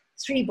wanted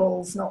 3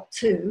 balls, not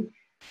 2.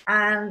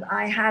 And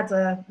I had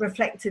a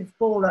reflective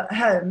ball at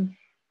home,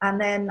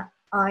 and then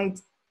I'd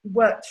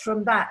worked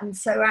from that. And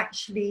so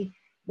actually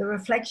the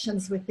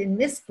reflections within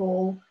this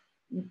ball,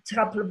 a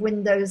couple of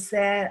windows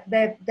there,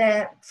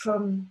 they're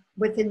from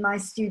within my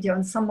studio,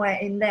 and somewhere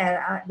in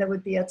there, there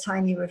would be a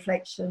tiny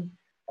reflection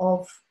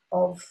of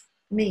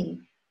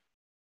me.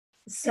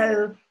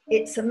 So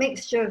it's a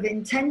mixture of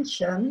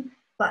intention,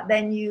 but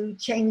then you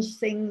change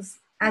things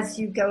as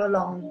you go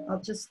along. I'll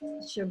just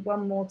show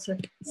one more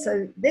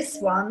so this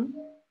one,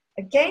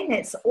 again,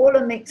 it's all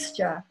a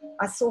mixture.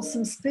 I saw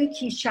some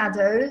spooky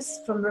shadows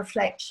from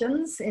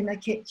reflections in a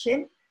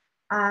kitchen,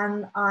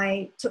 and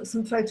I took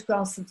some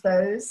photographs of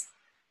those.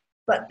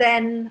 But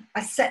then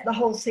I set the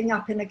whole thing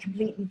up in a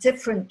completely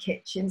different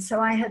kitchen.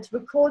 So I had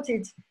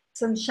recorded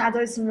some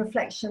shadows and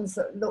reflections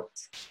that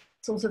looked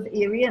sort of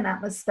eerie and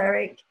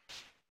atmospheric,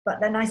 but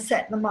then I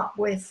set them up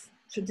with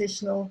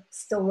traditional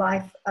still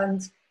life,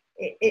 and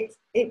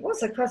it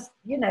was across,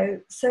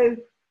 so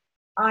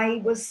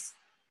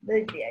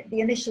the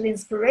initial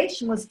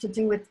inspiration was to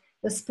do with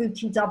the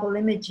spooky double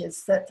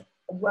images that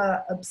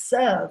were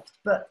observed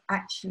but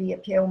actually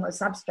appear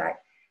almost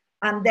abstract,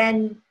 and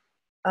then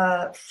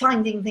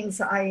finding things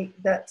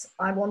that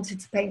I wanted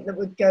to paint that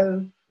would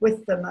go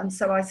with them. And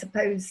so I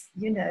suppose,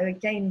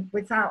 again,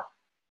 without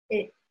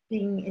it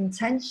being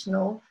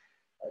intentional,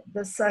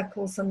 the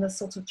circles and the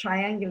sort of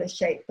triangular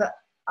shape, but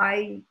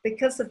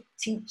because of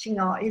teaching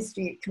art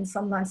history, it can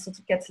sometimes sort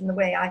of get in the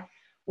way. I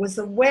was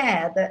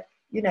aware that,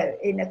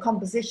 in a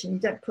composition, you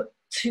don't put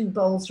 2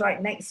 bowls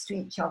right next to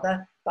each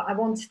other, but I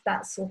wanted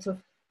that sort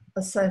of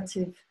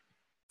assertive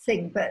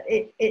thing. But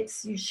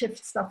you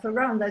shift stuff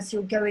around as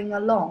you're going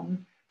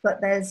along,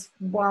 but there's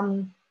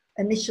one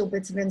initial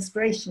bit of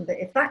inspiration. But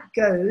if that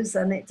goes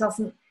and it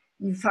doesn't,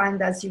 you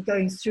find as you're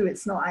going through,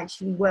 it's not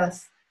actually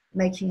worth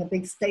making a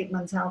big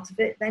statement out of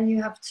it, then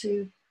you have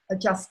to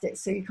adjust it.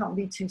 So you can't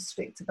be too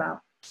strict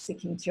about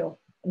sticking to your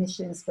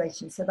initial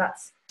inspiration. So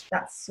that's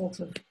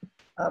sort of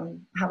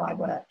how I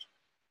work.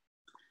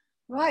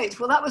 Right,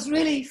 well, that was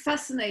really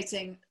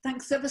fascinating.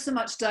 Thanks ever so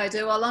much,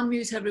 Dido. I'll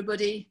unmute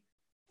everybody.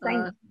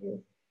 Thank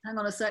you. Hang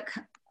on a sec,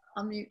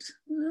 unmute.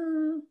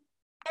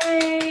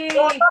 Hey!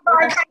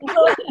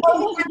 Oh,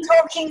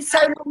 talking so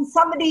long,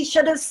 somebody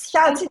should have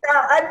shouted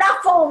out,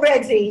 enough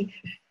already.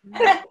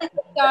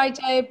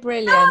 Dido,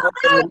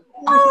 brilliant.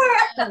 Oh,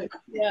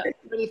 yeah,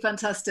 really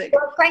fantastic.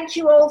 well, thank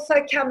you all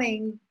for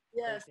coming.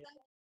 Yes.